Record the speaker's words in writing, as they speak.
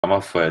come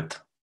up with.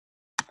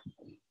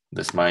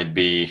 This might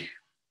be,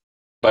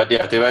 but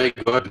yeah, Tiwari,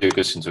 go ahead with your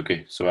questions.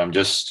 Okay, so I'm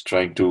just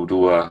trying to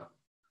do a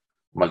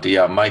multi.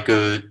 Yeah,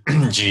 Michael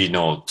G.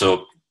 No,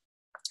 so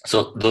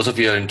those of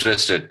you who are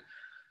interested,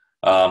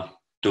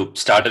 to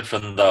start it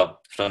from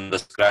the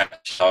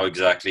scratch, how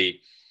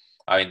exactly?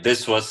 I mean,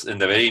 this was in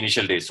the very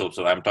initial days. So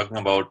I'm talking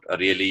about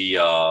really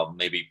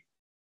maybe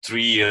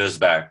 3 years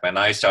back when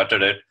I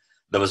started it.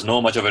 There was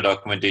no much of a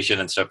documentation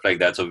and stuff like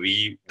that. So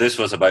this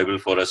was a Bible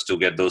for us to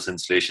get those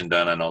installation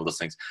done and all those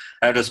things.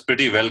 And it was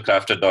pretty well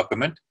crafted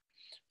document,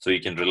 so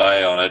you can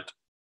rely on it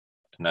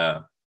in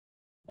a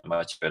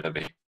much better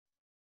way.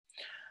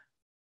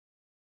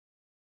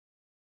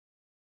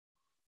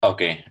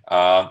 Okay.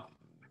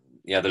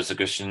 Yeah, there's a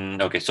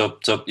question. Okay, so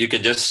you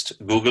can just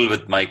Google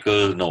with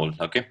Michael Knoll.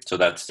 Okay, so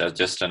that's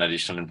just an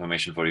additional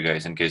information for you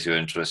guys in case you're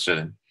interested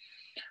in.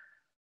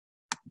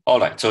 All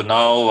right, so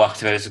now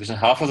there is a question.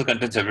 Half of the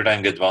contents every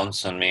time gets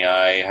bounced on me.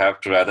 I have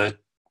to rather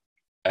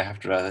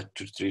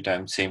 2-3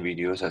 times same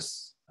videos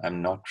as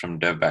I'm not from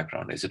dev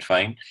background. Is it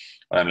fine?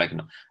 Or I'm like,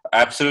 no,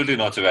 absolutely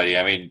not, Sivari.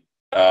 I mean,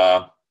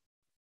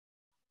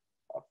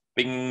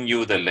 ping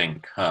you the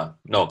link.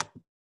 No,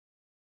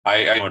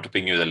 I want to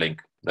ping you the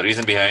link. The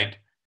reason behind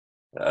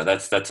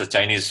that's a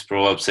Chinese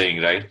proverb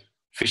saying, right?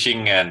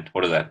 Fishing and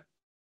what is that?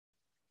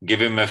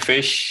 Give him a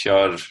fish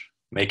or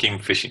make him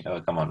fishing. Oh,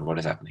 come on, what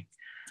is happening?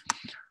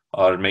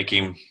 Or make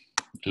him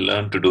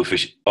learn to do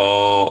fish.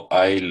 Oh,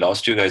 I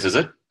lost you guys. Is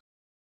it?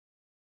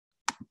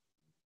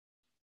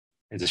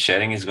 Is the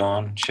sharing is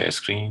gone? Share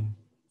screen.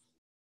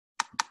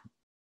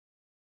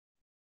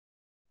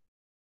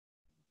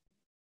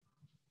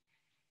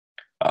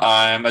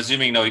 I'm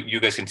assuming now you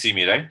guys can see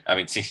me, right? I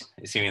mean, see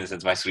me in the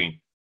sense my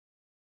screen.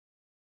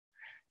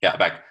 Yeah,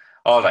 back.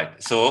 All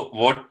right. So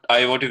what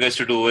I want you guys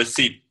to do is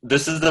see.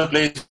 This is the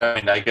place.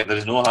 I mean, there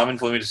is no harm in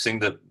for me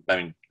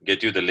to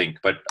get you the link,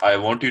 but I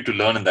want you to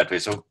learn in that way.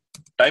 So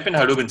type in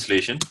Hadoop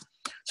installation,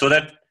 so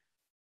that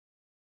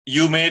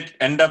you may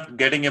end up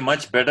getting a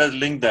much better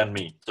link than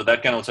me. So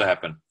that can also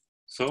happen.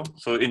 So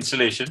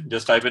installation.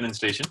 Just type in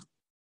installation.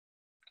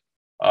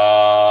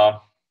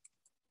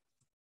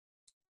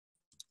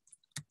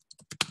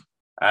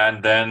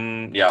 And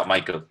then, yeah,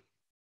 Michael,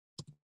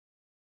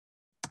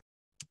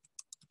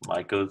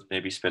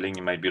 maybe spelling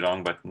you might be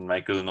wrong, but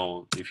Michael,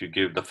 no, if you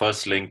give the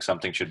first link,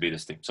 something should be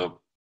this thing.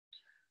 So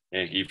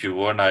if you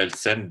want, I'll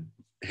send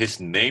his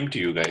name to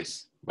you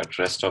guys, but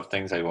rest of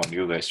things, I want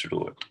you guys to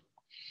do it.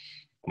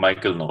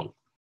 Michael Knoll.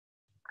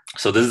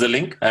 So this is the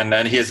link, and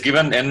then he has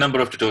given n number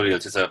of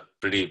tutorials. It's a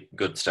pretty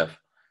good stuff.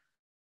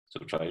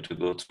 So try to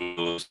go through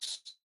those.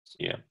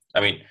 Yeah,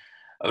 I mean,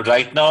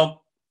 right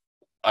now,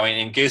 I mean,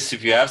 in case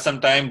if you have some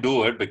time,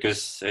 do it,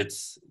 because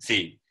it's,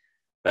 see,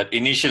 that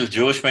initial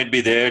Josh might be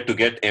there to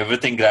get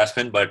everything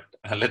grasping, but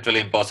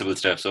literally impossible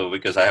stuff. So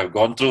because I have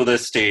gone through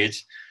this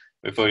stage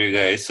before you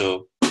guys,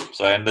 so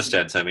I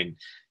understand. So I mean,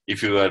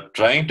 if you are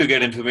trying to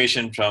get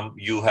information from,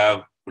 you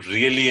have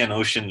really an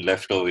ocean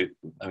left over,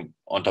 I mean,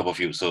 on top of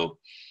you. So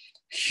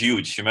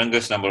huge,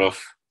 humongous number of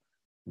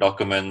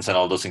documents and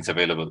all those things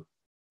available.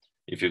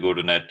 If you go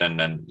to net, and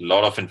a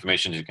lot of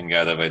information you can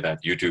gather by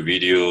that, YouTube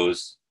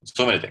videos,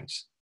 so many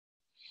things.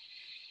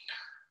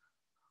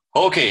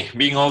 Okay,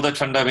 being all that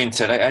funda being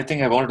said, I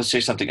think I wanted to say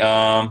something.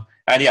 And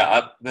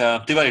yeah,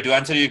 Tiwari, to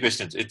answer your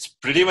questions, it's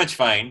pretty much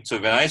fine. So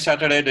when I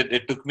started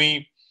it took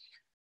me,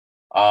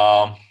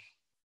 okay,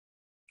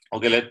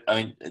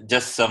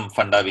 just some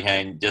funda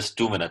behind, just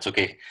 2 minutes.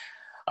 Okay.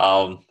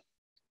 When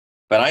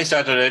I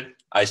started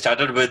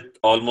with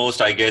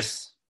almost, I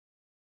guess,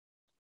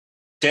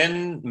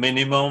 10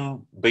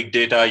 minimum big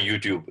data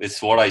YouTube is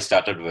what I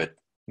started with.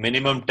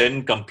 Minimum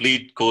 10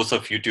 complete course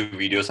of YouTube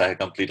videos I had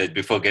completed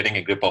before getting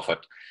a grip of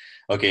it.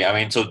 Okay, I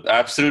mean, so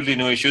absolutely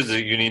no issues.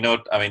 You need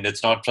not, I mean,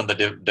 it's not from the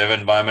dev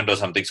environment or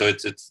something. So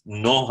it's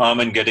no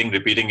harm in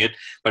repeating it.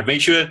 But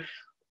make sure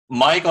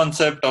my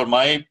concept or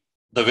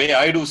the way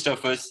I do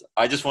stuff is,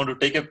 I just want to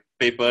take a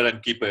paper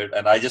and keep it,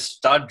 and I just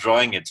start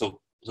drawing it. So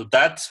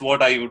that's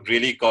what I would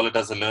really call it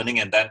as a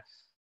learning, and then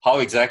how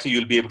exactly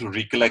you'll be able to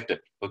recollect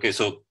it. Okay,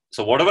 so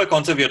whatever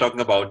concept you're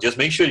talking about, just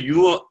make sure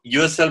you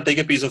yourself take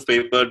a piece of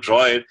paper,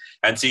 draw it,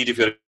 and see it if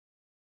you're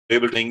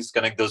able to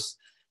connect those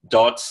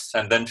dots,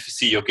 and then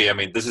see, okay, I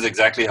mean, this is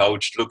exactly how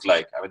it should look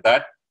like. I mean,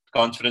 that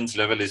confidence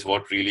level is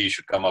what really you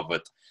should come up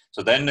with.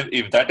 So then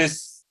if that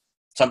is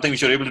something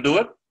which you're able to do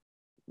it,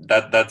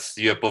 that's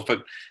you're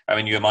perfect. I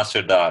mean, you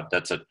mastered the art.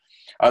 That's it.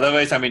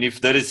 Otherwise, I mean,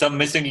 if there is some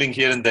missing link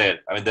here and there,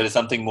 I mean, there is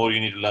something more you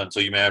need to learn. So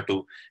you may have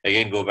to,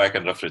 again, go back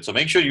and refer it. So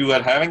make sure you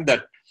are having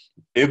that,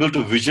 able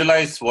to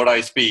visualize what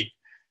I speak.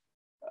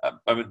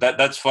 I mean,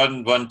 that's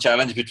one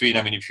challenge between,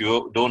 I mean, if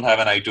you don't have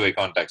an eye-to-eye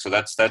contact. So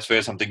that's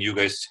where something you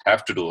guys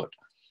have to do it.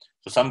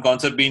 So some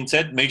concept being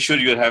said, make sure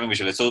you are having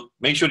visualize. So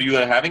make sure you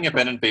are having a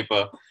pen and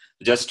paper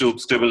just to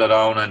scribble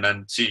around and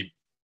then see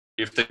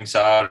if things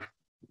are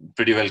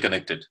pretty well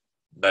connected.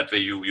 That way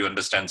you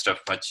understand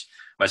stuff much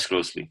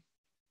closely.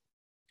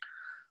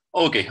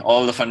 Okay,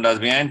 all the fundas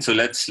behind. So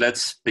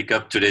let's pick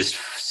up today's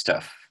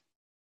stuff.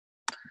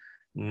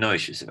 No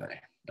issues about it.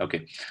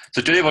 Okay.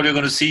 So today what you're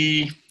going to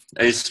see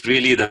is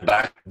really the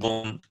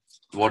backbone,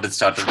 what it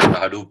started with the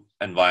Hadoop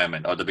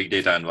environment or the big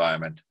data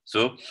environment.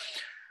 So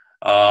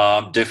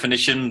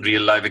definition,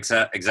 real life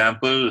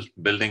example,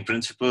 building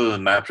principle,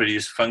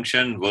 MAPREDUCE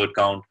function, word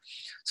count.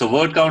 So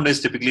word count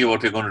is typically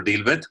what we're going to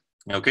deal with.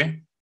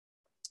 Okay.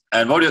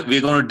 And what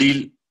we're going to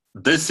deal,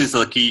 this is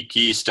a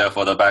key stuff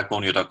or the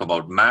backbone you talk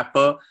about,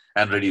 mapper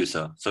and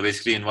reducer. So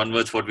basically in one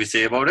word, what we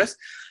say about is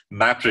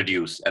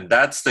MAPREDUCE, and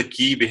that's the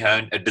key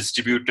behind a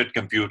distributed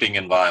computing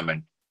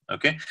environment.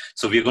 Okay,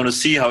 so we're going to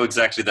see how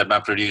exactly that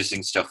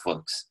MAPREDUCing stuff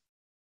works.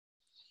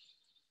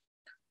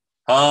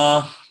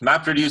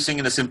 MAPREDUCing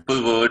in a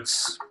simple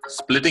words,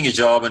 splitting a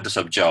job into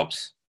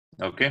subjobs.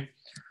 Okay,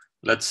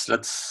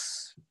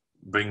 let's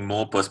bring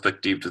more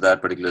perspective to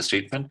that particular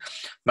statement.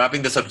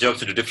 Mapping the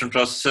subjobs into different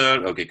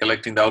processor. Okay,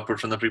 collecting the output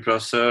from the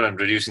preprocessor and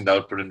reducing the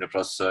output in the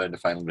processor in the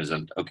final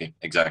result. Okay,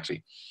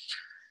 exactly.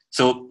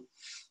 So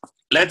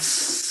let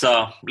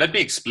me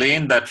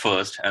explain that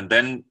first, and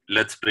then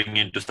let's bring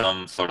into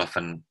some sort of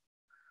an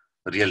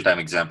real-time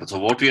example. So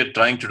what we are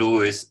trying to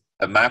do is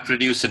a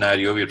MAPREDUCE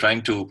scenario. We're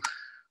trying to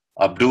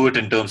do it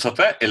in terms of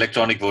an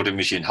electronic voting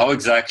machine. How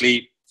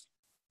exactly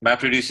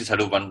MAPREDUCE is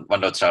Hadoop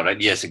 1.star, right?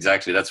 Yes,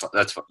 exactly. That's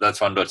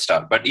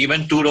 1.star. But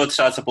even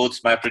 2.star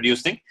supports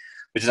MAPREDUCing,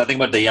 which is nothing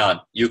but the yarn.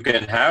 You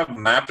can have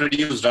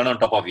MAPREDUCE run on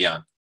top of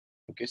yarn.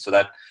 Okay, so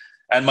that,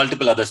 and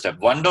multiple other steps.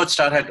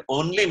 1.star had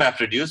only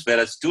MAPREDUCE,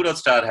 whereas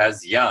 2.star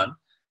has yarn,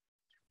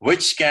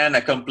 which can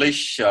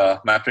accomplish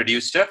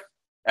MAPREDUCE step,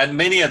 and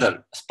many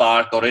other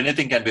Spark or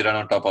anything can be run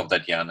on top of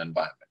that yarn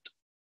environment.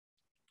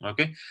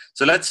 Okay,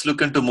 so let's look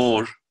into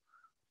more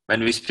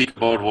when we speak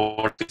about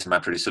what is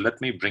MAPREDUCE. So let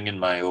me bring in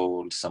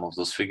some of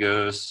those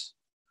figures,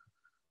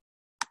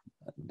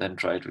 and then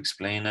try to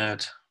explain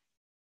it.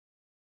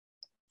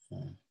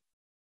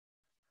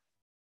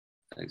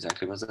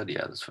 Exactly what's that?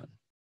 Yeah, this one.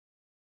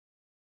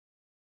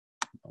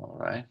 All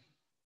right.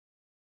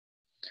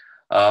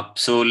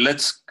 So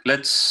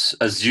let's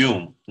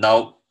assume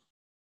now.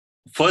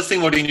 First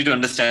thing, what you need to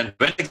understand,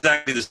 when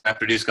exactly this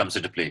MAPREDUCE comes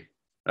into play,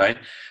 right?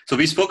 So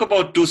we spoke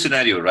about two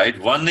scenarios, right?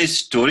 One is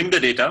storing the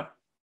data.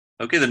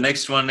 Okay, the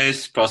next one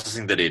is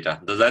processing the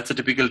data. That's the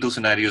typical two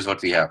scenarios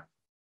what we have,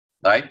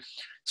 right?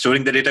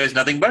 Storing the data is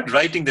nothing but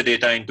writing the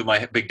data into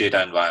my big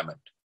data environment,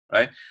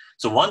 right?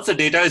 So once the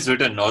data is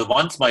written, or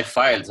once my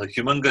files, a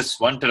humongous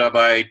 1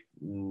 terabyte,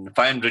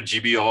 500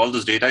 GB of all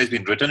this data has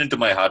been written into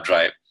my hard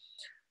drive,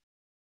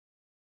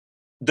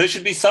 there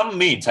should be some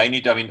means. I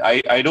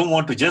don't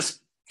want to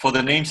just, for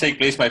the namesake,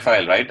 place my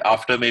file, right?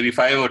 After maybe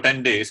 5 or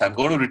 10 days, I'm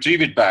going to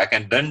retrieve it back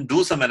and then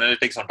do some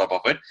analytics on top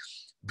of it,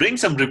 bring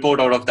some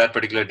report out of that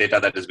particular data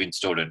that has been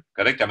stored in,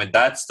 correct? I mean,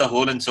 that's the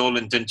whole and sole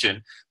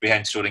intention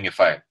behind storing a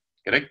file,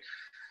 correct?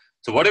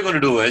 So what you're going to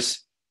do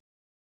is,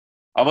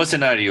 our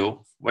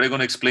scenario, what you're going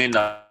to explain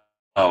now,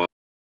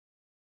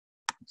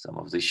 some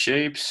of the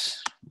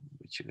shapes,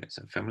 which you guys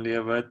are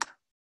familiar with.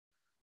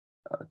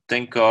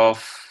 Think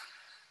of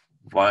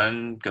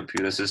one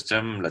computer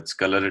system. Let's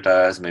color it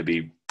as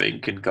maybe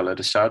pink in color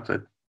to start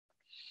with.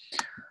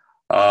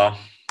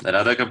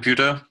 Another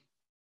computer.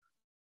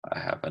 I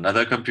have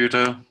another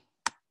computer.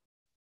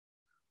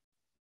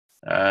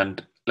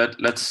 And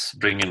let's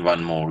bring in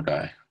one more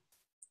guy.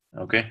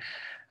 Okay.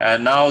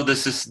 And now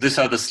these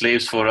are the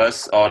slaves for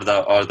us,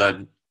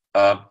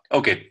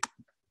 okay.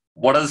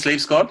 What are the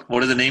slaves called?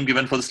 What is the name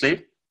given for the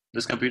slave?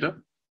 This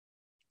computer?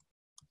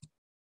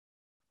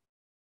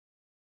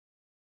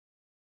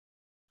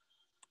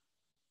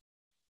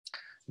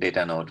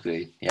 Data node,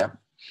 great. Yeah.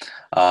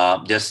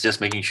 Just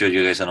making sure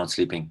you guys are not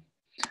sleeping.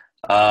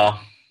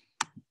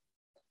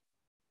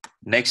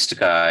 Next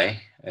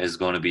guy is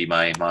going to be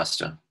my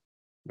master,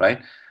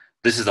 right?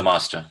 This is the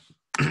master.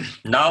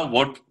 Now,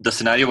 what the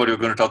scenario what we're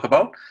going to talk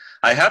about?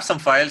 I have some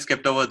files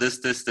kept over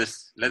this.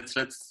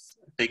 Let's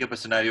take up a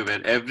scenario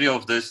where every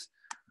of this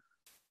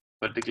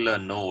particular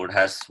node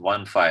has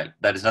one file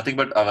that is nothing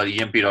but our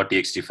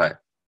emp.txt file.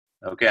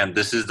 Okay, and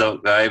this is the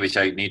guy which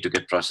I need to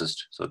get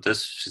processed. So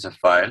this is a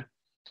file,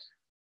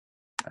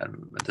 and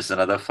this is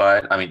another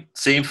file. I mean,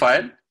 same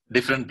file,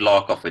 different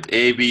block of it.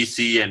 A, B,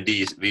 C, and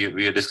D.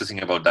 We are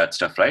discussing about that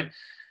stuff, right?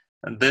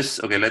 And this,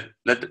 okay, let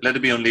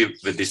it be only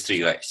with these three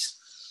guys.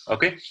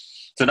 Okay,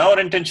 so now our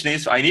intention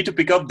is I need to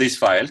pick up these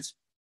files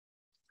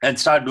and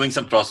start doing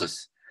some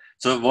process.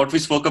 So what we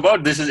spoke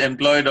about, this is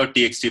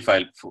employee.txt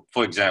file,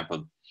 for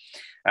example.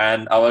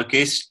 And our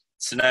case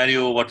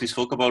scenario, what we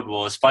spoke about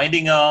was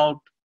finding out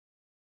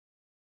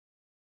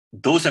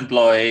those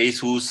employees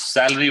whose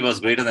salary was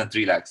greater than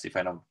 3 lakhs, if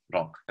I'm not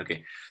wrong.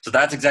 Okay, so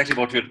that's exactly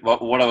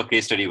what our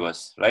case study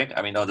was, right?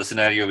 I mean, the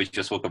scenario which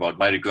you spoke about,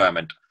 my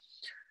requirement.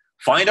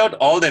 Find out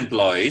all the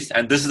employees,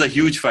 and this is a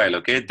huge file,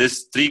 okay?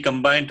 This three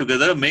combined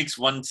together makes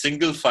one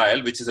single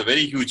file, which is a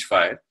very huge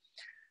file.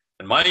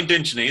 And my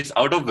intention is,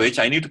 out of which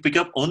I need to pick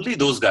up only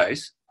those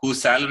guys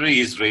whose salary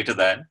is greater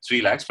than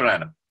 3 lakhs per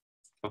annum,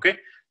 okay?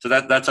 So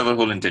that's our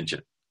whole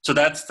intention. So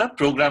that's the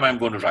program I'm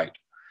going to write.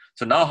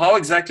 So now how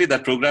exactly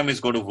that program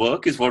is going to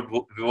work is what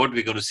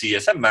we're going to see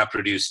as a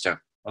MAPREDUCE step,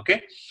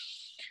 okay?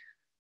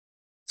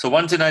 So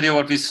one scenario,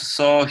 what we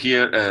saw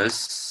here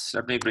is,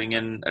 let me bring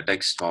in a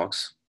text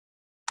box.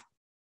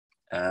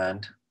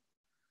 And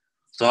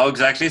so how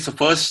exactly? So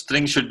first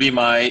thing should be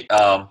my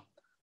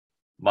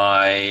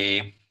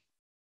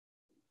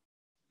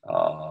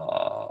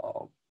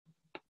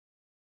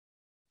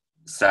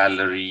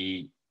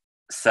salary,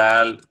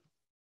 sal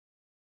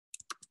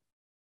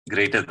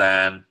greater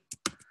than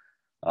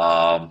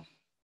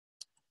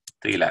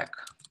 3 lakh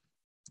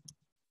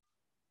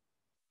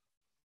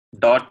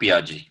dot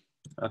PRG.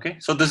 Okay,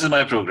 so this is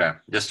my program,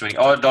 just doing,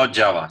 or dot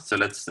Java. So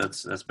let's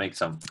make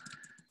some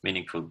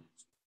meaningful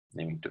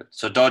naming to it.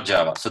 So dot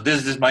Java. So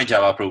this is my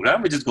Java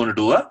program, which is going to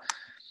do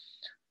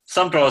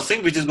some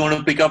processing, which is going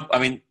to pick up. I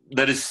mean,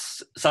 there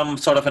is some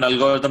sort of an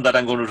algorithm that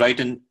I'm going to write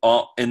in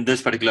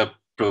this particular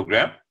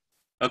program.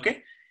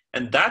 Okay,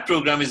 and that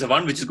program is the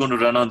one which is going to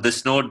run on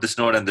this node, and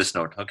this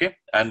node. Okay,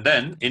 and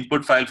then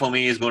input file for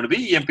me is going to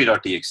be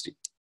emp.txt.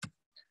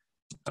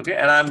 Okay,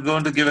 and I'm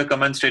going to give a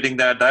comment stating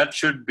that the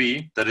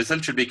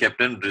result should be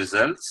kept in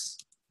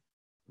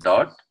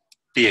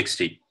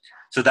results.txt.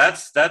 So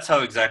that's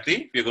how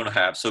exactly we're going to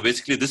have. So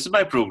basically, this is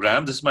my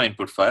program, this is my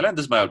input file, and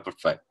this is my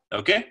output file.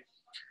 Okay.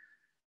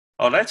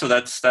 All right. So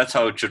that's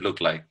how it should look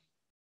like.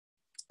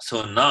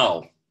 So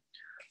now,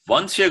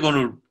 once we are going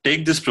to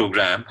take this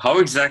program, how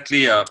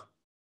exactly a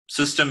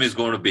system is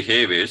going to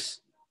behave is.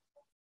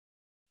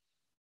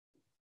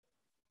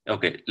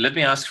 Okay, let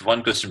me ask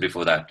one question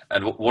before that.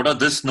 And what are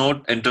this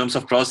node in terms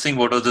of processing?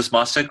 What was this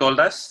master called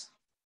as?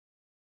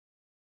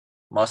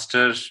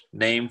 Master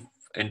name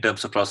in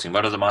terms of processing.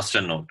 What was the master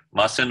node?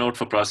 Master node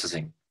for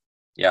processing.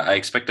 Yeah, I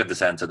expected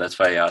this answer. That's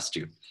why I asked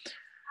you.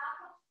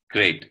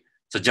 Great.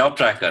 So job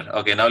tracker.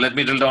 Okay, now let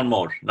me drill down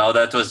more. Now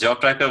that was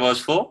job tracker was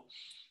for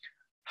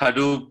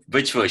Hadoop,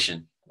 which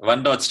version?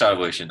 1.star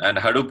version. And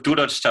Hadoop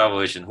 2.star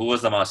version. Who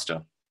was the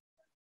master?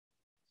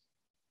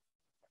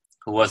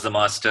 Who was the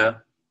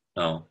master?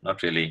 No,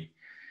 not really.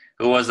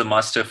 Who was the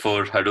master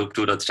for Hadoop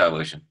 2.star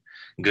version?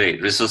 Great,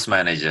 resource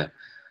manager.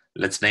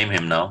 Let's name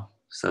him now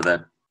so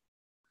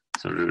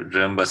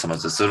remember some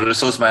of this. So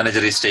resource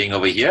manager is staying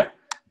over here.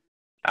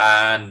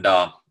 And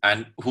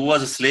who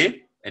was a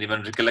slave?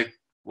 Anyone recollect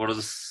what was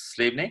the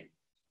slave name?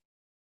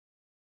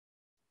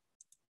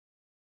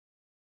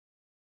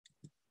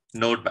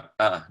 Node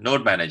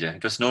manager.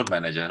 It was node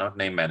manager, not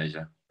name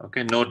manager.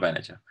 Okay, node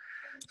manager.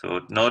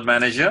 So node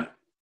manager.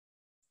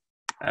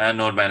 And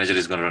node manager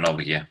is going to run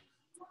over here.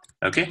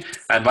 Okay,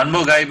 and one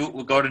more guy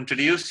who got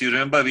introduced. You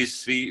remember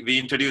we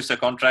introduced a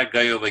contract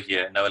guy over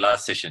here in our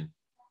last session,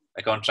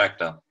 a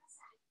contractor,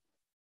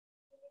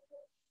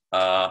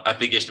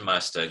 application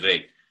master.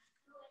 Great.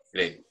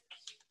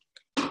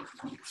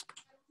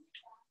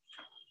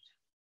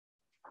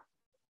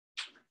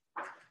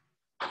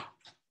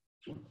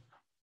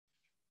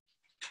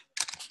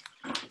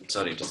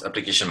 Sorry, it was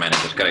application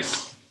manager.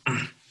 Correct.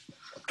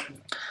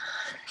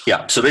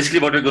 Yeah, so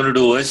basically what we're going to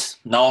do is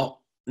now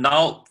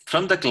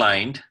from the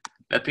client,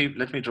 let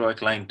me draw a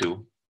client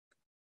too.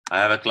 I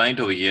have a client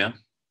over here.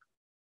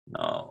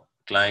 Now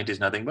client is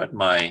nothing but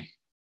my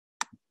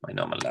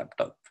normal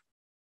laptop.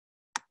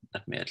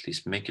 Let me at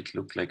least make it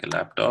look like a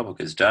laptop.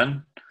 Okay, it's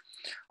done.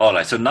 All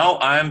right, so now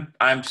I'm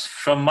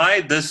from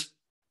this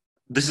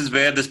is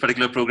where this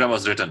particular program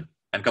was written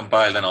and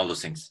compiled and all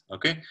those things.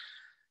 Okay.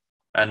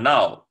 And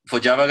now, for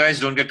Java guys,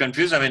 don't get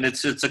confused. I mean,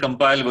 it's a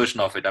compiled version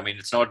of it. I mean,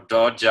 it's not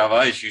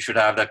 .java. You should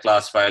have that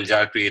class file,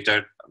 Java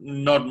created.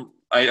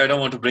 I don't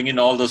want to bring in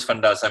all those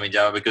fundas. I mean,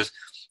 Java, because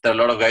there are a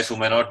lot of guys who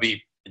may not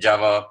be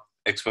Java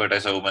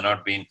experts or who may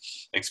not be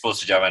exposed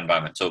to Java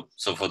environment. So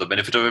for the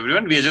benefit of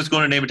everyone, we are just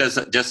going to name it as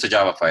just a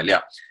Java file.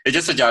 Yeah, it's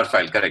just a jar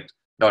file, correct?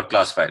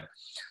 .class file.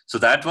 So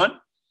that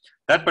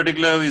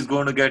particular is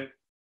going to get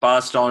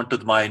passed on to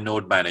my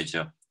node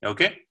manager.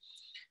 Okay,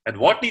 and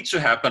what needs to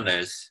happen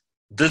is,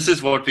 this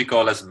is what we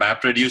call as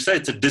MAPREDUCE.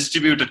 It's a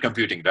distributed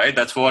computing, right?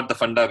 That's what the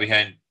funda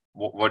behind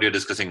what you're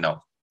discussing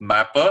now.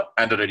 Mapper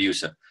and a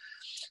reducer.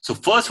 So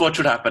first what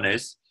should happen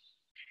is,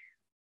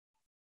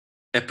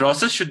 a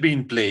process should be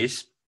in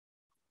place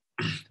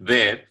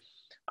where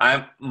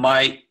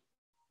my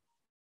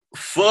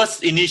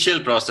first initial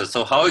process.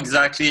 So how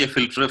exactly a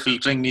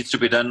filtering needs to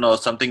be done or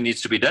something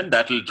needs to be done,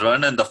 that will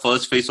run in the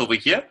first phase over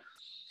here.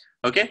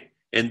 Okay.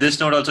 In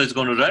this node also is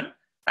going to run,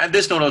 and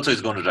this node also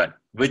is going to run,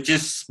 which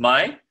is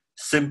my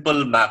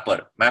simple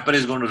mapper. Mapper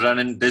is going to run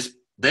in this,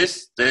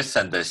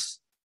 and this.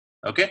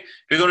 Okay,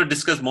 we're going to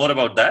discuss more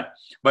about that.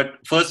 But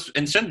first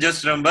instance,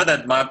 just remember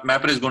that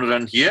mapper is going to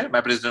run here,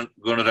 mapper is going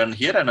to run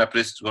here, and mapper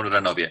is going to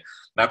run over here.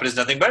 Mapper is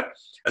nothing but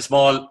a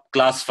small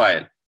class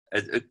file.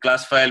 A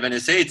class file, when you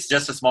say, it's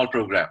just a small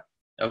program.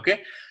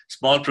 Okay,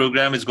 small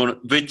program is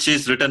which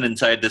is written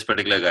inside this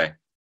particular guy.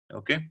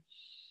 Okay,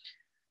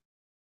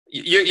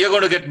 you're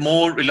going to get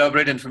more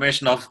elaborate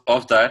information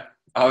of that,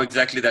 how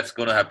exactly that's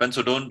going to happen.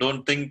 So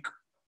don't think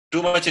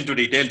too much into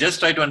detail.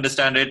 Just try to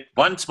understand it.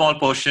 One small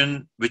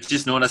portion, which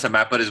is known as a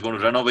mapper, is going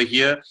to run over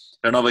here,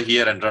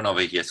 and run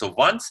over here. So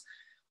once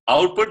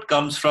output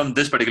comes from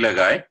this particular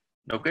guy,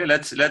 okay,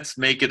 let's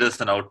make it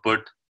as an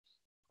output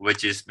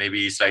which is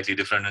maybe slightly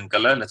different in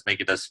color. Let's make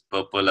it as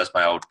purple as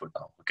my output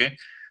now. Okay.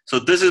 So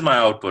this is my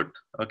output.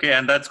 Okay.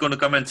 And that's going to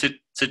come and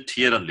sit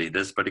here only,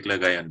 this particular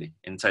guy only,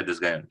 inside this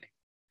guy only.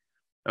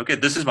 Okay.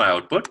 This is my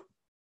output.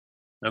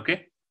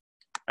 Okay.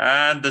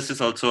 And this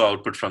is also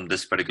output from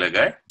this particular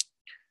guy.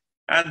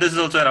 And this is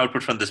also an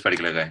output from this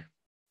particular guy.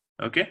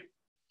 Okay.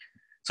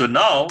 So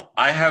now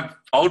I have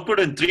output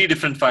in 3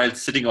 different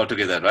files sitting all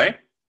together, right?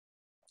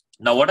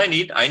 Now what I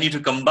need to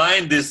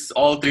combine this,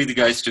 all 3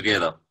 guys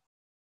together,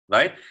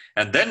 right?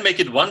 And then make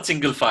it one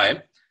single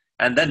file.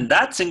 And then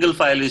that single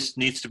file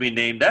needs to be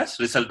named as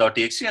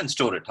result.txt and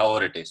store it,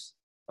 however it is.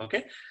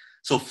 Okay.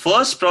 So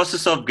first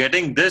process of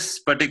getting this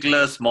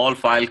particular small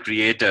file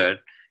created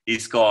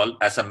is called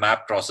as a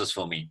map process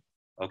for me.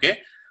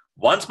 Okay.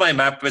 Once my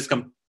map is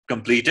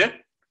completed,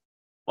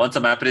 once the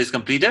mapper is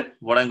completed,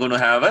 what I'm going to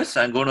have is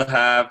I'm going to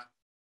have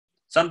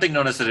something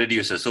known as a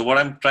reducer. So what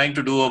I'm trying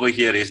to do over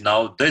here is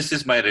now this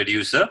is my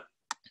reducer,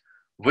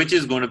 which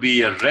is going to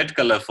be a red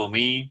color for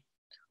me,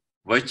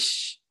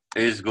 which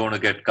is going to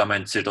get come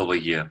and sit over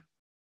here.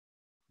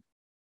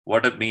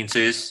 What it means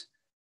is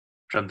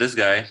from this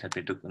guy, let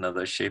me do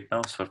another shape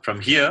now. So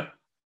from here,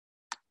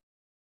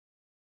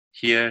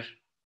 here,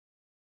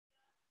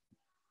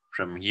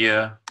 from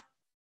here,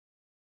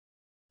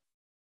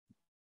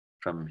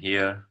 from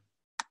here,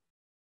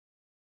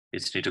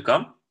 it's need to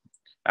come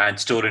and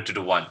store it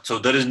into one. So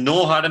there is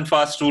no hard and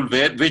fast rule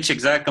which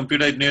exact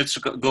computer it needs to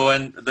go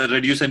and the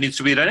reducer needs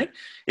to be running.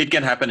 It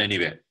can happen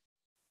anywhere.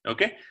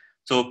 Okay.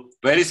 So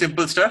very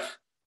simple stuff.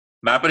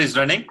 Mapper is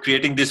running,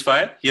 creating this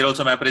file. Here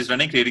also mapper is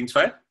running, creating this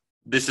file.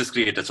 This is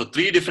created. So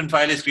 3 different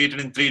files is created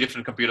in 3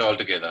 different computers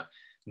altogether.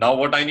 Now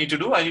what I need to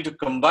do, I need to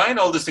combine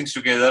all these things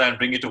together and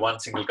bring it to one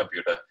single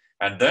computer.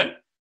 And then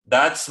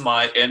that's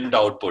my end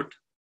output.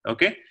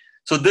 Okay.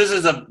 So this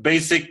is a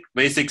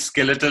basic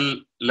skeletal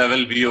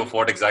level view of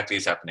what exactly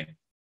is happening.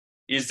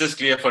 Is this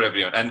clear for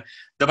everyone? And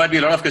there might be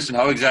a lot of questions,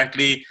 how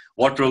exactly,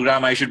 what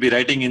program I should be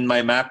writing in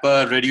my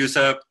mapper,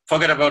 reducer,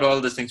 forget about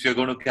all these things. We're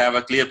going to have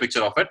a clear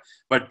picture of it.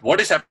 But what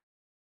is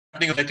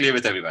happening is clear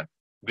with everyone.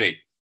 Great.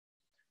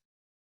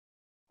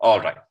 All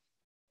right.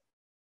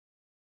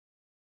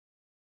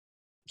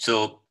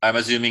 So I'm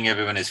assuming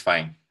everyone is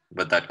fine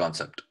with that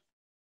concept.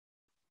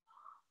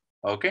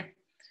 Okay.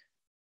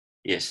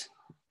 Yes.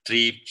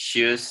 3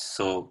 shares.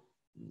 So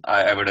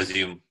I would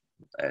assume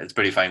it's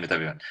pretty fine with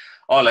everyone.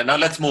 All right. Now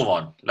let's move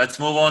on. Let's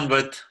move on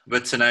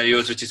with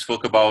scenarios which is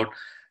spoke about.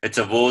 It's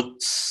a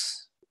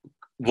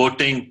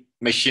voting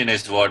machine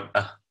is what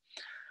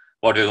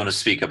we're going to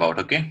speak about.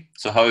 Okay.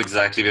 So how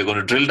exactly we're going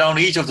to drill down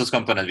each of those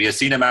components. We have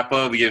seen a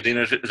mapper, we have seen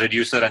a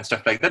reducer and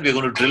stuff like that. We're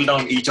going to drill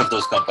down each of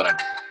those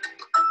components.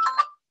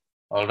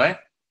 All right.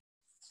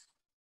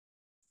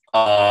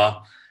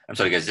 I'm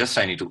sorry, guys. Just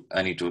I need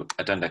to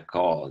attend a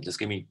call. Just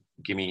give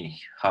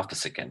me half a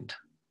second.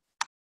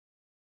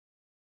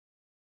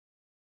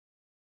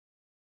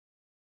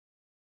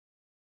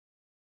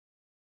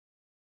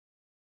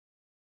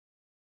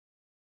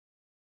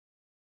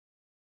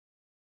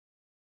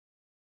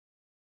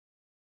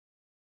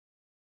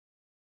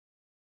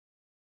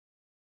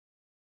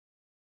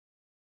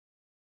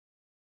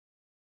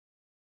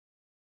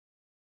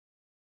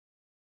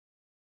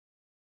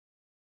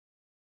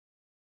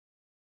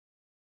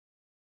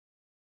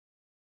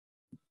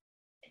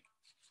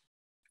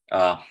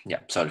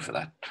 Yeah, sorry for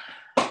that.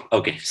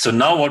 Okay, so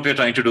now what we're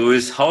trying to do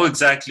is how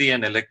exactly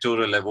an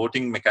electoral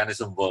voting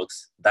mechanism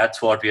works.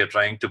 That's what we are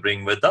trying to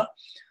bring with the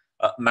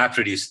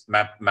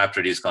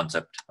MAPREDUCE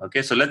concept.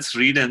 Okay, so let's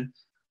read in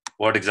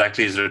what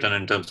exactly is written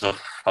in terms of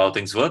how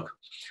things work.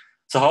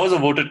 So how is a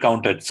vote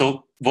counted?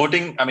 So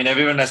voting, I mean,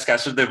 everyone has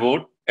casted their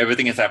vote,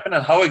 everything has happened,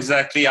 and how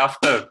exactly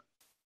after,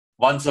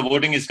 once the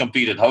voting is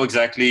completed, how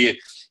exactly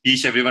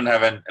everyone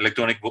have an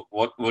electronic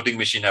voting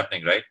machine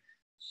happening, right?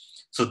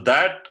 So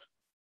that,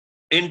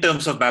 in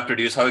terms of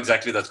MAPREDUCE, how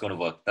exactly that's going to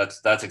work?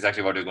 That's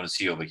exactly what we're going to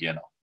see over here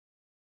now.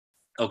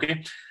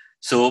 Okay,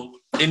 so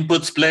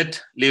input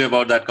split, leave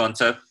about that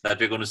concept that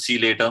we're going to see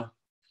later.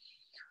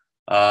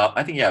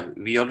 I think, yeah,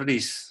 we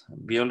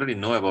already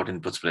know about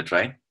input split,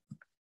 right?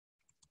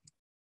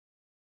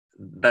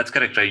 That's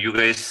correct, right? You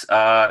guys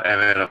are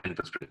aware of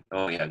input split.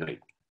 Oh yeah, great,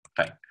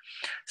 fine.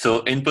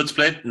 So input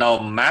split, now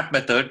map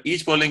method,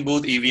 each polling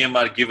booth EVM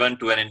are given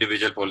to an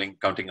individual polling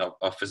counting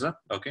officer.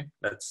 Okay,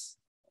 let's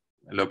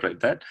elaborate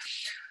that.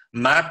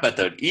 Map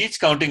method, each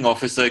counting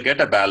officer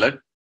get a ballot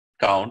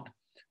count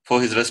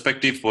for his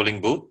respective polling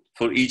booth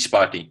for each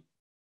party,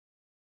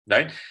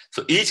 right?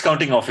 So each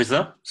counting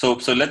officer, so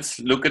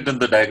let's look at in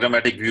the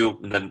diagrammatic view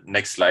in the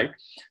next slide.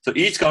 So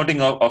each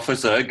counting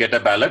officer get a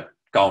ballot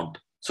count.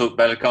 So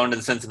ballot count in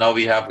the sense now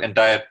we have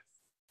entire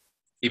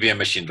EVM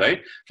machine,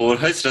 right? For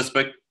his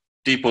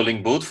respective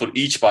polling booth for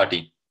each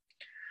party.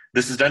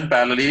 This is done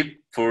parallelly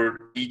for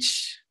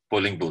each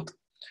polling booth.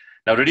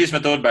 Now, reduce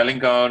method, ballot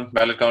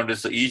count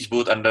is each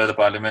booth under the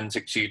parliament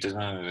sheet.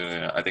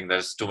 I think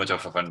there's too much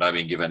of a funda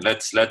being given.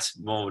 Let's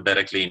move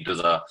directly into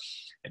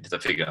the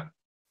figure.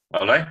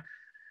 All right.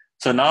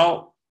 So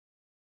now,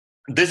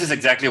 this is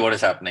exactly what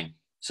is happening.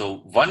 So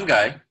one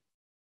guy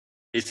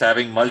is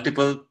having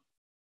multiple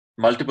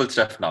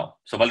stuff now.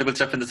 So multiple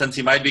stuff in the sense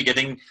he might be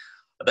getting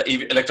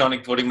the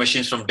electronic voting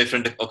machines from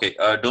different. Okay,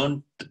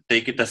 don't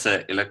take it as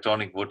a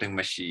electronic voting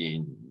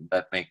machine.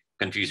 That may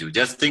confuse you.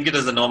 Just think it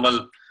as a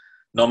normal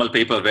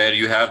paper where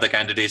you have the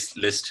candidates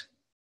listed.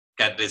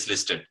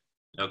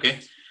 Okay,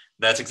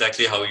 that's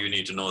exactly how you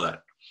need to know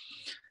that.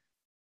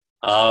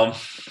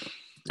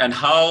 And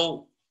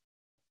how,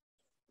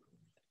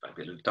 it might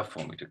be a little tough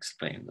for me to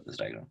explain with this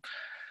diagram.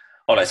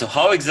 All right, so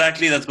how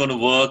exactly that's going to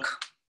work?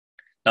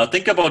 Now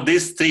think about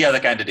these three other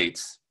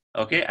candidates,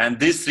 okay? And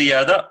these three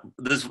are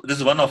this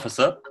is one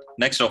officer,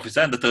 next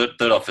officer, and the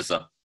third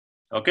officer,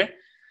 okay?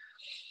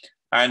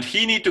 And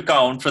he need to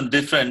count from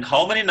different,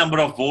 how many number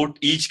of vote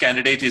each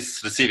candidate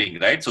is receiving,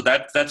 right? So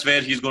that's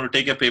where he's going to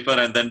take a paper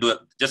and then do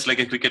just like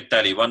a cricket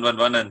tally, 1, 1,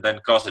 1, and then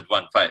cross it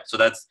 1, 5. So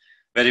that's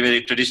very,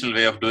 very traditional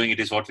way of doing it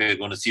is what we're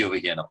going to see over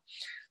here now.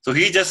 So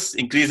he's just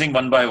increasing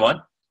one by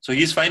one. So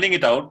he's finding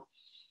it out.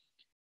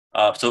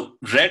 So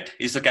red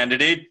is a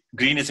candidate,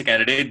 green is a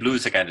candidate, blue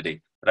is a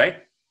candidate,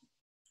 right?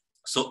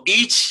 So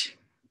each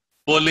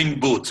polling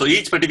booth, so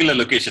each particular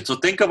location. So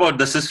think about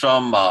this is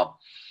from,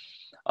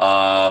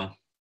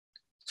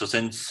 so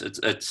since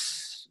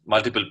it's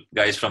multiple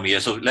guys from here,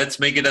 so let's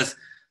make it as,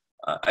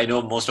 I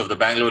know most of the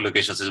Bangalore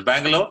locations. This is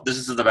Bangalore, this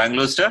is the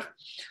Bangalore stuff,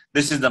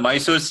 this is the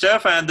Mysore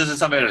stuff, and this is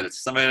somewhere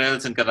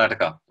else in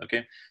Karnataka,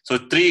 okay? So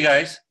three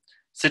guys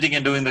sitting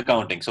and doing the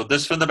counting. So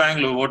this from the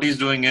Bangalore, what he's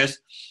doing is,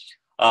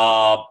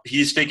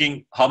 he's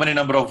taking how many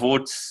number of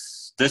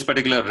votes this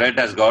particular red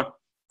has got.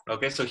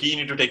 Okay, so he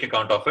need to take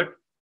account of it,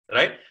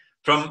 right?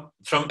 From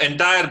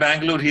entire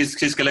Bangalore,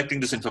 he's collecting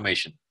this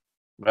information,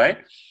 right?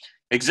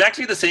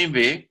 Exactly the same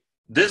way,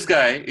 this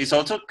guy is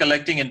also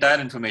collecting entire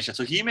information.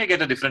 So he may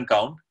get a different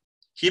count,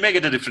 he may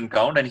get a different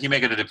count, and he may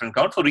get a different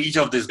count for each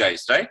of these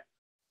guys, right?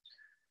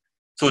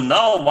 So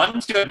now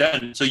once you're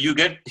done, so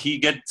he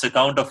gets a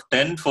count of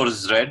 10 for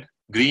his red,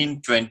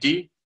 green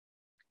 20,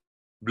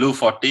 blue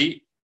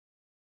 40,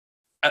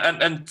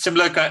 and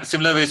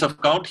similar ways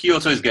of count he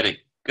also is getting,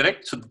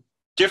 correct? So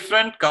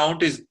different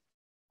count is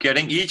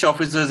getting, each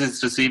officer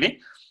is receiving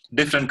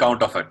different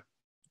count of it,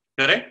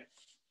 correct?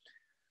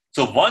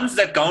 So once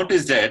that count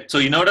is there, so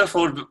in order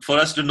for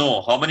us to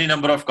know how many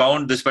number of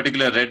count this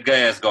particular red guy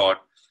has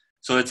got,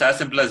 so it's as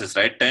simple as this,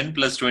 right? 10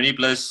 plus 20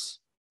 plus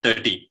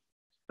 30,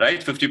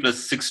 right? 50 plus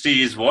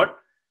 60 is what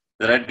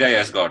the red guy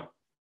has got.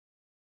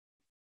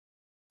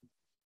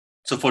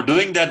 So for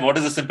doing that, what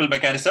is the simple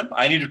mechanism?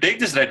 I need to take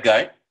this red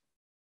guy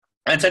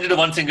and send it to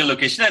one single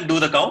location and do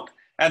the count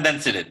and then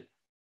sit it,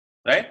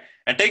 right?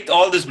 And take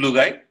all this blue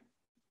guy,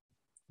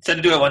 send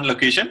it to one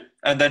location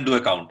and then do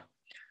a count.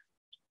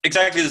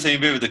 Exactly the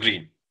same way with the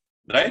green,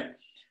 right?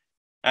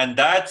 And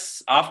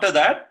that's, after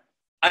that,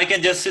 I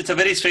can just, it's a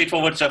very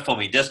straightforward step for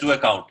me. Just do a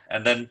count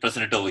and then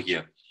present it over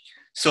here.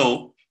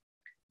 So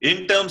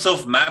in terms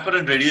of mapper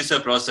and reducer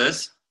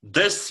process,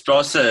 this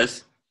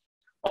process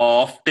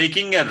of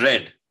taking a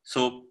red,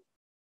 so,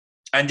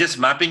 and just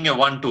mapping a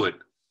 1 to it,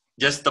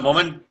 just the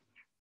moment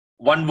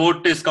one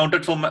vote is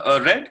counted for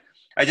red,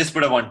 I just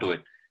put a 1 to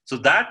it. So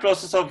that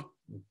process of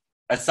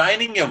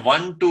assigning a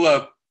 1 to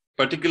a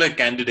particular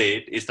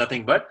candidate is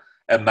nothing but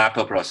a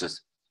mapper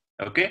process.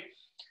 Okay,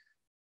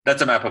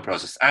 that's a mapper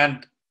process.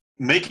 And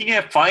making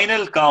a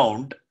final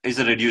count is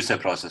a reducer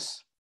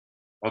process.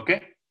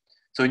 Okay,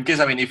 so in case,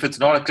 I mean, if it's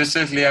not a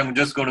crystal clear, I'm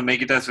just going to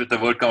make it as with the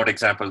word count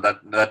example.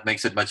 That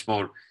makes it much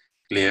more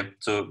clear.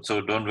 So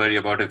don't worry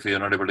about if you're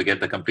not able to get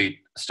the complete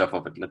stuff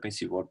of it. Let me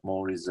see what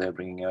more is there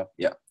bringing up.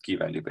 Yeah, key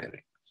value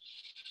pairing.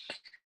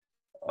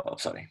 Oh,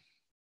 sorry.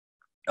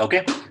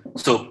 Okay,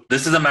 so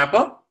this is a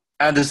mapper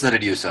and this is a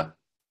reducer.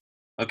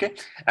 Okay,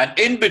 and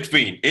in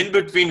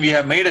between we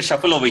have made a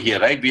shuffle over here,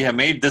 right? We have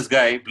made this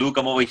guy blue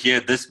come over here,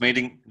 this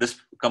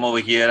come over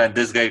here, and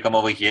this guy come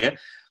over here.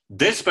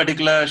 This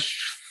particular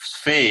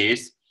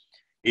phase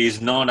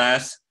is known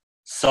as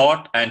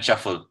sort and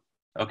shuffle.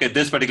 Okay,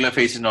 this particular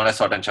phase is known as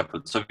sort and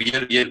shuffle. So we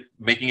are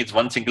making it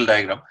one single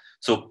diagram.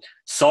 So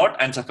sort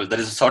and shuffle,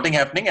 there is a sorting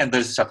happening and there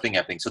is a shuffling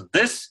happening. So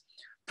this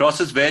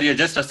process where you're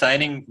just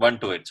assigning 1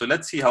 to it. So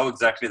let's see how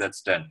exactly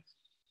that's done.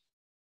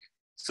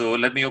 So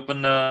let me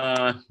open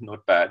a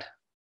notepad.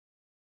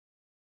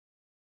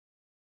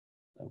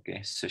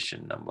 Okay,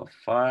 session number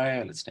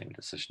 5. Let's name it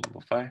as session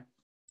number 5.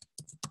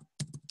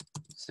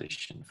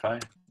 Session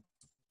 5.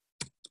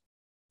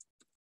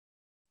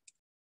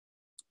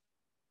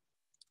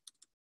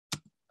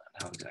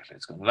 How exactly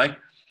it's going to look like.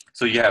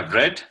 So you have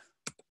red,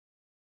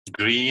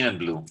 green, and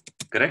blue,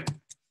 correct?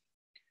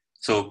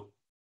 So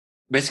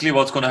basically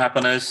what's going to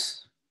happen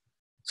is,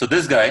 so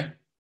this guy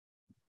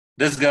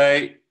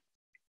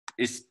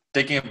is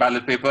taking a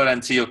ballot paper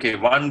and see, okay,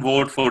 1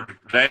 vote for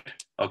red,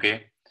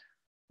 okay.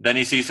 Then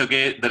he sees,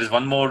 okay, there is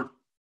one more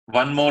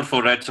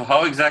for red. So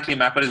how exactly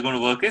mapper is going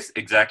to work is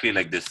exactly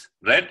like this,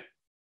 red.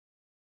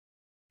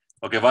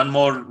 Okay, 1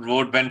 more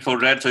vote went for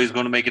red, so he's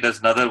going to make it as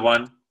another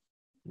 1,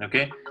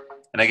 okay.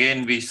 And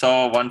again, we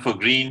saw 1 for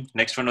green,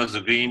 next one was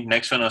the green,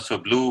 next one was for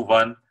blue,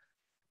 1.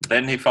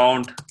 Then he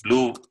found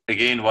blue,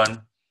 again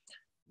 1,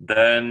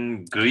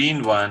 then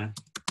green 1,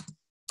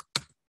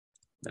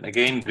 then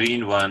again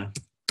green one,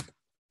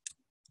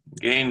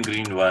 again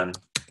green one.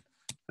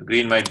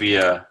 Green might be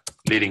a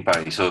leading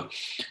party. So,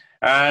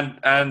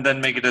 and then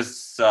make it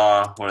as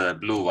what is that,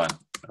 blue one,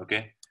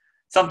 okay?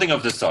 Something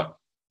of this sort,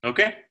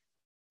 okay?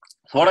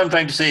 So what I'm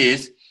trying to say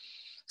is,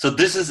 so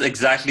this is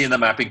exactly in the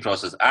mapping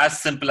process,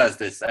 as simple as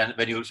this. And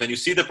when you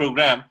see the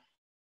program,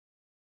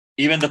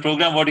 even the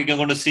program, what you're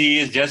going to see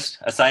is just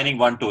assigning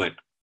one to it.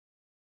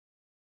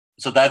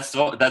 So that's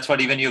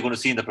what even you're going to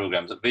see in the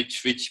program,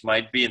 which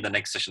might be in the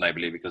next session, I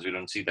believe, because we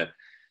don't see that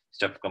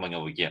stuff coming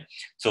over here.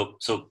 So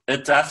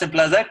it's as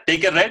simple as that.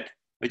 Take a red,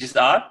 which is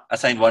R,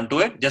 assign one to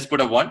it. Just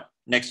put a 1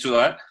 next to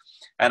R.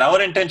 And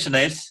our intention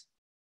is,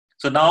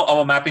 so now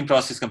our mapping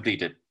process is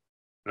completed,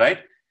 right?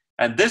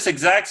 And this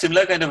exact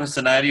similar kind of a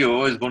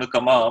scenario is going to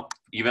come up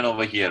even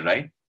over here,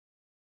 right?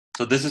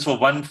 So this is for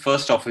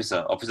first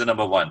officer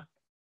number 1.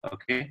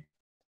 Okay,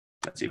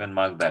 let's even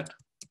mark that.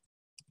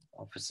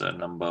 Officer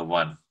number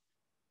 1.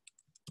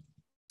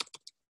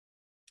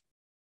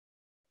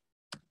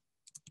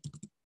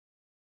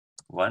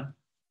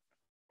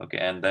 Okay,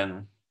 and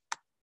then,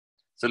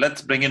 so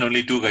let's bring in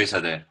only 2 guys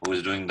are there who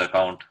is doing the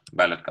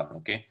ballot count,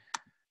 okay?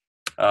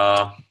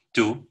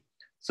 2.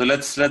 So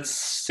let's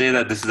say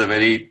that this is a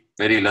very,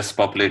 very less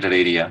populated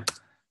area.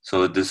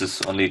 So this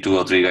is only 2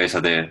 or 3 guys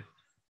are there.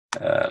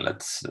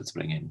 Let's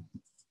bring in,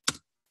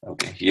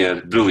 okay,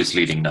 here blue is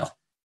leading now.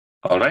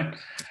 All right.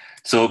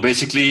 So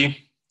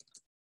basically,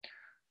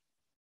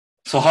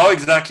 so how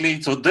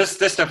exactly, so this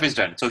stuff is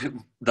done. So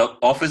the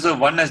officer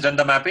 1 has done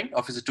the mapping,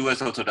 officer 2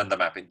 has also done the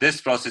mapping.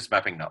 This process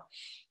mapping now.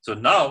 So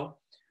now,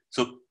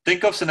 so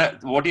think of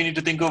what you need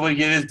to think over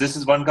here is, this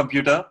is one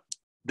computer,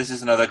 this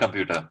is another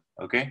computer,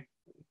 okay?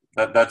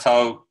 That's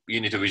how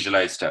you need to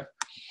visualize stuff.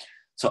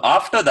 So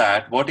after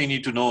that, what you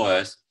need to know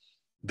is,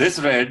 this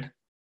red,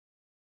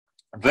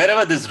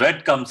 wherever this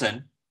red comes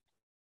in,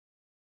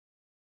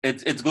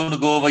 it's going to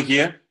go over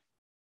here.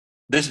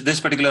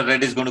 This particular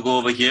red is going to go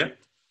over here,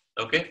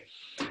 okay?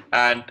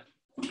 And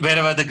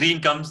wherever the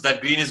green comes, that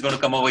green is going to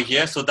come over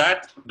here. So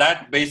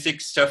that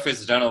basic stuff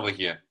is done over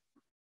here,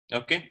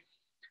 okay?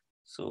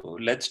 So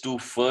let's do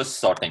first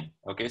sorting,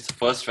 okay? So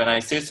first, when I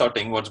say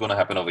sorting, what's going to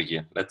happen over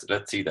here?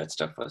 Let's see that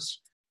stuff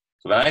first.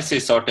 So when I say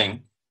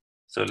sorting,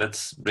 so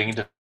let's bring it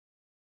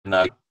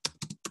to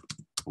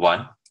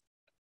 1.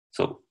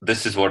 So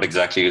this is what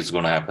exactly is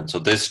going to happen. So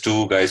these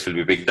 2 guys will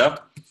be picked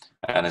up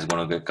and it's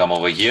going to come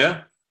over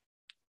here.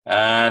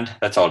 And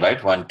that's all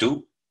right. 1,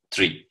 2,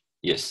 3.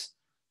 Yes.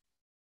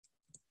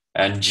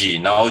 And G.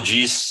 Now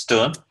G's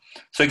turn.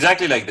 So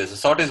exactly like this, a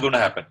sort is going to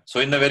happen. So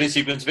in the very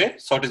sequence way,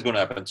 sort is going to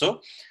happen.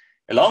 So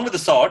along with the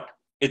sort,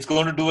 it's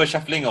going to do a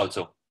shuffling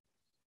also.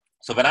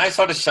 So when I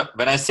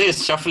say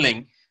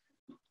shuffling,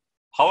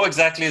 how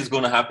exactly is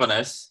going to happen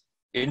is,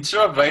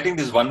 instead of writing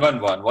this 1, 1,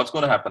 1, what's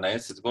going to happen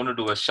is, it's going to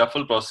do a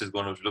shuffle process,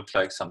 going to look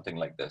like something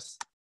like this.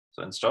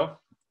 So instead of,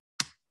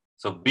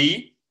 so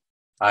B,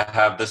 I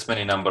have this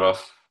many number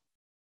of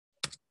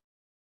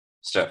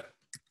stuff.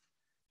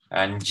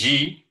 And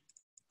G,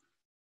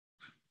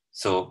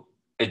 so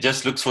it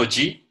just looks for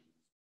G,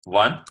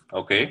 1,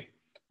 okay.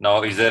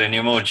 Now is there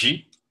any more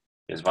G?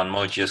 There's one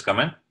more G has come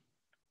in.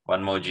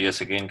 One more G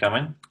has again come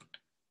in.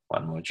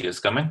 One more G has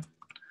come in.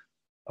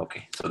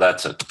 Okay, so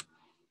that's it.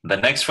 The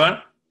next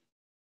one,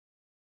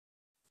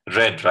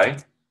 red,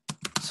 right?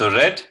 So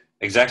red,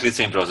 exactly the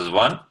same process.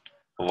 1,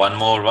 one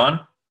more 1,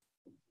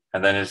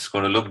 and then it's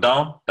going to look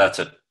down. That's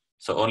it.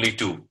 So only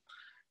 2.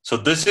 So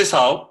this is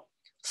how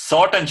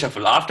sort and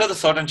shuffle. After the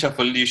sort and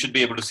shuffle, you should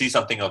be able to see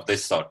something of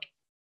this sort.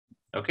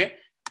 Okay,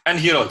 and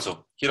here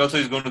also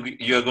is going to be,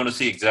 you are going to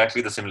see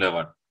exactly the similar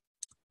one.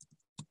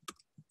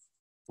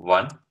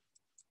 1.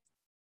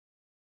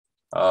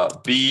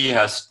 B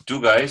has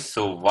 2 guys,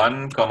 so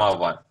 1,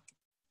 1,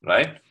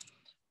 right?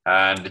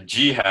 And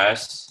G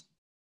has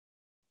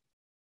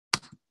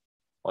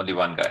only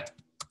 1 guy.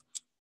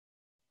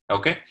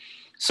 Okay,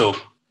 so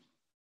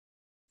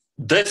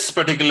this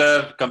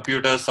particular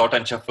computer sort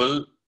and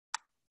shuffle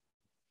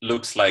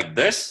looks like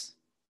this.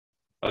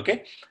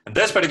 Okay, and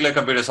this particular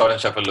computer sort and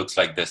shuffle looks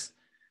like this.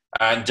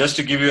 And just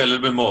to give you a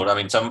little bit more, I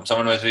mean,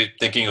 someone might be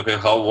thinking, okay,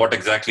 what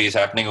exactly is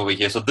happening over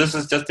here? So this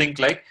is just think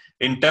like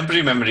in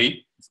temporary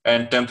memory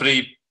and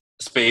temporary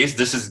space,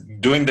 this is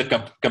doing the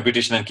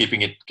computation and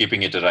keeping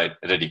it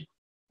ready.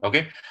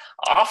 Okay,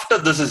 after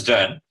this is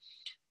done,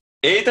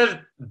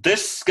 either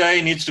this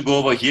guy needs to go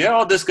over here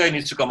or this guy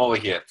needs to come over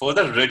here for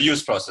the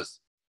reduce process.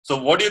 So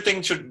what do you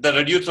think the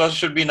reduce process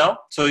should be now?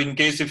 So in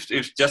case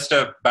if just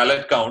a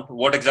ballot count,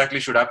 what exactly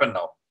should happen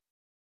now?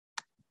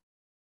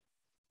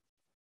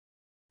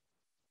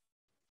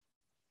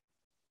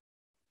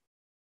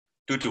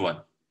 Two to 1.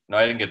 No,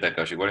 I didn't get that,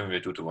 Kaushik. What do you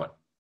mean 2 to 1?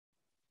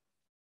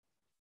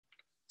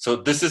 So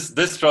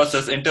this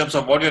process in terms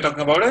of what you're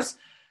talking about is,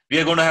 we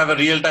are going to have a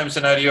real-time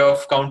scenario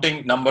of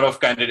counting number of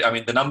candidates. I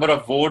mean, the number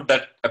of vote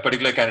that a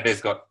particular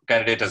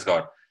candidate has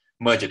got.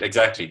 Merge it,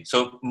 exactly.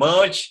 So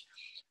merge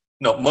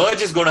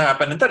is going to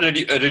happen in the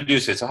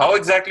reduce it. So how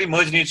exactly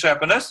merge needs to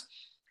happen is,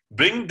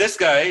 bring this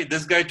guy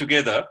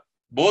together.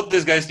 Both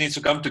these guys needs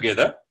to come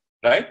together,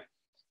 right?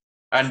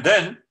 And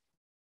then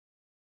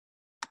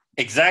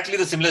exactly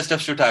the similar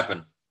stuff should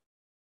happen,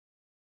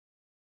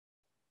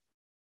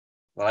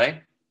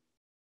 right?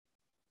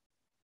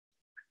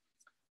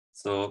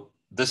 So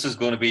this is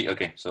going to be,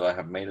 okay, so I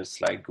have made a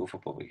slight goof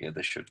up over here.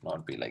 This should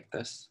not be like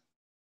this.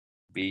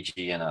 B,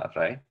 G, and R,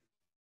 right?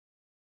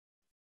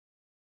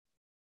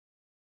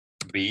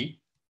 B,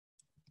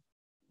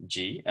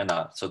 G, and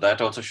R. So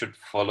that also should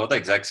follow the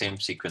exact same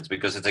sequence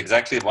because it's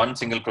exactly one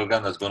single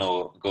program that's going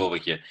to go over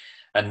here.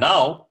 And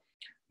now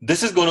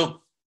this is going to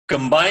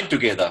combine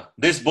together.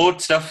 This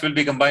both stuff will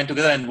be combined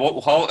together. And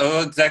how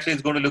exactly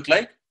it's going to look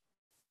like?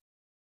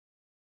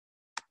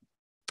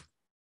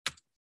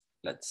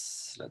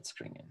 Let's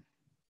bring in.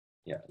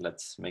 Yeah,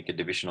 let's make a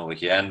division over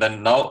here. And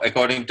then now,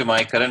 according to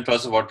my current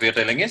process, what we are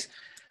telling is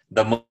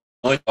the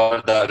merge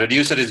or the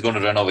reducer is going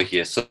to run over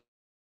here. So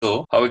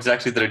how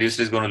exactly the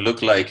reducer is going to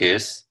look like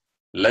is,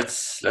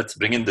 let's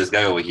bring in this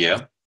guy over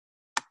here.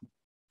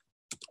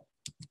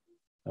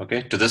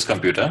 Okay, to this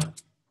computer.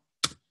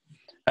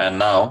 And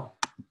now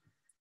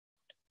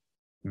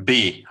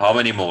B, how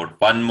many more?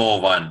 One more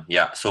one.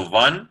 Yeah, so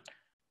 1,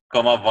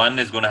 1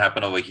 is going to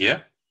happen over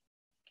here.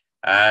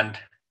 And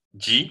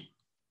G,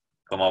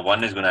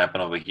 1 is going to happen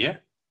over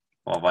here.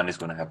 1 is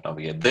going to happen over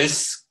here.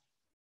 This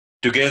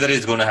together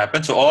is going to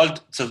happen. So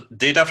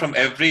data from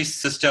every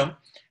system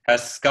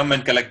has come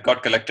and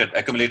got collected,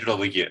 accumulated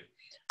over here.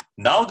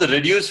 Now the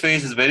reduce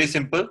phase is very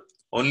simple.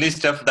 Only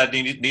stuff that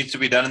needs to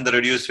be done in the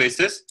reduce phase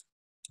is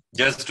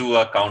just do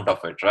a count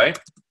of it, right?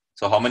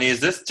 So how many is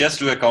this? Just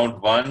do a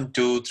count 1,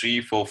 2,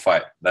 3, 4,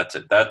 5. That's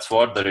it. That's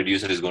what the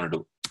reducer is going to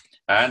do.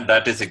 And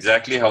that is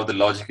exactly how the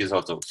logic is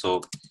also.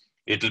 So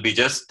it will be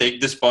just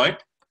take this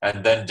point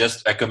and then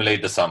just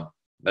accumulate the sum.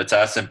 That's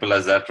as simple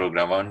as that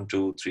program. 1,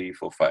 2, 3,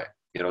 4, 5.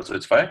 Here also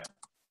it's 5.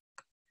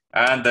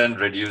 And then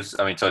reduce,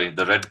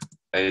 the red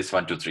is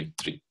 1, 2, 3,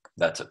 3.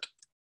 That's it.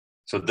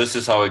 So this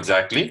is how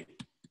exactly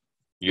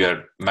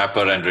your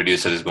mapper and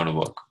reducer is going to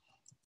work.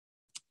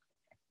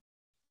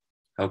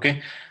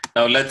 Okay.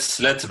 Now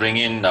let's bring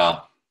in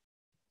a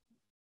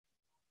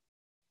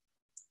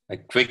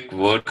quick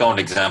word count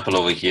example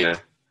over here.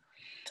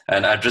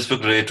 An address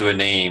book related to a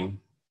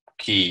name,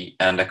 key,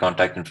 and a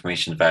contact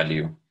information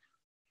value.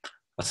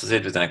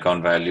 Associate with an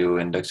account value,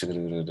 index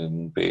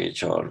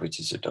page, or which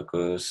is it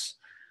occurs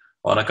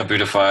on a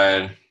computer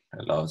file,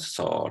 allows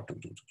sort.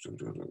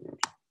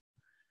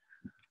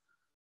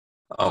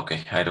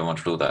 Okay, I don't want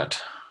to do that.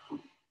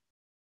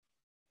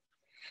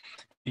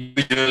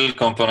 Individual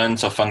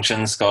components of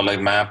functions called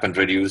like map and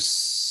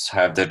reduce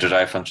have their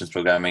derived functions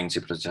programming,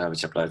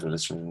 which apply to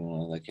this,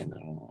 like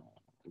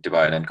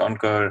divide and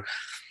conquer.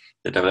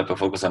 The developer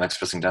focus on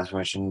expressing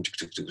transformation.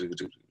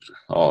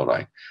 All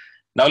right.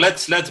 Now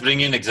let's bring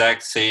in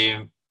exact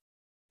same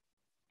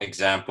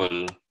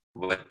example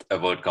with a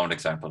word count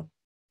example.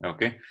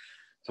 Okay.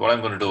 So what I'm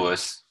going to do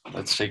is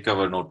let's take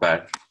our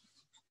notepad.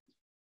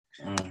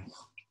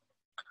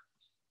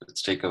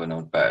 Let's take our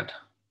notepad.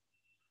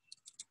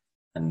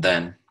 And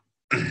then,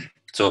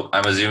 so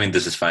I'm assuming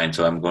this is fine.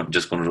 So I'm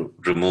just going to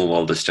remove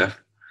all this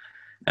stuff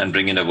and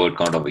bring in a word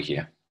count over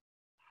here.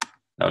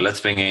 Now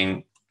let's bring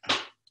in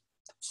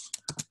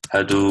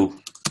Hadoop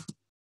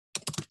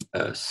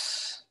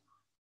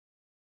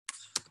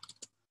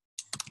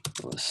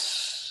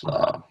was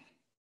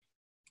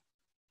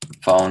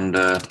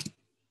founded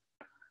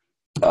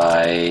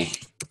by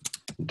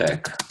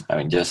deck.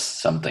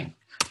 Just something.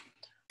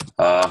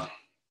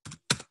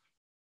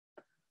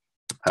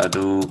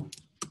 Hadoop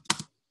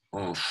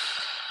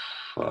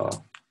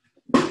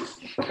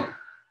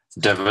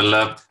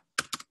develop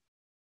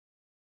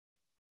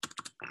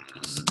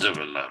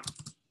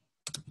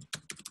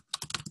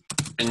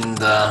in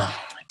the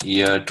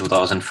year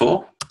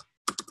 2004.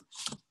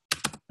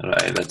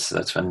 Right,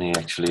 that's when he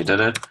actually did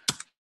it.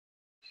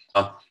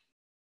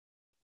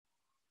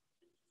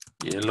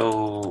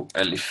 Yellow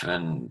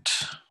elephant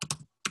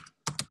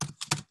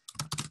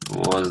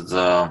was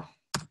the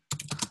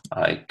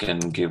icon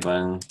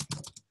given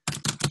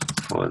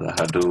for the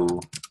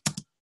Hadoop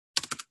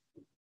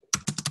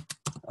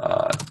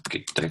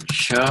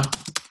architecture.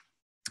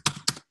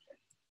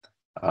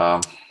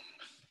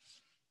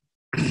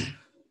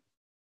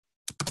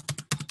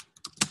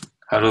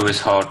 Hadoop is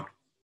hot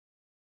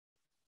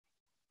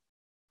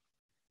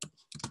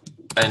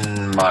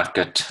in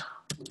market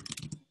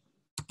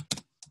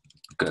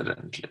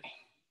currently.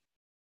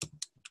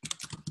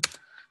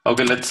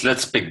 Okay,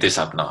 let's pick this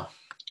up now.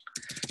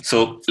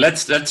 So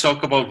let's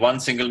talk about one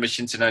single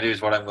machine scenario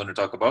is what I'm going to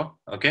talk about.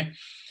 Okay,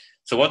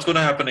 so what's going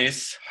to happen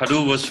is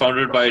Hadoop was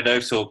founded by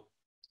Dev. So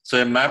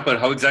a mapper,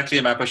 how exactly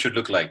a mapper should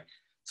look like?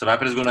 So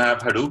mapper is going to have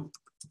Hadoop.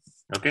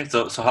 Okay,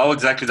 so how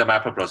exactly the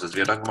mapper process?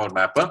 We are talking about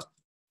mapper.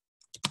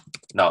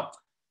 Now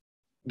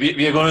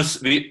we are going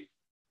to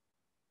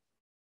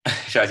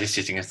Shaji is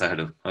teaching us the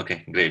Hadoop.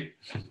 Okay, great.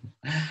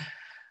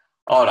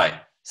 All right.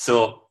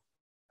 So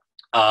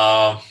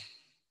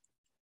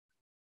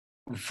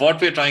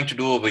what we're trying to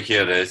do over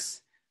here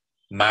is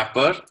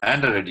mapper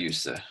and a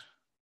reducer.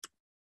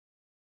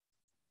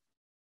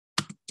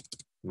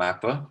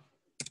 Mapper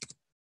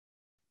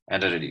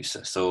and a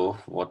reducer. So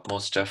what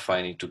more stuff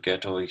I need to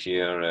get over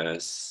here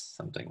is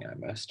something I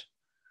missed.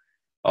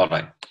 All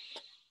right.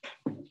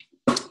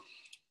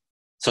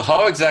 So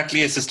how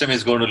exactly a system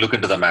is going to look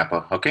into the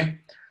mapper? Okay.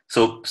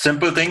 So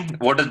simple thing,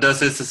 what it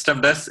does is system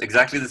does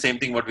exactly the same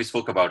thing what we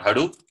spoke about.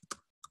 Hadoop,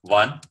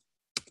 1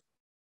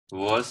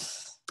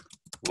 was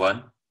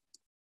 1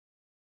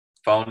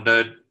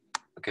 founded.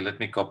 Okay, let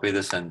me copy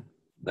this and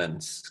then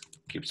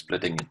keep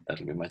splitting it.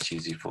 That'll be much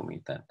easier for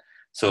me then.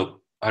 So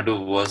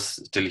Hadoop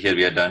was till here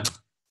we are done,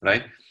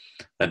 right?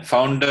 Then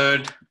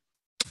founded,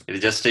 you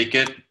just take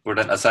it,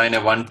 assign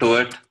a 1 to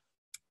it,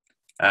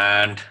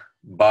 and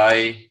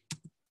by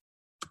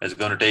is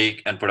going to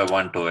take and put a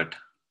 1 to it.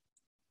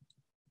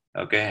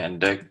 Okay,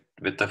 and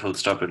with the full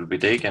stop, it will be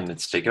take and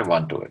it's take a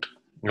 1 to it.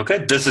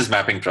 Okay, this is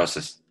mapping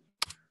process,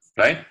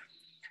 right?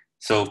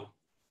 So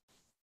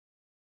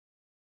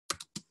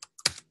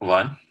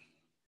 1,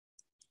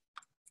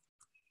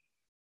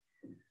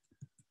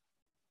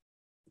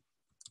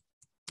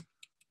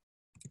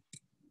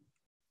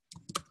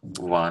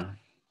 1.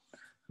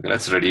 Okay,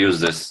 let's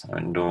reduce this. I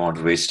mean, don't want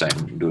to waste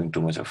time doing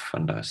too much of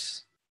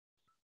fundas.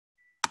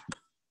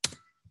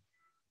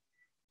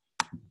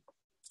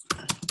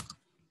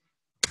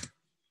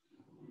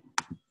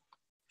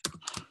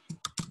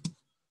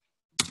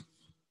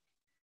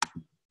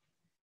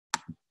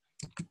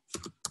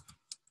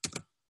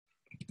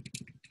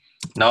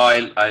 Now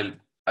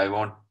I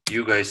want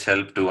you guys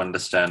help to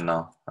understand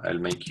now. I'll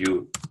make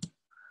you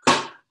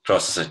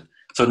process it.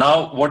 So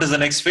now what is the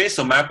next phase?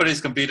 So mapper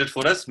is completed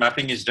for us.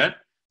 Mapping is done.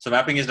 So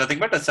mapping is nothing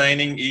but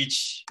assigning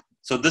each.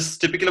 So this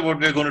typically what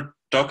we're going to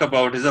talk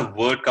about is a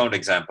word count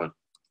example.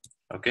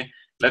 Okay.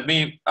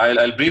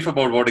 I'll brief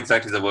about what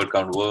exactly is the word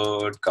count.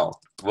 Word count.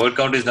 Word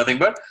count is nothing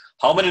but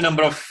how many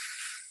number of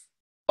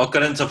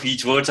occurrence of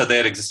each words are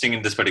there existing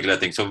in this particular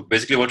thing. So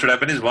basically what should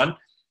happen is 1,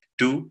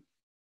 2,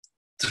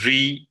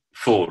 3,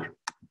 4.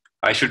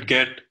 I should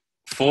get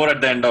 4 at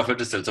the end of it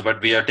still. So,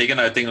 but we have taken,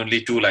 I think,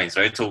 only 2 lines,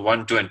 right? So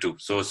 1, 2, and 2.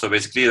 So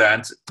basically the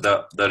answer,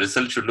 the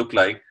result should look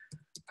like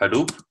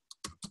Hadoop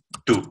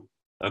 2.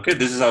 Okay,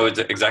 this is how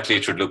exactly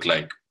it should look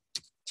like.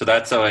 So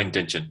that's our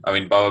intention. I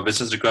mean, our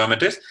business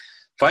requirement is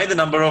find the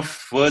number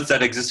of words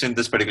that exist in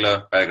this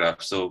particular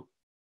paragraph. So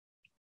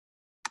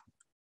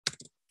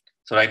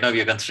right now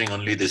we are considering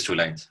only these 2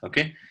 lines.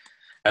 Okay,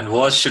 and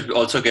was should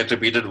also get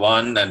repeated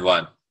 1 and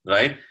 1,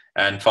 right?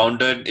 And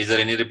founded, is there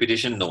any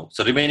repetition? No.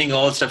 So remaining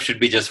all stuff should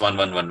be just 1,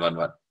 1, 1, 1,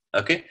 1.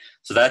 Okay.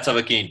 So that's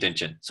our key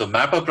intention. So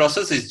mapper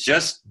process is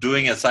just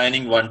doing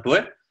assigning 1 to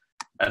it.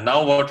 And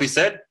now what we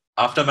said,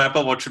 after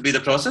mapper, what should be the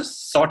process?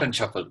 Sort and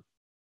shuffle.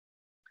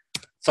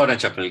 Sort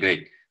and shuffle,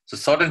 great. So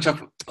sort and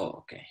shuffle, oh,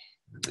 okay.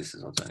 This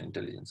is also an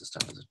intelligent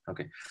system, is it?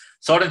 Okay.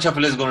 Sort and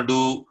shuffle is going to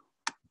do,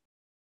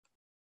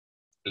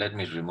 let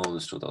me remove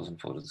this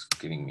 2004, it's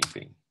giving me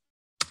pain.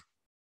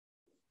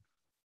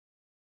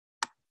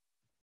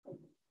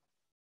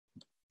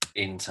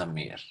 In some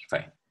year,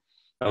 fine.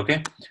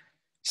 Okay,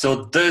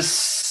 so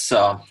this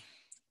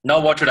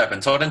now what should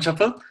happen? Sort and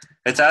shuffle.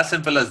 It's as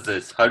simple as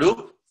this.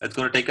 Hadoop. It's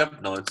going to take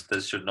up. No,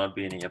 this should not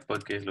be any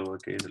uppercase,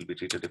 lowercase. It'll be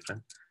treated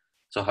different.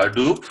 So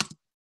Hadoop,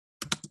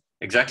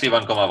 exactly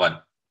 1, 1.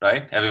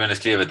 Right? Everyone is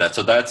clear with that.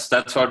 So that's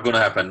what's going to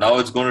happen. Now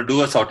it's going to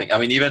do a sorting. I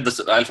mean, even this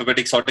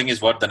alphabetic sorting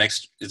is what the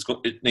next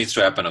it needs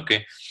to happen.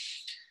 Okay.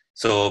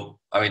 So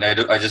I mean,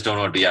 I just don't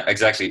want to. Yeah,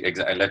 exactly.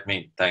 Let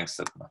me. Thanks.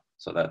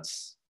 So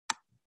that's.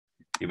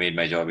 You made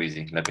my job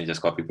easy. Let me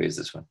just copy paste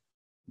this one.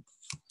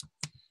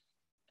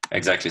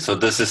 Exactly. So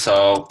this is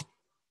how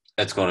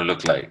it's going to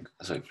look like.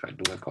 So if I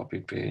do a copy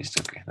paste,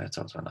 okay, that's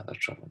also another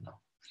trouble now.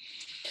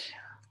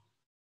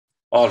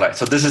 All right.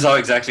 So this is how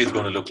exactly it's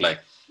going to look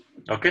like.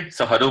 Okay.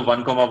 So Hadoop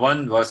 1,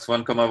 1 was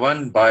 1,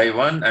 1 by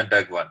 1 and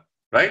tag 1.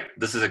 Right.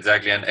 This is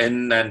exactly an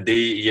N and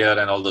D year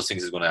and all those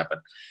things is going to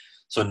happen.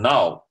 So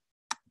now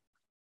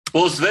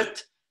post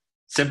with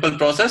simple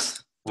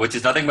process, which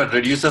is nothing but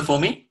reducer for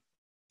me,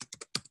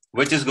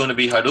 which is going to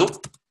be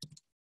Hadoop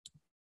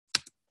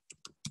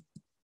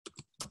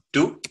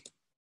 2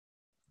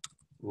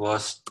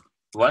 was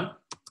 1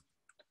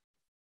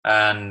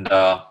 and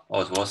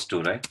was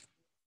 2, right?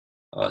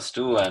 Was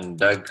 2 and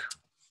Doug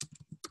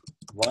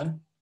 1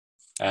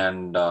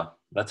 and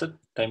that's it,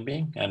 time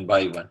being, and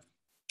by 1.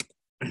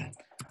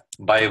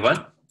 By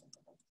 1,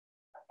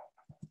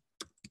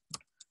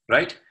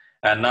 right?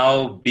 And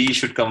now B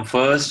should come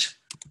first.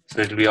 So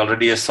it will be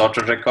already a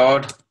sorted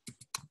record.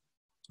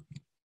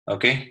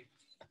 Okay,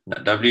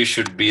 W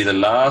should be the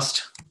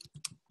last.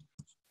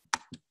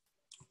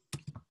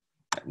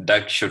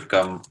 Doug should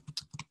come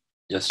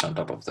just on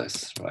top of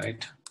this,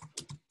 right?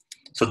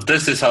 So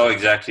this is how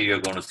exactly you're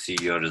going to see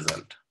your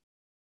result.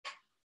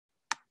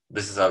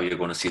 This is how you're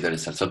going to see the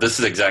result. So this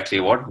is exactly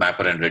what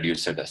mapper and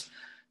reducer does.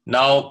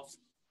 Now,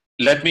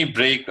 let me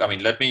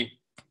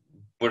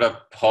put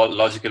a whole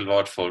logical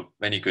word for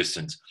many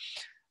questions.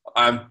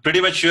 I'm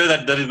pretty much sure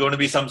that there is going to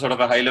be some sort of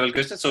a high level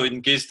question. So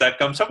in case that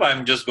comes up,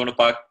 I'm just going to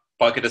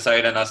park it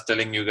aside and us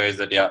telling you guys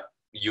that, yeah,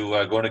 you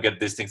are going to get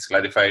these things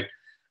clarified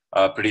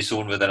pretty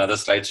soon with another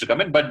slides to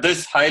come in. But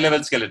this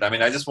high-level skeleton, I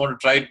mean, I just want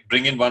to try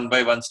bring in one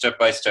by one, step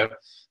by step.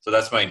 So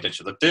that's my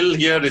intention. So till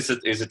here, is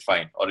it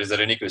fine, or is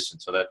there any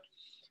questions? So that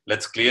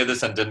let's clear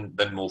this and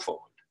then move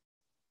forward.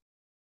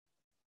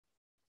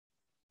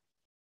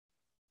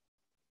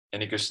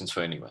 Any questions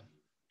for anyone,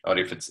 or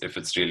if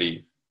it's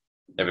really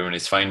everyone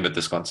is fine with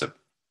this concept?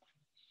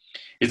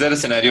 Is there a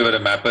scenario where a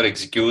mapper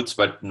executes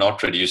but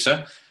not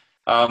reducer?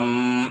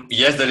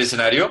 Yes, there is a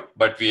scenario,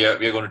 but we are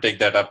going to take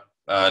that up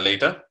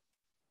later.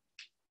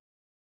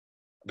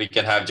 We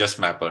can have just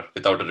mapper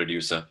without a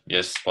reducer.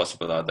 Yes,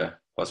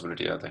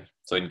 possibility are there.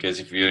 So in case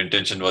if your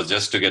intention was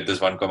just to get this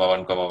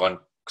 1,1,1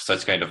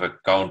 such kind of a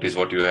count is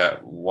what you have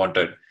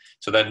wanted,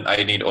 so then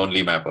I need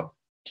only mapper.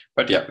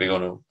 But yeah, we're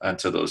going to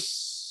answer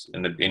those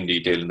in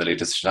detail in the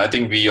latest session. I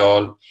think we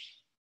all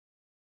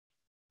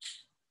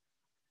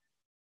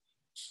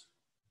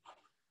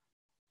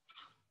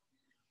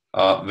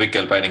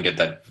Vikalp, I didn't get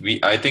that.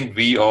 I think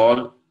we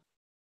all,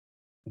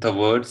 the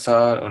words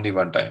are only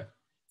one time.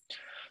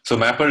 So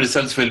mapper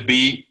results will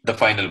be the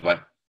final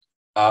one.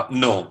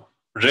 No,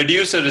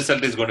 reducer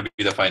result is going to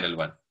be the final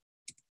one.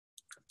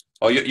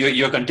 Or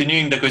you're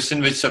continuing the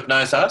question which Sapna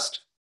has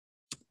asked?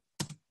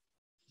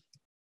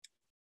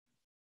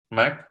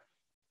 Mac?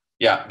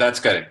 Yeah, that's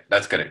correct.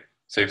 That's correct.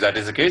 So if that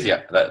is the case,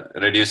 yeah, that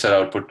reducer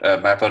output,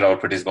 mapper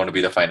output is going to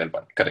be the final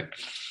one. Correct.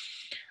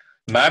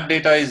 Map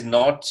data is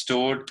not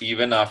stored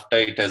even after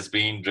it has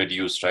been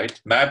reduced,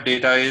 right? Map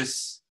data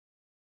is,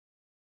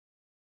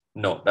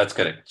 no, that's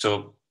correct.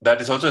 So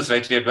that is also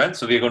slightly advanced.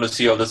 So we're going to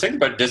see all those things,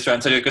 but just to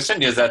answer your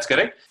question, yes, that's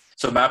correct.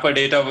 So mapper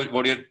data,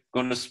 what you're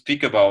going to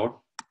speak about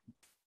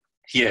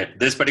here,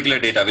 this particular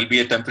data will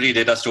be a temporary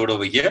data stored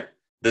over here.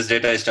 This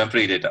data is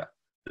temporary data.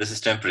 This is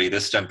temporary,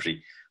 this is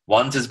temporary.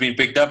 Once it's been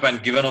picked up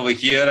and given over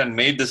here and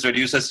made this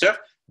reducer stuff,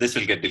 this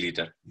will get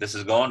deleted. This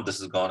is gone, and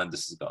this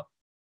is gone.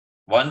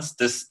 Once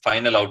this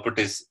final output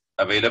is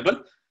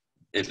available,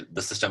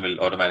 the system will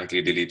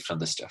automatically delete from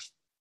this stuff.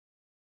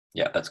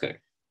 Yeah, that's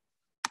correct.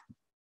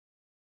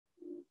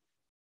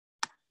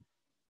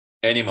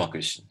 Any more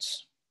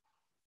questions?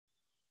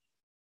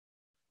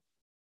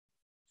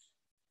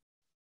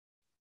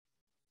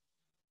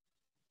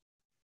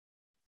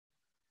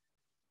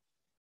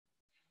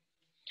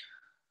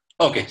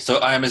 Okay, so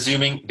I am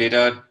assuming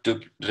data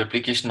to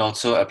replication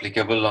also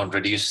applicable on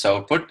reduce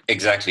output.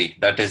 Exactly,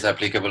 that is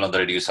applicable on the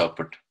reduce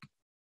output.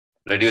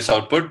 Reduce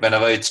output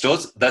whenever it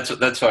stores. That's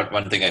what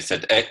one thing I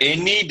said.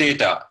 Any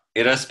data,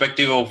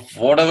 irrespective of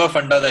whatever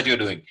funda that you're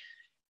doing,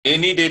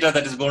 any data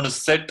that is going to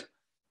sit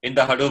in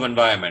the Hadoop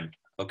environment,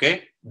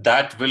 okay,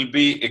 that will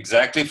be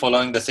exactly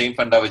following the same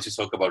funda which you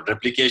spoke about.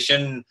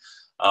 Replication,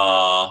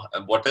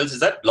 what else is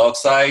that? Block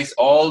size,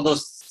 all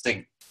those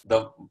things.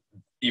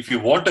 If you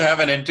want to have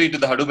an entry to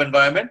the Hadoop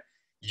environment,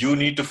 you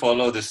need to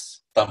follow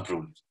this thumb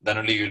rule. Then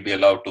only you'll be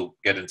allowed to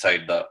get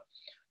inside the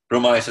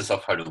premises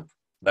of Hadoop.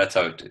 That's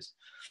how it is.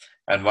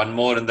 And one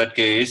more in that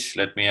case,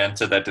 let me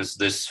answer that.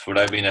 This would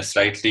have been a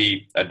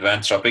slightly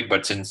advanced topic,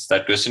 but since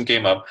that question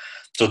came up,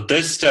 so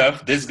this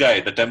stuff, this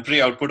guy, the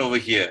temporary output over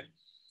here,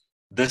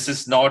 this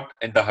is not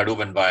in the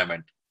Hadoop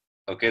environment.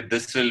 Okay,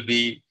 this will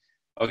be,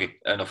 okay,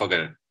 no, forget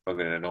it. I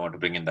don't want to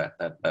bring in that.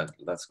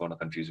 That's going to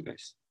confuse you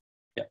guys.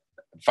 Yeah,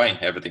 fine,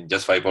 everything.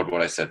 Just wipe out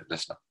what I said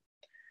just now.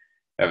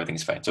 Everything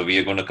is fine. So we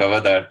are going to cover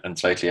that in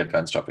slightly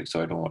advanced topic.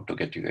 So I don't want to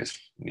get you guys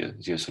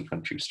yourself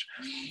confused.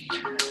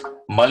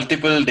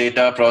 Multiple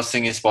data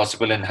processing is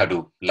possible in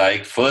Hadoop,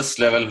 like first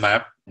level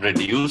map,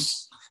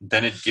 reduce,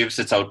 then it gives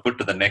its output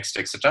to the next,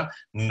 etc.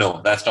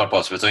 No, that's not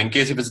possible. So in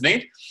case if it's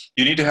need,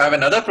 you need to have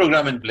another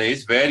program in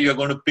place where you're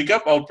going to pick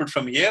up output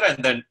from here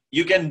and then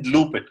you can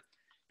loop it.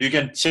 You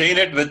can chain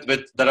it with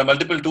there are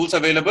multiple tools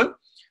available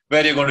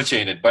where you're going to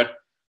chain it. But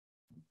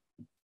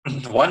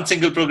one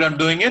single program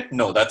doing it,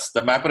 no, that's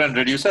the mapper and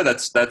reducer,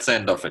 that's the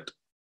end of it.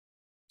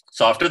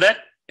 So after that,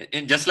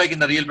 just like in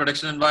the real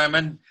production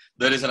environment,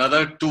 there is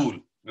another tool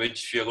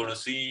which you're going to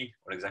see.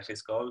 What exactly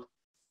it's called?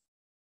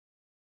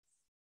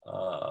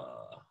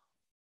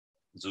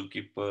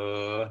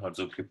 Zookeeper, not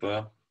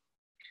Zookeeper.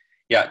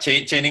 Yeah,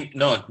 chaining.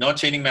 No, not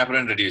chaining mapper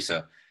and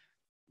reducer.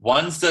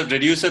 Once the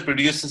reducer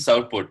produces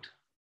output,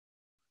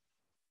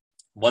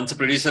 once the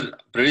producer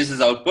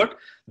produces output,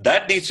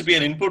 that needs to be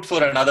an input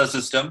for another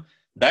system.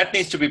 That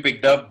needs to be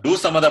picked up, do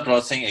some other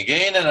processing,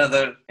 again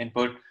another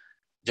input,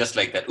 just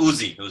like that.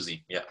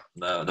 Uzi, yeah.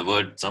 The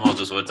word, some of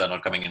those words are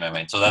not coming in my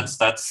mind. So that's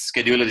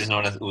scheduler is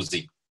known as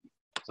Uzi.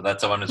 So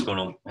that's the one who's going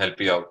to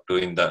help you out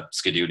doing the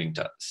scheduling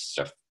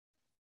stuff.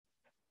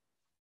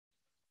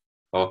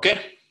 Okay.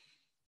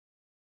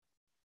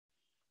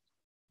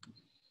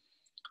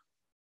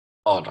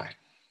 All right.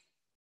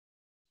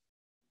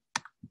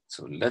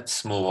 So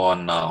let's move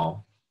on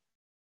now.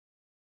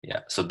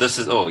 Yeah, so this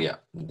is,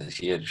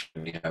 here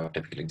we have a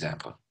typical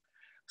example.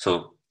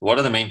 So what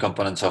are the main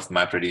components of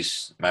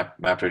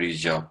MapReduce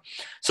job?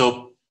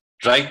 So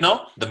right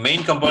now, the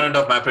main component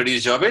of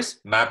MapReduce job is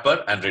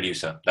mapper and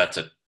reducer. That's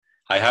it.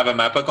 I have a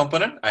mapper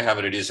component, I have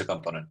a reducer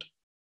component.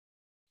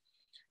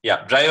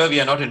 Yeah, driver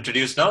we are not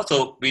introduced now,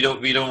 so we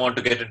don't want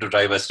to get into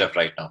driver stuff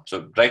right now.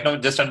 So right now,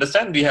 just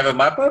understand we have a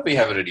mapper, we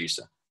have a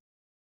reducer.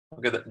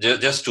 Okay,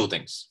 just two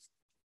things.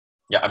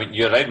 Yeah, I mean,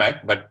 you're right,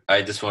 Mac, but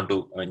I just want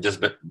to, I mean, just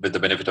with the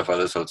benefit of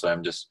others also,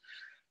 I'm just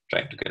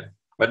trying to get it.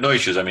 But no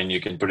issues. I mean, you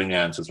can put in your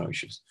answers, no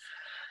issues.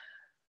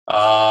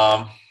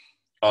 All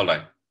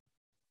right.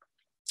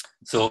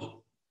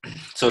 So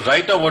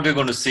right now what we're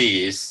going to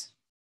see is,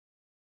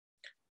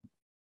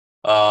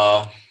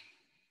 so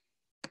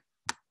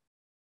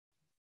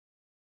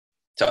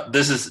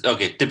this is,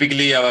 okay,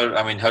 typically our,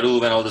 I mean,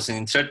 Hadoop and all those things,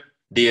 instead,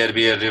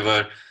 DRB,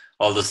 river,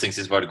 all those things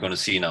is what we're going to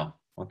see now,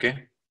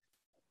 okay?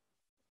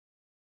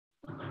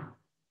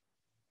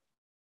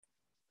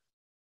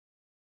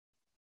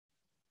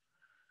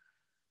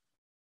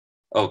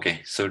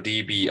 Okay, so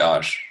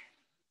DBR.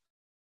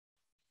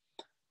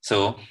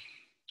 So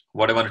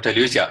what I want to tell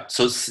you is, yeah,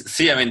 so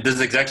see, I mean, this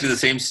is exactly the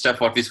same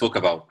stuff what we spoke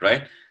about,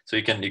 right? So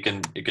you can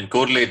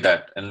correlate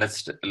that, and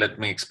let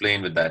me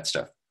explain with that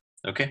stuff,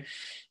 okay?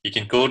 You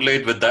can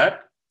correlate with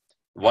that,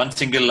 one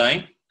single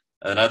line,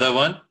 another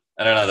one,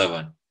 and another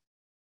one,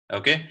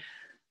 okay?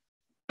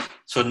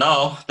 So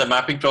now the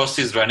mapping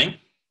process is running.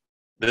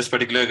 This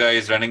particular guy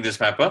is running this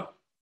mapper,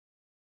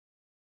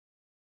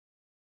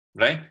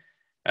 right?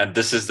 And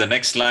this is the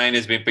next line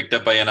is being picked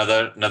up by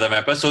another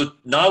mapper. So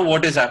now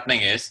what is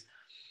happening is,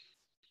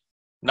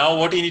 now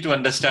what you need to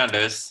understand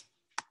is,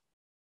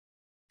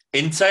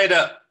 inside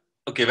a,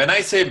 okay, when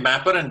I say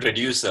mapper and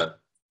reducer,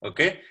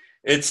 okay,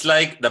 it's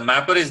like the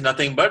mapper is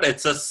nothing but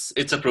it's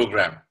a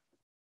program,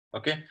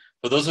 okay?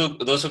 For those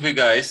of you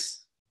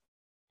guys,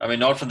 I mean,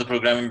 not from the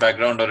programming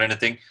background or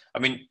anything, I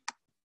mean,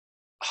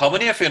 how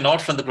many of you are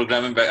not from the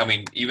programming back? I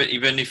mean,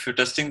 even if you're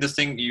testing this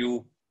thing,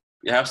 you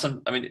have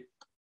some, I mean,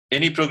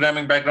 any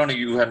programming background,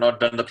 you have not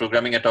done the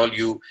programming at all,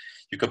 you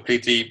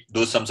completely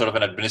do some sort of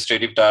an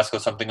administrative task or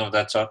something of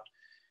that sort.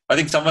 I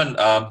think someone,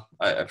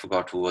 I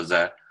forgot who was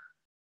that.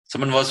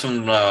 Someone was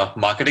from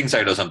marketing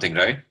side or something,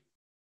 right?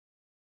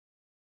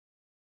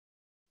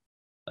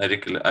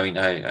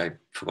 I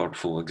forgot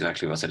who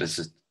exactly was it.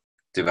 It's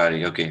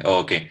Tiwari. Okay. Oh,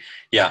 okay.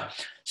 Yeah.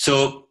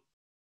 So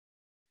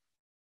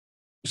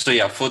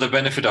yeah, for the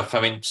benefit of,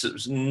 I mean,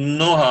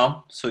 no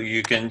harm. So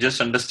you can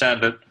just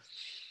understand it.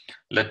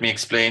 Let me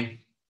explain.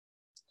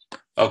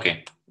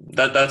 Okay.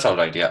 That's all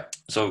right. Yeah.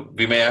 So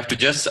we may have to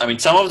just, I mean,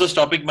 some of those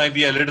topic might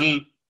be a little,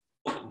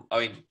 I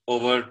mean,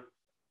 over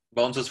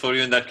bounces for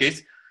you in that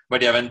case.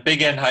 But yeah, when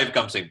pig and hive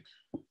comes in,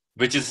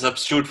 which is a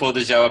substitute for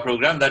the Java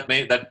program,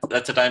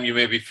 that's a time you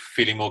may be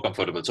feeling more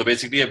comfortable. So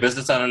basically, a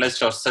business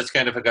analyst or such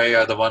kind of a guy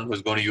are the one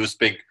who's going to use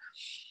pig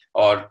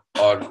or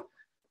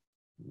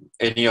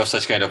any of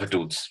such kind of a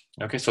tools.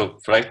 Okay, so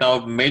right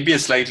now maybe a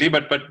slightly,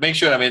 but make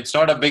sure, I mean, it's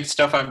not a big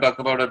stuff I'm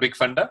talking about, a big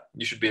funda.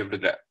 You should be able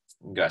to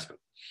grasp it.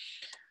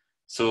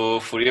 So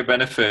for your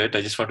benefit,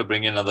 I just want to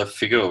bring in another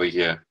figure over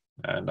here,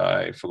 and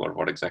I forgot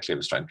what exactly I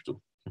was trying to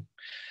do.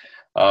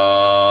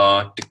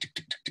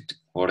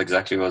 What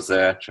exactly was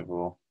that?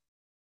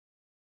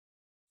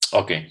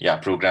 Okay, yeah,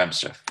 program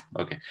stuff.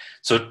 Okay,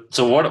 so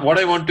what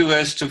I want you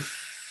guys to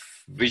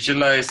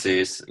visualize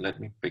is, let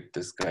me pick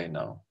this guy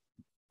now.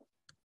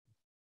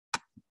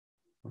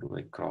 How do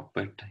I crop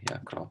it? Yeah,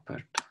 crop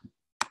it.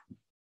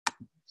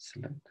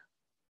 Select.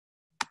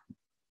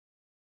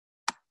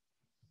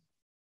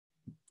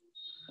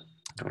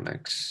 Control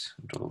X,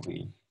 Control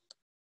V.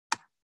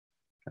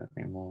 Let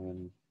me move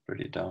in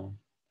pretty down.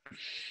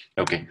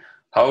 Okay,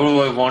 how do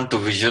I want to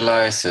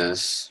visualize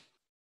this?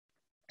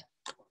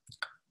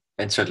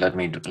 Instead, let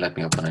me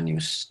open a new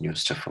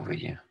stuff over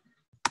here.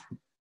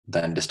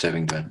 Than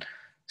disturbing that.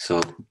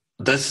 So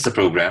this is the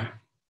program.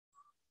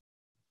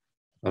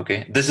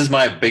 Okay, this is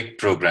my big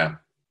program.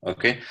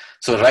 Okay,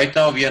 so right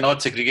now we are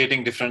not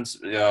segregating different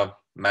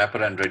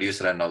mapper and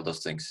reducer and all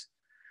those things.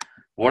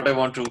 What I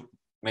want to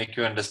make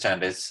you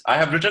understand is, I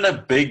have written a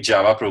big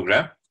Java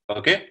program.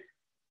 Okay,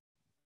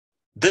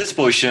 this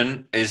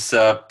portion is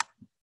a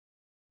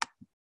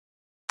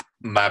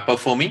mapper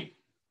for me.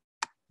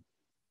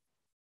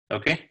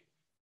 Okay,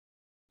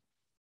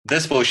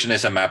 this portion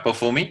is a mapper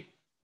for me,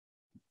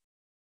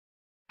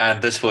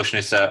 and this portion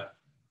is a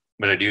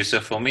reducer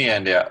for me,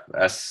 and yeah,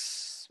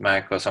 as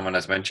Mac or someone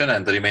has mentioned,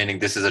 and the remaining,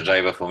 this is a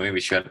driver for me,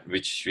 which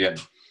we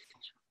have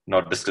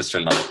not discussed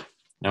till now.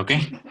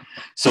 Okay,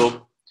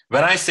 so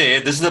when I say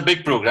this is a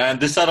big program,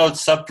 these are all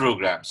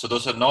sub-programs. So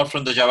those are not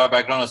from the Java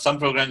background or some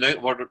program.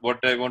 What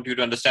I want you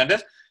to understand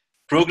is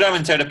program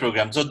inside a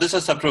program. So this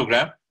is a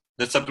sub-program.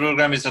 The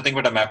sub-program is nothing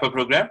but a mapper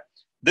program.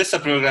 This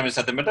sub-program is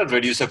nothing but a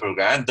reducer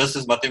program. And this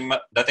is nothing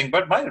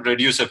but my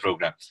reducer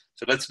program.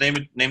 So let's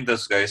name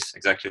those guys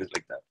exactly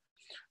like that.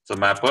 So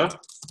mapper,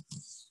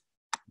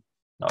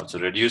 now it's a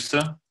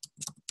reducer,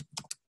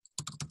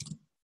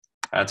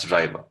 and it's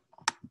driver.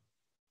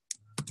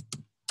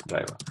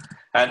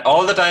 And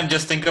all the time,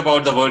 just think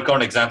about the word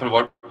count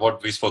example,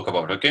 what we spoke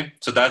about, okay?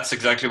 So that's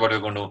exactly what we're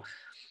going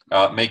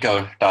to make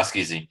our task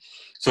easy.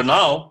 So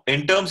now,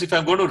 in terms, if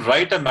I'm going to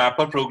write a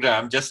mapper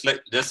program, just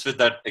with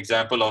that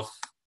example of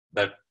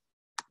that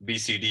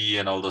BCD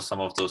and all those, some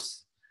of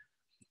those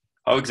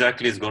how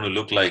exactly it's going to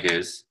look like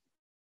is,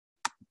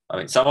 I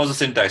mean, some of the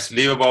syntax,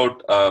 leave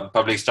about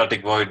public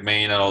static void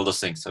main and all those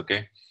things,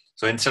 okay?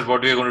 So instead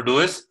what we're going to do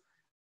is,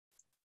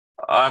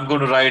 I'm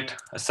going to write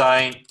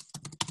assign,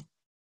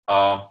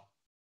 what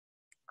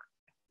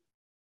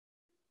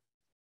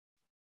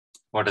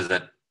is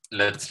that?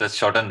 Let's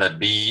shorten that,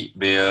 B,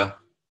 where,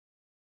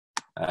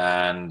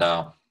 and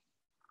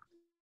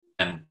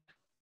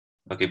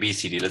okay,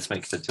 BCD, let's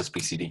make it just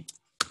BCD.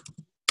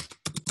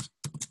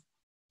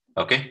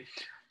 Okay,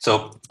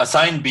 so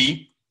assign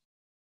B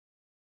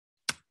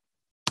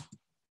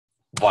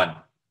 1,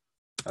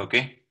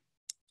 okay?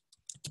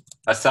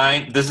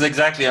 Assign, this is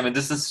exactly, I mean,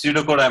 this is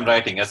pseudocode I'm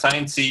writing.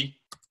 Assign C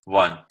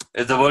 1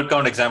 is the word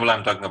count example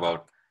I'm talking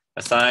about.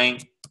 Assign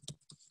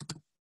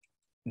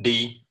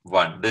D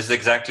 1. This is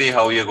exactly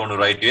how you're going to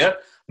write your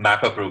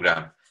mapper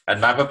program. And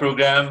mapper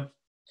program,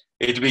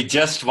 it'll be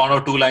just 1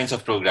 or 2 lines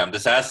of program.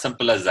 This is as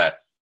simple as that.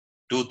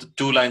 Two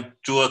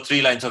or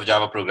three lines of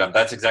Java program.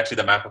 That's exactly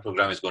the mapper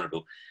program is going to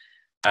do.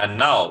 And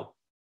now,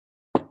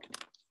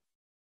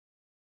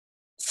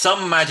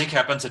 some magic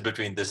happens in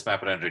between this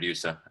mapper and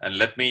reducer. And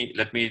let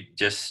me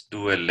just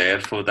do a layer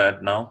for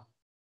that now.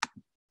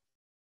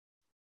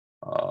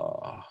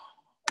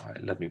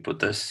 Let me put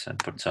this and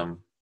put some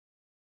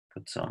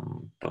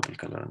purple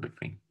color in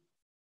between.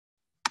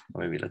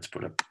 Maybe let's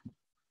put a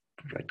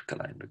red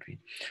color in between.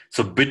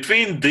 So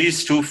between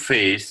these two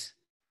phases,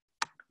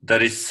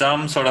 there is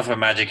some sort of a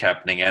magic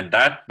happening, and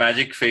that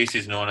magic phase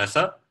is known as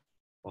a,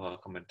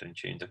 comment and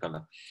change the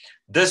color.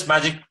 This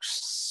magic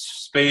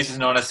space is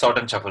known as sort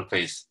and shuffle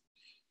phase,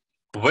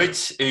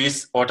 which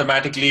is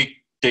automatically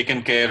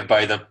taken care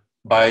by the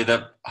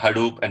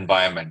Hadoop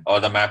environment or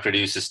the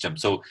MapReduce system.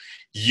 So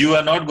you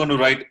are not going to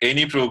write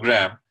any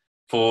program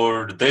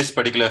for this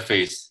particular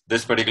phase,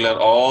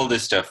 all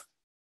this stuff,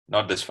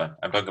 not this one.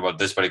 I'm talking about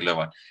this particular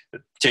one.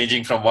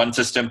 Changing from one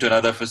system to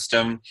another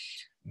system,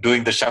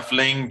 doing the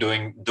shuffling,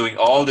 doing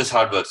all this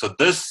hard work. So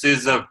this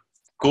is a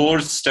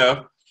core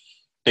stuff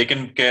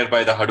taken care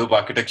by the Hadoop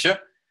architecture.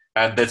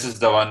 And this is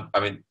the one, I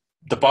mean,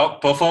 the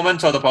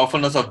performance or the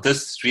powerfulness of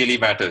this really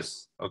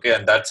matters. Okay,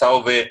 and that's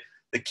how they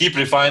keep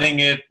refining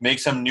it, make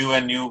some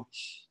new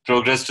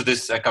progress to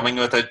this, coming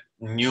with a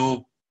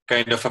new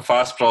kind of a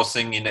fast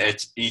processing in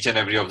each and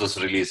every of those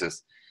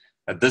releases.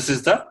 And this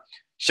is the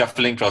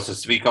shuffling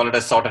process. We call it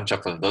a sort and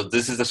shuffle.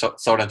 This is the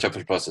sort and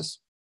shuffle process.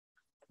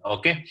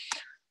 Okay,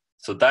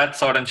 so that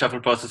sort and shuffle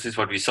process is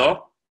what we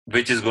saw,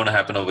 which is going to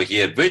happen over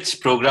here, which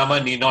programmer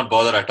need not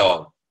bother at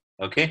all.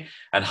 Okay,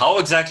 and how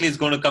exactly is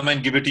going to come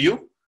and give it to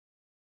you?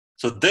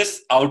 So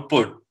this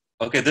output,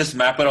 okay, this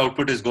mapper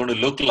output is going to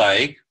look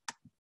like,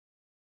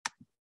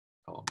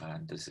 oh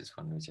man, this is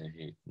one which I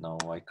hate. No,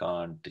 I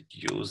can't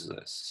use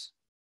this.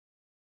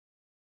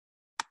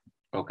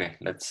 Okay,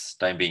 let's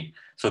time being.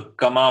 So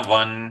comma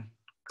 1,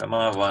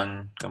 comma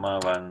 1, comma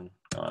 1,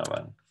 comma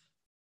 1.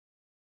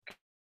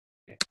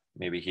 Okay,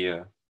 maybe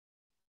here.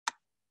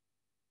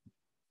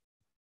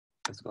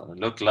 It's going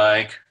to look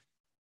like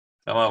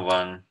comma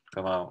 1,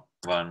 comma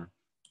 1.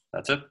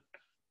 That's it.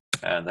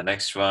 And the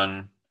next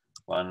one,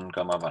 1,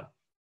 comma 1.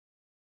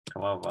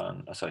 Comma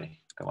 1,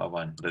 comma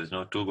 1. There is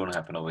no 2 going to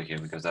happen over here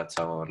because that's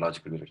how our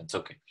logic will be written. It's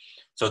okay.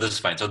 So this is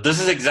fine. So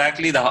this is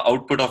exactly the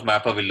output of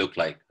mapper will look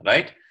like,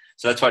 right?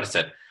 So that's what it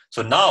said.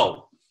 So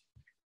now,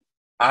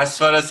 as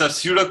far as the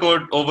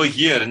pseudocode over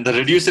here in the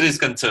reducer is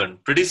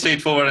concerned, pretty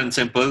straightforward and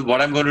simple.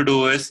 What I'm going to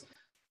do is,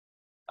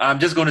 I'm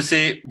just going to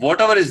say,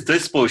 whatever is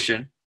this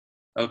portion,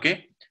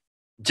 okay,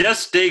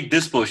 just take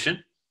this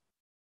portion.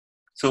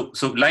 So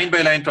line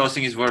by line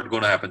processing is what's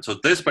going to happen. So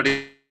this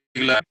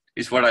particular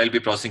is what I'll be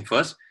processing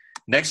first.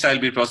 Next, I'll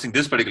be processing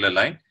this particular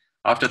line.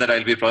 After that,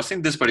 I'll be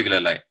processing this particular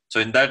line. So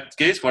in that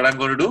case, what I'm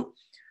going to do,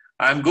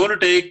 I'm going to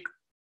take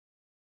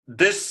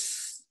this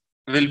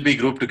will be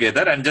grouped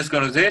together and just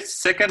going to say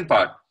second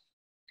part,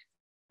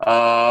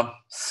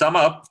 sum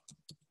up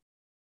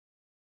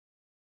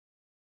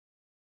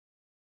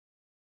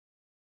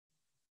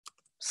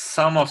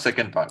sum of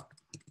second part.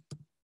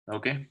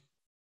 Okay,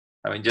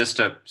 I mean just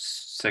a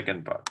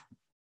second part.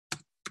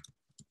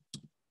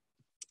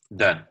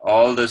 Done.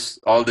 All this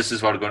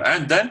is what going,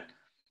 and then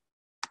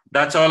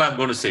that's all I'm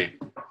going to say.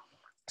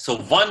 So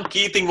one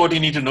key thing what you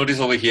need to notice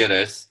over here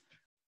is,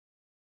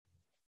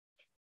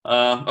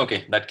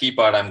 okay, that key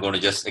part I'm going to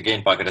just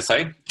again park it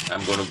aside.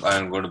 I'm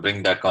going to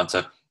bring that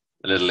concept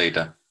a little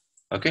later.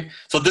 Okay,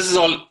 so this is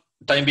all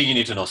time being you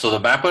need to know. So the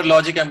mapper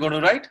logic I'm going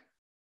to write,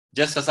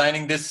 just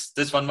assigning this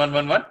 1 1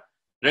 1 1.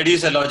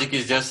 Reducer logic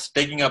is just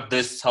taking up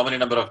this how many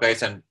number of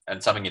guys and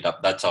summing it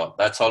up. That's all.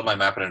 That's all my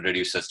mapper and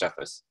reducer stuff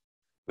is.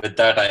 With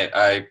that,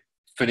 I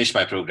finish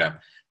my program.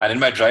 And in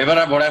my driver,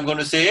 what I'm going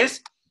to say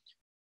is,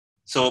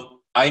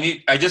 so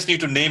I just need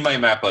to name my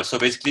mapper. So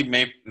basically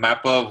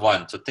mapper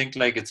 1. So think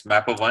like it's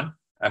mapper 1.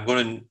 I'm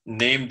going to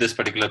name this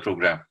particular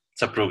program,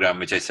 subprogram,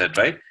 which I said,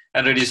 right?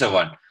 And reducer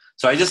 1.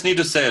 So I just need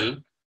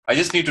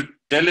to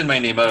tell in my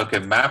namer, okay,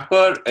 my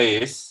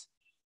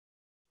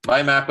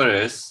mapper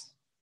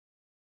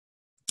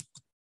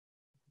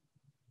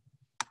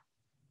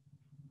is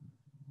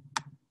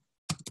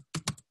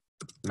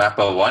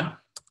mapper 1.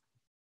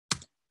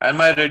 And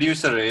my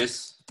reducer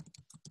is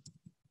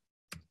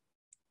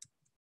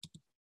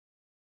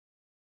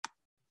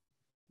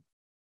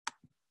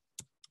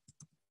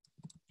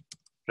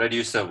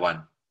reducer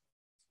 1.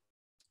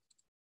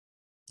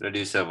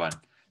 Reducer 1.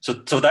 So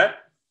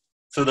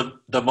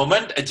the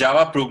moment a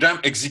Java program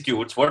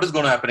executes, what is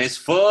going to happen is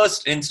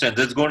first instance,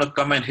 it's going to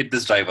come and hit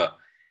this driver.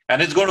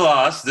 And it's going to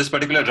ask this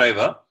particular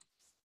driver,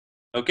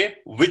 okay,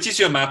 which is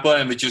your mapper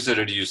and which is your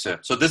reducer.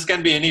 So this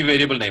can be any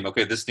variable name.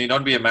 Okay, this need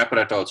not be a mapper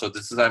at all. So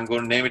this is, I'm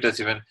going to name it as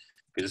even,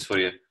 okay, just for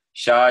you,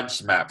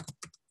 charge map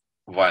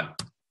 1.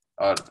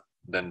 Or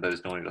then there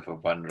is no need of a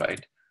 1,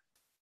 right?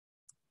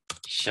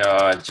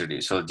 Charge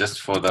reduce. So just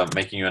for the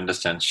making you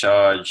understand,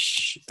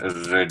 charge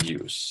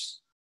reduce.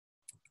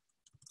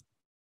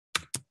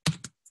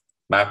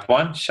 Map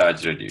 1,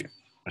 charge reduce,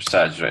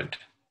 charge red.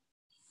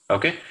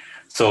 Okay,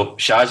 so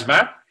charge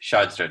map,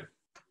 charge red,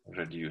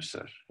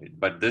 reducer.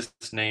 But this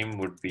name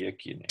would be a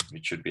key name.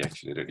 It should be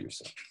actually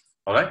reducer.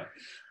 All right.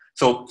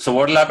 So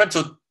what will happen?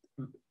 So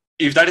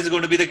if that is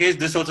going to be the case,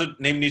 this also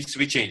name needs to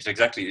be changed.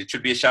 Exactly. It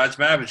should be a charge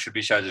map. It should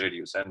be charge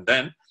reduce. And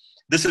then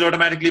this will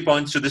automatically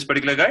points to this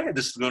particular guy.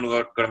 This is going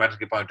to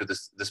automatically point to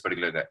this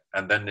particular guy.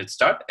 And then it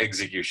start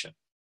execution.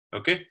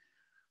 Okay.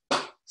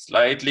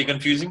 Slightly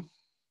confusing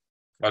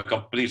or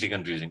completely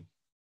confusing.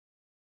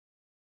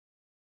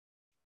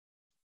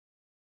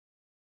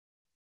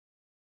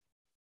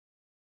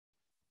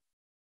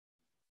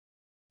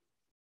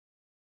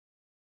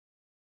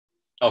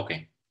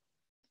 Okay.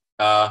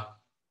 Oh,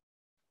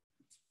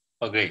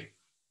 great.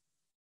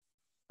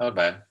 Not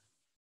bad.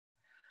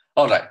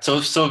 All right.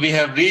 So we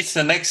have reached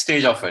the next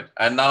stage of it.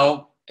 And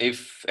now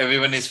if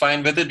everyone is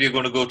fine with it, we're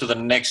going to go to the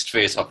next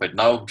phase of it.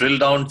 Now drill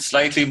down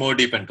slightly more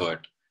deep into it.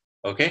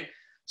 Okay.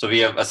 So we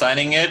have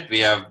assigning it. We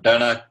have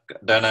done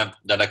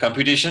a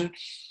computation.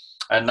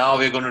 And now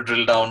we're going to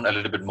drill down a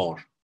little bit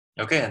more.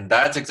 Okay. And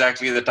that's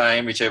exactly the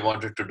time which I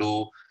wanted to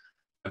do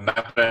a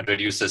map and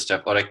reducer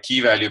stuff or a key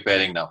value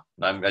pairing now.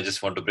 I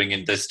just want to bring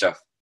in this stuff.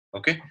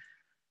 Okay.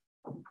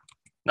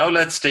 Now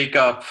let's take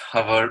up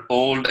our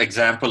old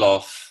example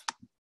of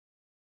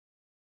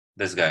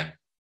this guy.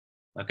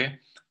 Okay.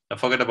 Now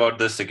forget about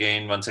this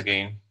again. Once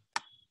again,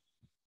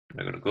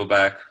 we're going to go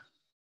back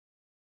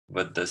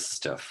with this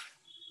stuff.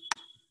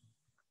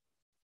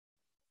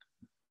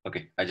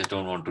 Okay. I just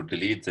don't want to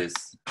delete this.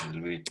 It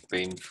will be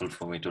painful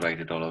for me to write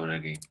it all over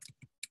again.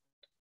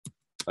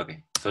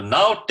 Okay. So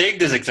now take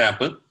this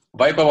example,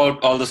 wipe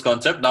out all this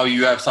concept. Now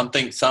you have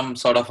something, some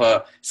sort of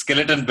a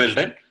skeleton built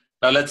in.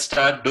 Now let's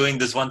start doing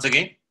this once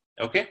again.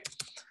 Okay.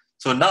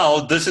 So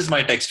now this is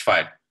my text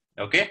file.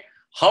 Okay.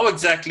 How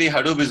exactly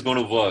Hadoop is going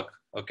to work?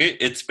 Okay.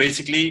 It's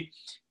basically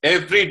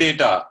every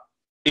data,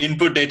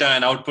 input data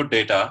and output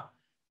data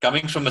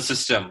coming from a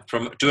system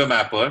to a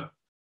mapper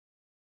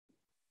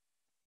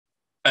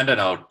and an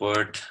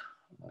output.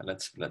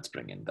 Let's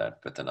bring in that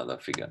with another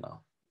figure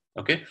now.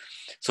 Okay.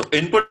 So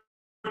input,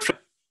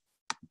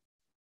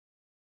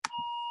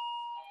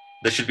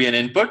 there should be an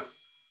input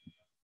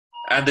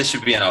and there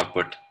should be an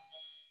output.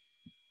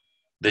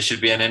 There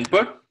should be an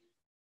input.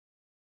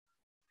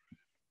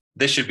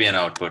 There should be an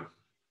output.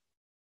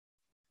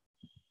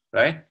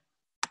 Right?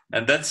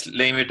 And let's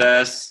name it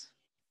as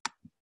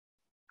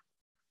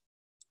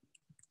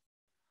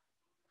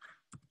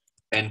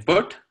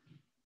input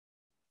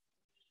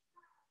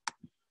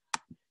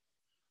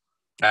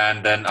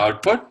and then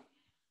output.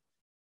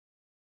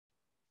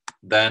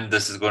 Then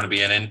this is going to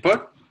be an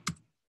input.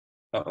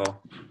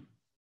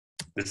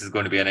 This is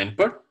going to be an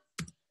input.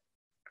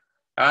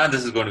 And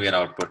this is going to be an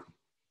output.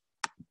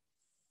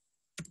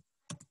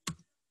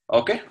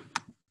 Okay.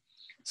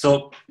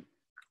 So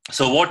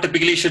what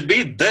typically should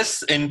be,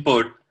 this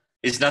input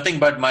is nothing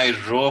but my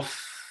raw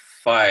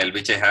file,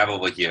 which I have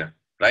over here,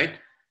 right?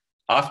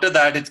 After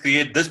that, it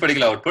creates this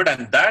particular output,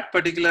 and that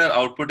particular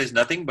output is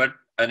nothing but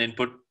an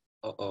input.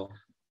 What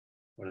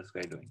is this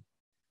guy doing?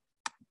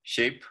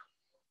 Shape,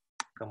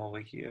 come over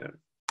here,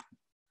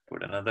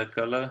 put another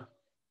color,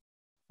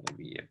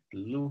 maybe a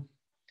blue.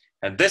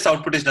 And this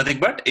output is nothing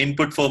but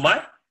input for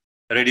my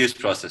reduce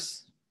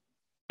process.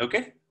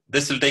 Okay.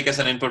 This will take as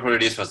an input for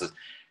reduce process.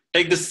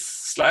 Take this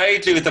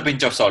slightly with a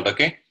pinch of salt,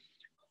 okay?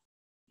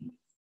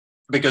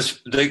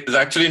 Because there's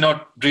actually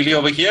not really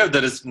over here.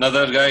 There is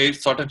another guy,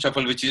 sort and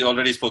shuffle, which he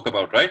already spoke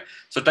about, right?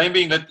 So time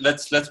being,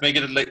 let's make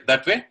it like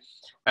that way.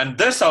 And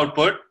this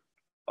output,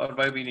 or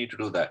why we need to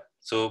do that?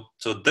 So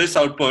this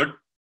output,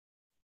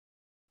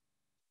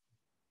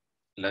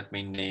 let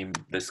me name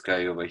this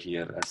guy over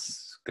here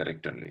as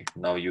correct only.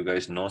 Now you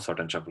guys know sort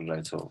and shuffle,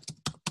 right? So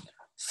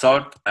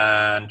sort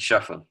and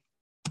shuffle.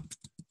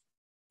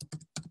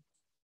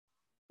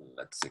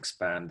 Let's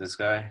expand this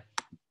guy.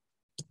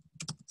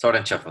 Sort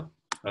and shuffle.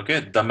 Okay,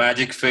 the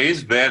magic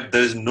phase where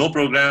there is no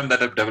program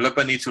that a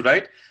developer needs to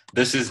write.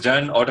 This is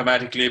done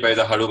automatically by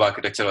the Hadoop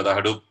architecture, or the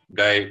Hadoop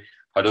guy,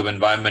 Hadoop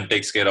environment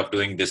takes care of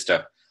doing this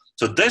stuff.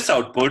 So this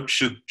output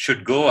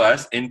should go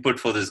as input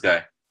for this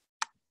guy.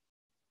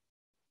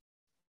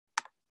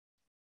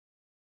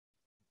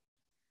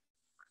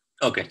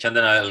 Okay,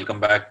 Chandan, I'll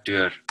come back to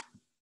your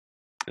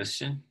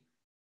Question.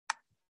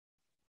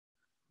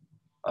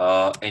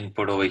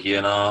 Input over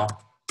here now,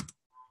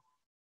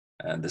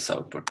 and this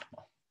output.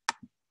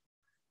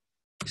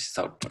 This is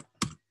output,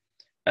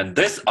 and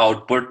this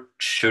output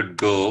should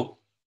go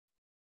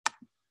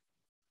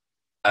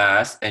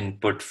as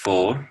input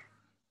for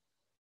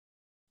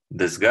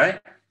this guy,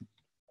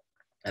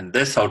 and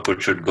this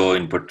output should go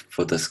input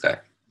for this guy.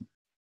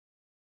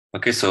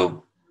 Okay,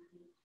 so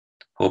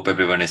hope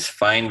everyone is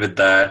fine with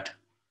that.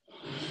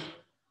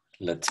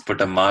 Let's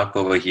put a mark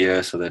over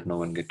here so that no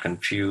one get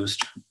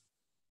confused.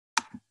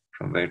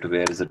 From where to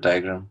where is the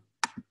diagram?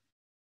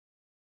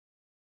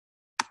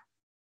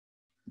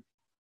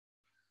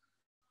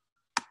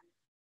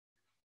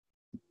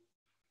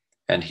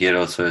 And here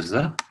also is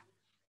the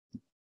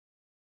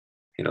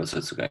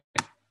guy.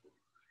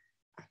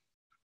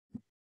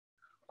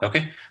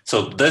 Okay,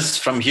 so this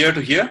from here